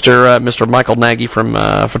 Mr. Michael Nagy from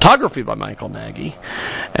Photography by Michael Nagy,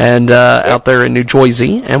 and out there in New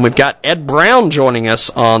Jersey. And we've got Ed Brown joining us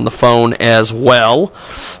on the phone as well.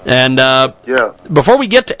 And before we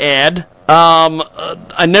get to Ed,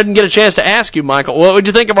 I didn't get a chance to ask you, Michael, what would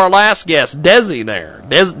you think of our last guest, Desi there?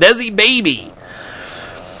 Desi Baby.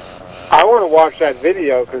 I want to watch that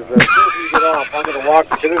video because as soon as we get off, I'm going to watch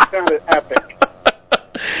it because it sounded epic.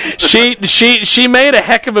 She made a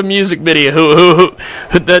heck of a music video.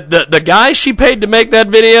 The guy she paid to make that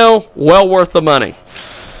video, well worth the money.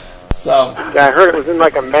 So yeah, I heard it was in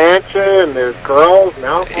like a mansion. There's girls and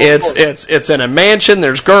alcohol. It's in a mansion.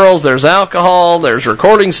 There's girls. There's alcohol. There's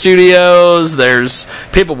recording studios. There's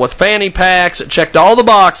people with fanny packs. It checked all the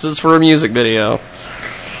boxes for a music video.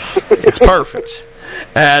 It's perfect.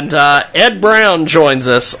 And Ed Brown joins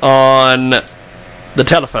us on the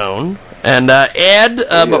telephone. And Ed,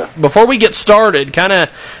 before we get started, kind of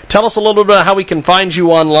tell us a little bit about how we can find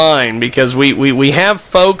you online, because we have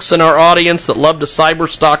folks in our audience that love to cyber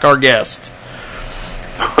stalk our guests.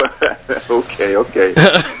 Okay.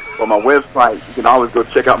 Well, my website, you can always go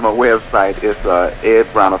check out my website. It's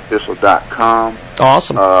edbrownofficial.com.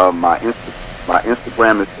 Awesome. My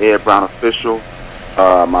Instagram is Ed Brown Official.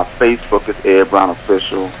 My Facebook is Ed Brown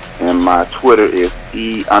Official, and my Twitter is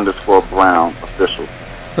E_Brown Official.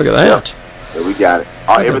 Look at that. Yeah, we got it.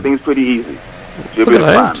 Everything's pretty easy. You'll be able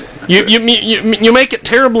to find it. You make it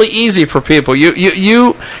terribly easy for people.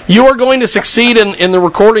 You are going to succeed in the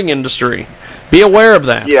recording industry. Be aware of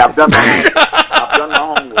that. Yeah, I've done my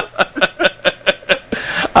homework.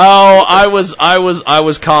 Oh, I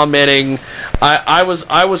was commenting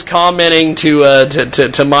I was commenting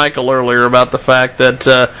to Michael earlier about the fact that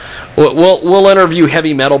we'll interview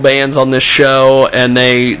heavy metal bands on this show, and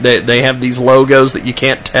they have these logos that you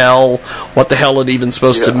can't tell what the hell it even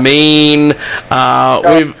supposed to mean.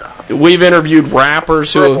 We've interviewed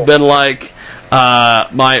rappers who have been like,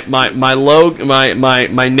 my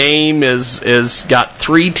name is got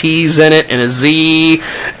 3 T's in it and a Z,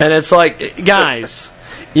 and it's like, guys,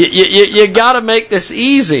 you got to make this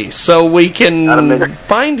easy so we can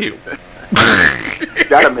find you.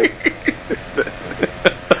 Gotta make it.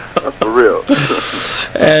 That's for real.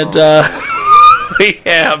 And we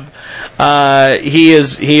have he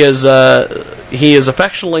is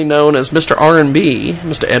affectionately known as Mr. R&B,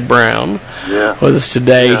 Mr. Ed Brown, with us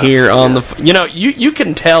today here on the. You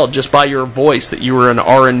can tell just by your voice that you were an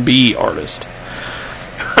R&B artist.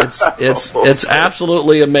 It's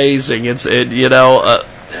absolutely amazing. It's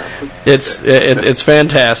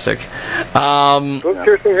fantastic.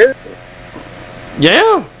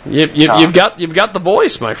 Yeah, you've got the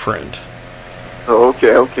voice, my friend. Oh,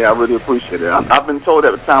 okay, I really appreciate it. I've been told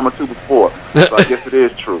that a time or two before, so I guess it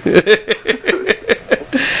is true.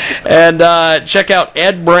 And check out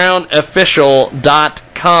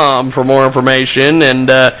edbrownofficial.com for more information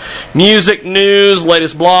and music news,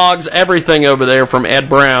 latest blogs, everything over there from Ed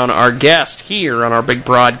Brown, our guest here on our big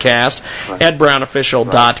broadcast,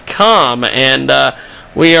 edbrownofficial.com. And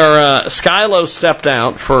we are, Skylo stepped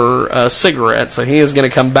out for a cigarette, so he is going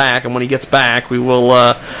to come back, and when he gets back, we will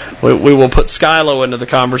put Skylo into the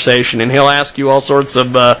conversation, and he'll ask you all sorts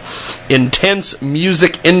of intense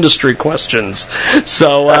music industry questions.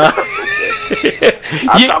 So, I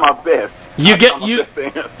try my best. You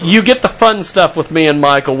get the fun stuff with me and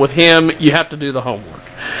Michael. With him, you have to do the homework.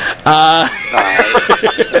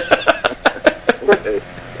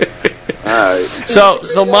 Alright.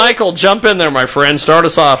 So Michael, jump in there, my friend. Start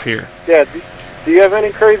us off here. Yeah, do you have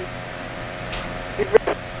any crazy...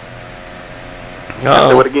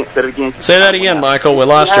 Say that again, Michael. We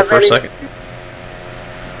lost you for a second.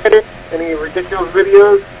 Any ridiculous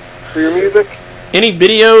videos for your music? Any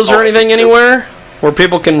videos or anything anywhere where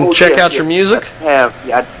people can check out your music? I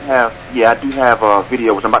do have a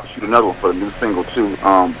video, which I'm about to shoot another one for the new single too.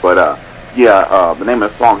 The name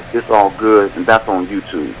of the song is "It's All Good," and that's on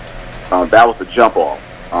YouTube. That was the jump off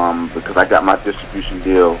because I got my distribution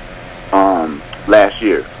deal last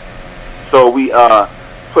year. So we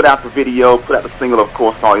put out the video, put out the single, of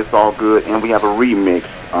course, called "It's All Good," and we have a remix.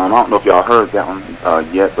 I don't know if y'all heard that one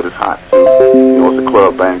yet, but it's hot too. It's a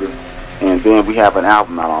club banger. And then we have an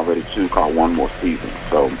album out already too called "One More Season."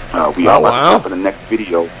 So we are about to jump in the next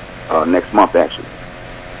video next month, actually.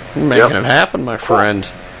 You're making it happen, my friend.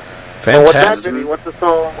 Fantastic. What's the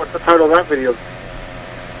song? What's the title of that video?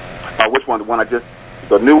 Which one? The one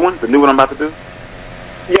the new one? The new one I'm about to do?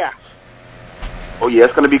 Yeah. Oh yeah,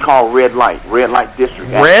 it's going to be called Red Light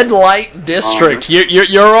District. Actually. Red Light District.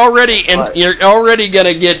 You're already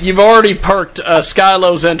gonna get. You've already perked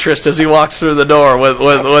Skylo's interest as he walks through the door with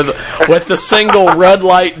the single Red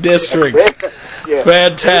Light District. Yeah.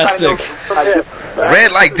 Fantastic.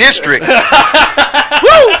 Red Light District. Woo!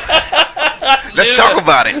 Let's talk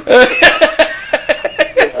about it.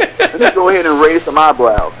 Let's go ahead and raise some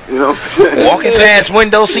eyebrows. Walking past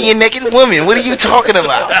windows, seeing naked women. What are you talking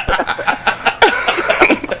about?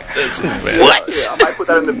 This is bad. What? Yeah, I might put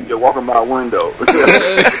that in the video, walking by a window.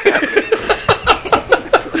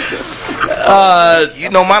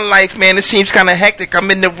 My life, man, it seems kind of hectic.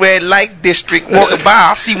 I'm in the red light district, walking by,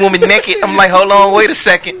 I see women naked. I'm like, hold on, wait a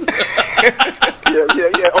second.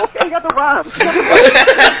 Yeah. Okay, got the rhyme.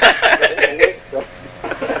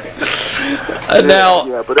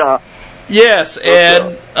 Yes,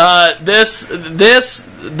 Ed.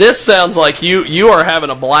 This sounds like you are having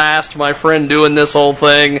a blast, my friend, doing this whole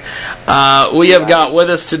thing. We have got with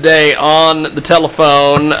us today on the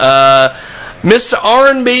telephone Mr.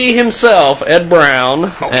 R&B himself, Ed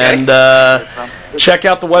Brown, and check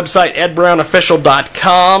out the website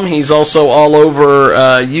edbrownofficial.com. He's also all over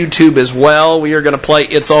YouTube as well. We are going to play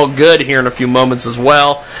 "It's All Good" here in a few moments as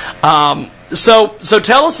well. So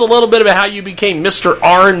tell us a little bit about how you became Mr.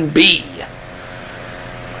 R&B.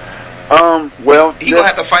 He gonna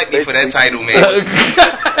have to fight me for that title, man.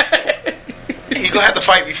 He gonna have to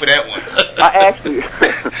fight me for that one.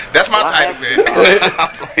 That's my title, man.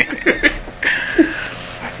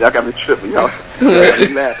 Y'all got me tripping, y'all. Got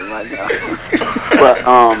me laughing right now. But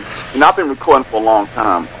I've been recording for a long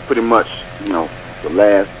time. Pretty much,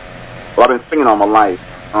 I've been singing all my life.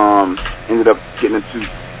 Ended up getting into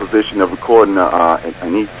position of recording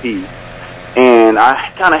an EP, and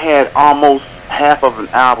I kind of had almost half of an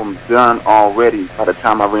album done already by the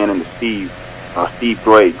time I ran into Steve Steve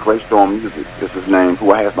Gray, Greystone Music is his name,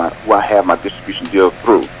 who I have my distribution deal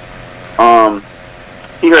through.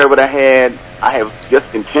 He heard what I had. I have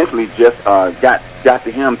just intentionally got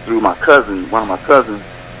to him through my cousin, one of my cousins,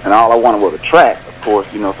 and all I wanted was a track, of course,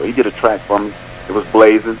 so he did a track for me. It was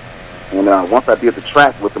blazing. And once I did the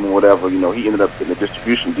track with him or whatever, he ended up getting a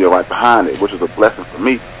distribution deal right behind it, which was a blessing for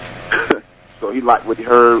me. So he liked what he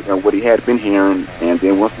heard and what he had been hearing, and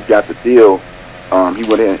then once he got the deal, he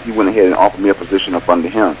went ahead and offered me a position up under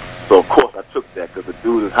him. So of course I took that because the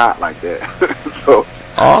dude is hot like that. So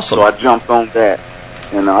awesome. So I jumped on that,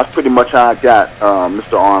 and that's pretty much how I got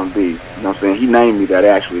Mr. R&B. You know what I'm saying? He named me that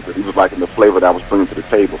actually because he was liking the flavor that I was bringing to the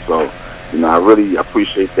table. So I really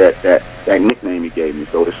appreciate that nickname he gave me.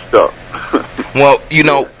 So it stuck. Well,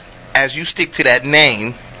 as you stick to that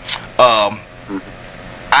name,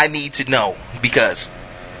 I need to know because,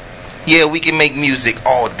 we can make music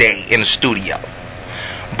all day in the studio,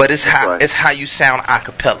 but it's how you sound a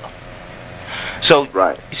cappella. So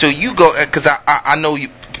so you go because I know you're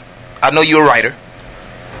a writer.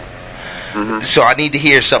 Mm-hmm. So I need to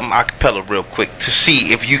hear something a cappella real quick to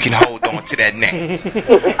see if you can hold on to that name.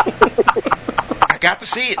 I got to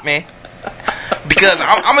see it, man, because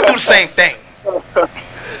I'm gonna do the same thing.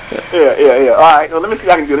 Yeah. All right. Well, let me see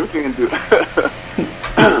what I can do.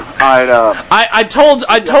 All right. I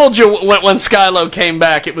told you when Skylo came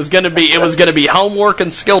back it was gonna be homework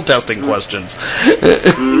and skill testing questions.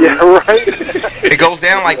 Yeah, right. It goes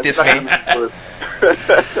down like this, man.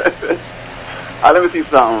 Let me see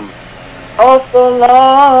something. Oh, so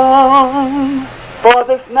long for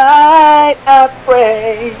this night I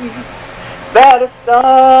pray that a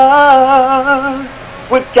star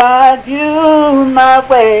would guide you my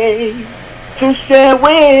way to share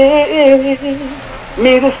with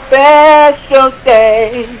me the special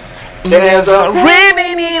day. There's a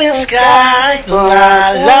ribbon in the sky for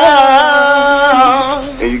our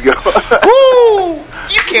love. There you go. Woo!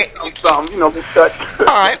 You can't. Something, be touched. All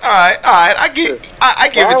right. I give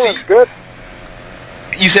it to you. Good.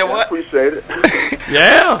 You said what? I appreciate it.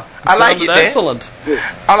 Yeah. I like it, man. Excellent.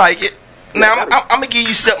 I like it. Now, I'm going to give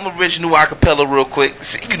you something original a cappella real quick,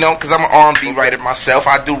 because I'm an R&B writer myself.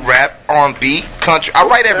 I do rap, R&B, country. I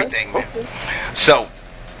write everything, man. So,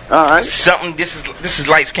 all right. Something, this is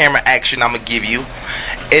lights, camera, action I'm going to give you.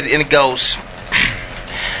 And it goes...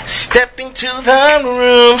 Step into the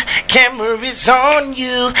room, camera is on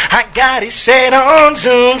you. I got it set on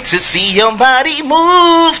Zoom to see your body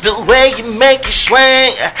move. The way you make it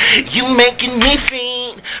swing, you making me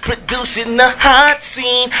fiend. Producing the hot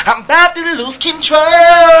scene, I'm about to lose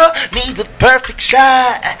control. Need the perfect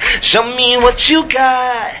shot, show me what you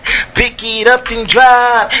got. Pick it up and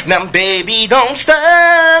drop, now baby don't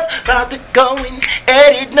stop. About to go and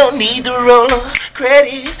edit, no need to roll of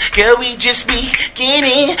credits. Girl, we just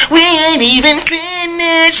beginning. We ain't even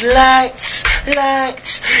finished. Lights,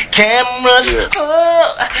 cameras,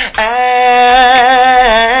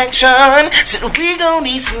 action. So we gon'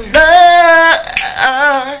 need some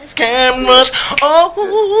lights, cameras,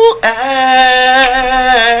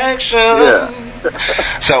 action. Yeah.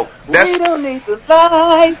 So that's. We don't need the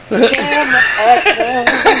lights, camera,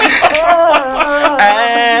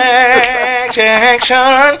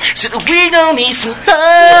 action. So we gon' need some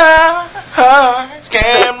lights,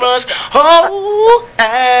 cameras,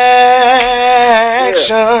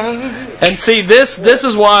 action. And see, this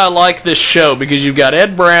is why I like this show, because you've got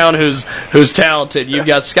Ed Brown, who's talented. You've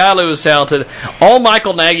got Skylo, who's talented. All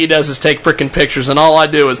Michael Nagy does is take freaking pictures, and all I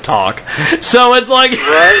do is talk. So it's like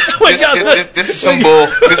this is some bull.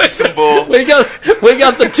 This is some bull. We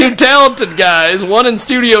got the two talented guys, one in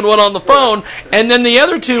studio and one on the phone, and then the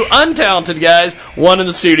other two untalented guys, one in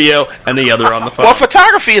the studio and the other on the phone. Well,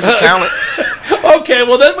 photography is a talent. Okay,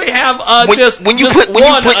 well then we have one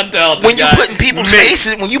untalented guy.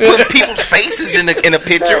 When you put people's faces in a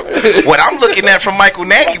picture, what I'm looking at from Michael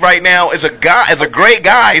Nagy right now is a gray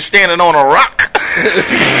guy standing on a rock,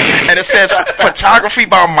 and it says photography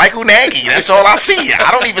by Michael Nagy. That's all I see.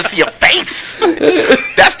 I don't even see a face.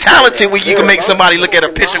 That's talented when you can make somebody look at a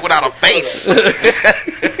picture without a face.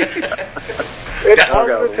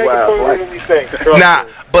 Nah,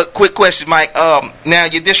 but quick question, Mike. Now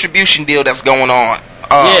your distribution deal that's going on.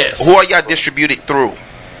 Yes. Who are y'all distributed through?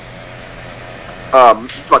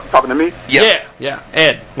 Talking to me? Yeah.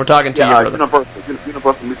 Ed, we're talking to you, brother.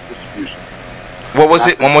 Universal Music Distribution. What was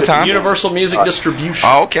it? One more time. Universal Music Distribution.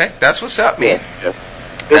 Oh, okay. That's what's up, man. Yeah.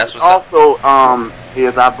 That's what's also, up.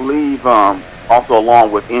 Is I believe also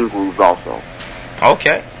along with In Grooves also.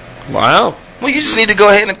 Okay. Wow. Well, you just need to go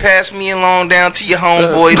ahead and pass me along down to your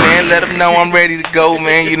homeboy, man. Let him know I'm ready to go,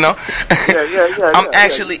 man. Yeah. I'm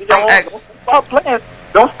actually. Stop playing.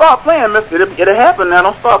 Don't stop playing, mister. It'll happen now.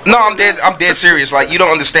 Don't stop playing. No, I'm dead serious. Like, you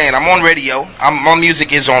don't understand. I'm on radio. My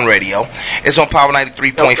music is on radio. It's on Power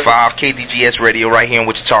 93.5, KDGS radio right here in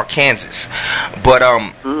Wichita, Kansas. But,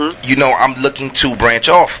 you know, I'm looking to branch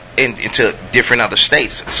off into different other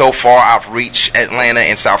states. So far, I've reached Atlanta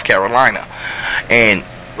and South Carolina. And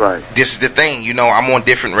this is the thing. You know, I'm on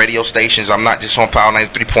different radio stations. I'm not just on Power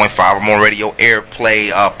 93.5. I'm on Radio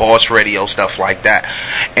Airplay, Boss Radio, stuff like that.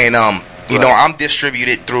 And, you know, I'm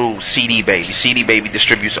distributed through CD Baby. CD Baby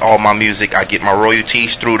distributes all my music. I get my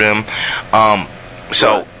royalties through them.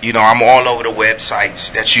 So, you know, I'm all over the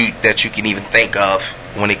websites that you can even think of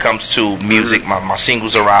when it comes to music. My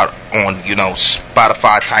singles are out on, you know,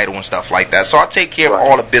 Spotify, Tidal, and stuff like that. So I take care of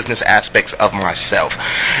all the business aspects of myself.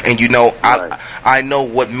 And, you know, I know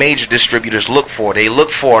what major distributors look for. They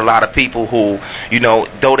look for a lot of people who, you know,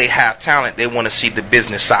 though they have talent, they want to see the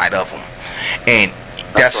business side of them. And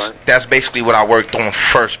that's basically what I worked on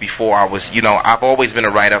first before I was, you know, I've always been a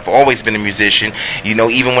writer. I've always been a musician. You know,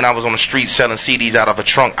 even when I was on the street selling CDs out of a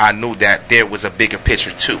trunk, I knew that there was a bigger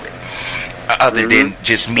picture to it. Other than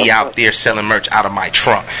just me out there selling merch out of my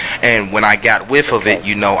trunk. And when I got whiff of it,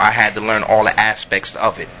 you know, I had to learn all the aspects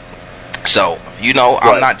of it. So, you know,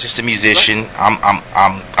 I'm not just a musician.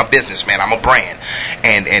 I'm a businessman. I'm a brand,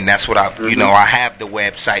 and that's what I. You know, I have the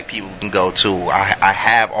website people can go to. I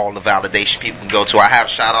have all the validation people can go to. I have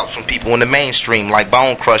shout outs from people in the mainstream like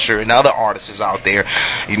Bone Crusher and other artists out there.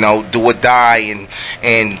 You know, Do or Die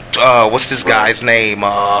and what's this guy's name?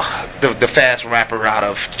 The fast rapper out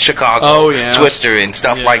of Chicago, Twister and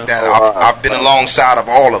stuff like that. I've been alongside of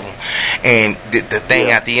all of them, and the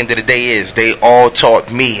thing at the end of the day is they all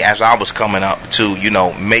taught me as I was coming up to, you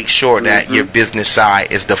know, make sure that your business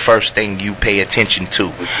side is the first thing you pay attention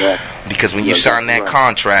to. Because when you sign that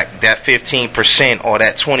contract, that 15% or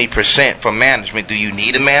that 20% from management, do you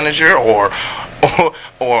need a manager or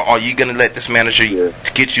are you going to let this manager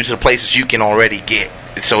get you to the places you can already get?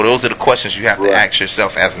 So those are the questions you have to ask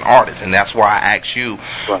yourself as an artist, and that's why I ask you.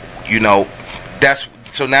 You know,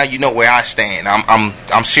 so now you know where I stand.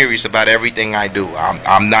 I'm serious about everything I do.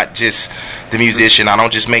 I'm not just the musician. I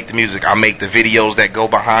don't just make the music. I make the videos that go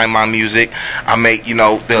behind my music. I make, you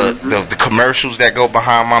know, the commercials that go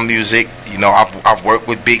behind my music. You know, I've worked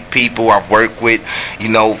with big people. I've worked with, you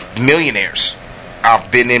know, millionaires.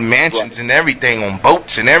 I've been in mansions and everything, on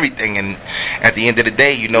boats and everything. And at the end of the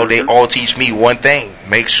day, you know, they all teach me one thing: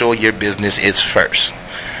 make sure your business is first.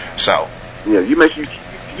 So you make sure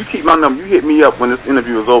you keep my number. You hit me up when this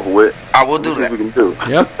interview is over with. I will do that. We can do.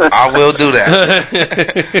 Yep, I will do that.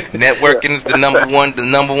 Networking is the number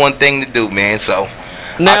one thing to do, man. So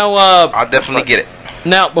now I'll definitely get it.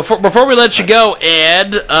 Now, before we let you go,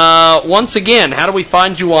 Ed, once again, how do we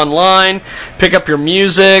find you online, pick up your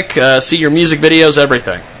music, see your music videos,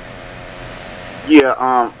 everything?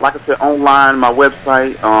 Yeah, like I said, online, my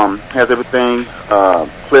website has everything,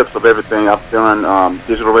 clips of everything I've done,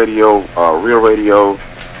 digital radio, real radio,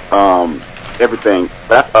 everything.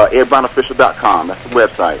 That's edbrownofficial.com. That's the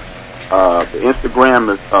website. The Instagram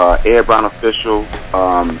is Ed Brown Official.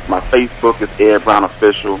 My Facebook is Ed Brown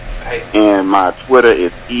Official. And my Twitter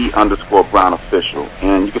is E_Brown Official.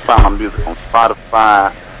 And you can find my music on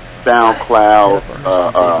Spotify, SoundCloud,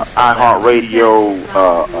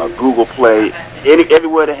 iHeartRadio, Google Play,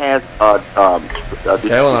 everywhere that has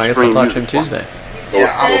okay, well, I guess I'll talk to him Tuesday.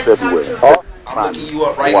 Yeah, I'm looking you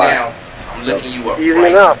up right now. I'm looking you up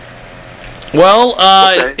right now. Well,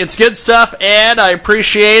 it's good stuff, Ed. I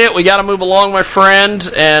appreciate it. We got to move along, my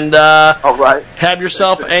friend, and have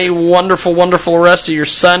yourself a wonderful, wonderful rest of your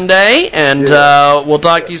Sunday, and we'll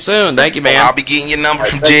talk to you soon. Thank you, man. I'll be getting your number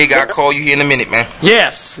from Jig. I'll call you here in a minute, man.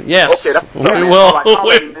 Yes. Okay,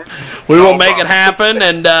 we will make it happen,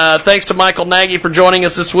 and thanks to Michael Nagy for joining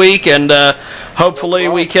us this week, and hopefully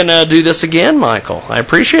we can do this again, Michael. I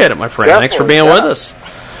appreciate it, my friend. Thanks for being with us.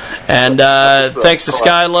 And thanks to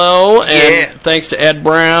Skylo, and thanks to Ed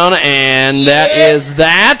Brown, and that is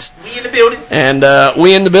that. We in the building. And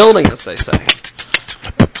we in the building, as they say.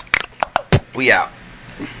 We out.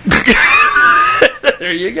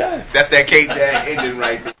 There you go. That's that Kate Dad ending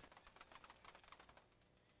right there.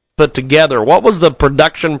 Put together. What was the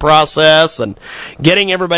production process and getting everybody